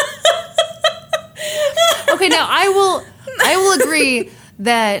 Okay, now I will agree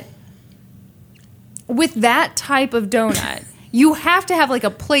that with that type of donut, you have to have like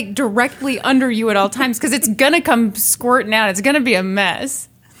a plate directly under you at all times because it's gonna come squirting out. It's gonna be a mess.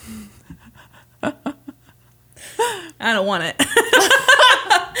 I don't want it.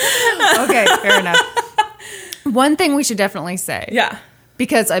 Okay, fair enough. One thing we should definitely say. Yeah.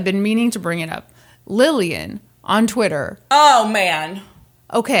 Because I've been meaning to bring it up. Lillian on Twitter. Oh, man.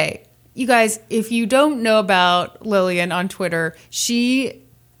 Okay, you guys, if you don't know about Lillian on Twitter, she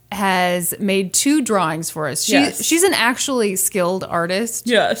has made 2 drawings for us. She's an actually skilled artist.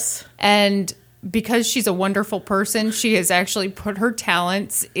 Yes. And because she's a wonderful person, she has actually put her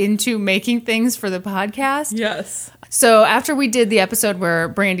talents into making things for the podcast. Yes. So after we did the episode where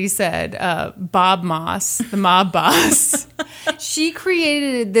Brandy said Bob Moss, the mob boss, she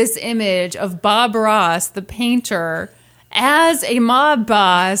created this image of Bob Ross, the painter, as a mob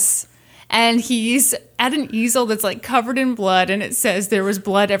boss. And he's at an easel that's like covered in blood, and it says there was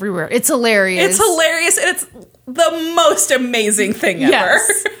blood everywhere. It's hilarious. It's hilarious, and it's the most amazing thing ever.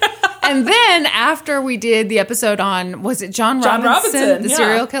 Yes. And then after we did the episode on, was it John Robinson, the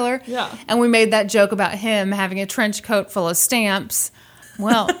serial killer? Yeah. And we made that joke about him having a trench coat full of stamps.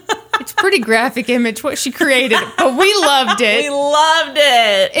 Well, it's a pretty graphic image what she created, but we loved it. We loved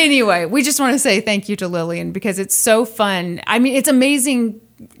it. Anyway, we just want to say thank you to Lillian because it's so fun. I mean, it's amazing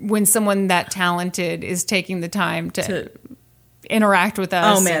when someone that talented is taking the time to interact with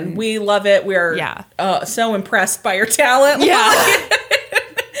us. Oh, man. We love it. We're so impressed by your talent. Yeah.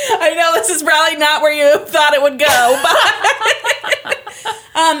 I know this is probably not where you thought it would go,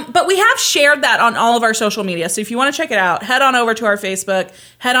 but we have shared that on all of our social media. So if you want to check it out, head on over to our Facebook,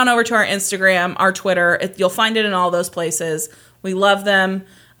 head on over to our Instagram, our Twitter. You'll find it in all those places. We love them.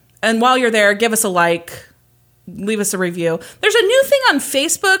 And while you're there, give us a like. Leave us a review. There's a new thing on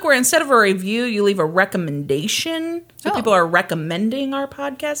Facebook where instead of a review, you leave a recommendation. So people are recommending our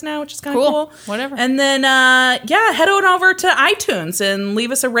podcast now, which is kind of cool. Whatever. And then, head on over to iTunes and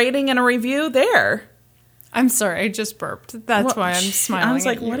leave us a rating and a review there. I'm sorry, I just burped. That's why I'm smiling. I was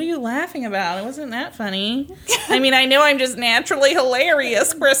like, what are you laughing about? It wasn't that funny. I mean, I know I'm just naturally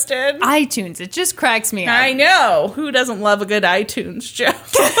hilarious, Kristen. iTunes, it just cracks me up. I know. Who doesn't love a good iTunes joke?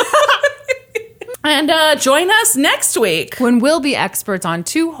 And join us next week when we'll be experts on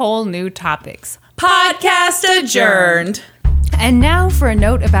 2 whole new topics. Podcast adjourned. And now for a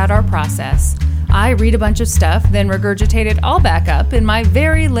note about our process. I read a bunch of stuff, then regurgitate it all back up in my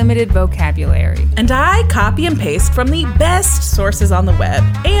very limited vocabulary. And I copy and paste from the best sources on the web,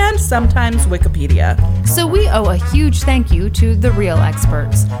 and sometimes Wikipedia. So we owe a huge thank you to the real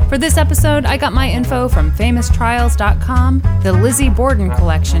experts. For this episode, I got my info from FamousTrials.com, the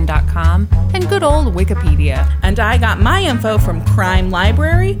LizzieBordenCollection.com, and good old Wikipedia. And I got my info from Crime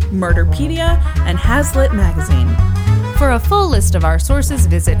Library, Murderpedia, and Hazlitt Magazine. For a full list of our sources,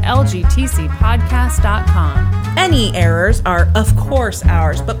 visit lgtcpodcast.com. Any errors are, of course,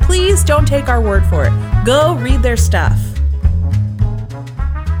 ours, but please don't take our word for it. Go read their stuff.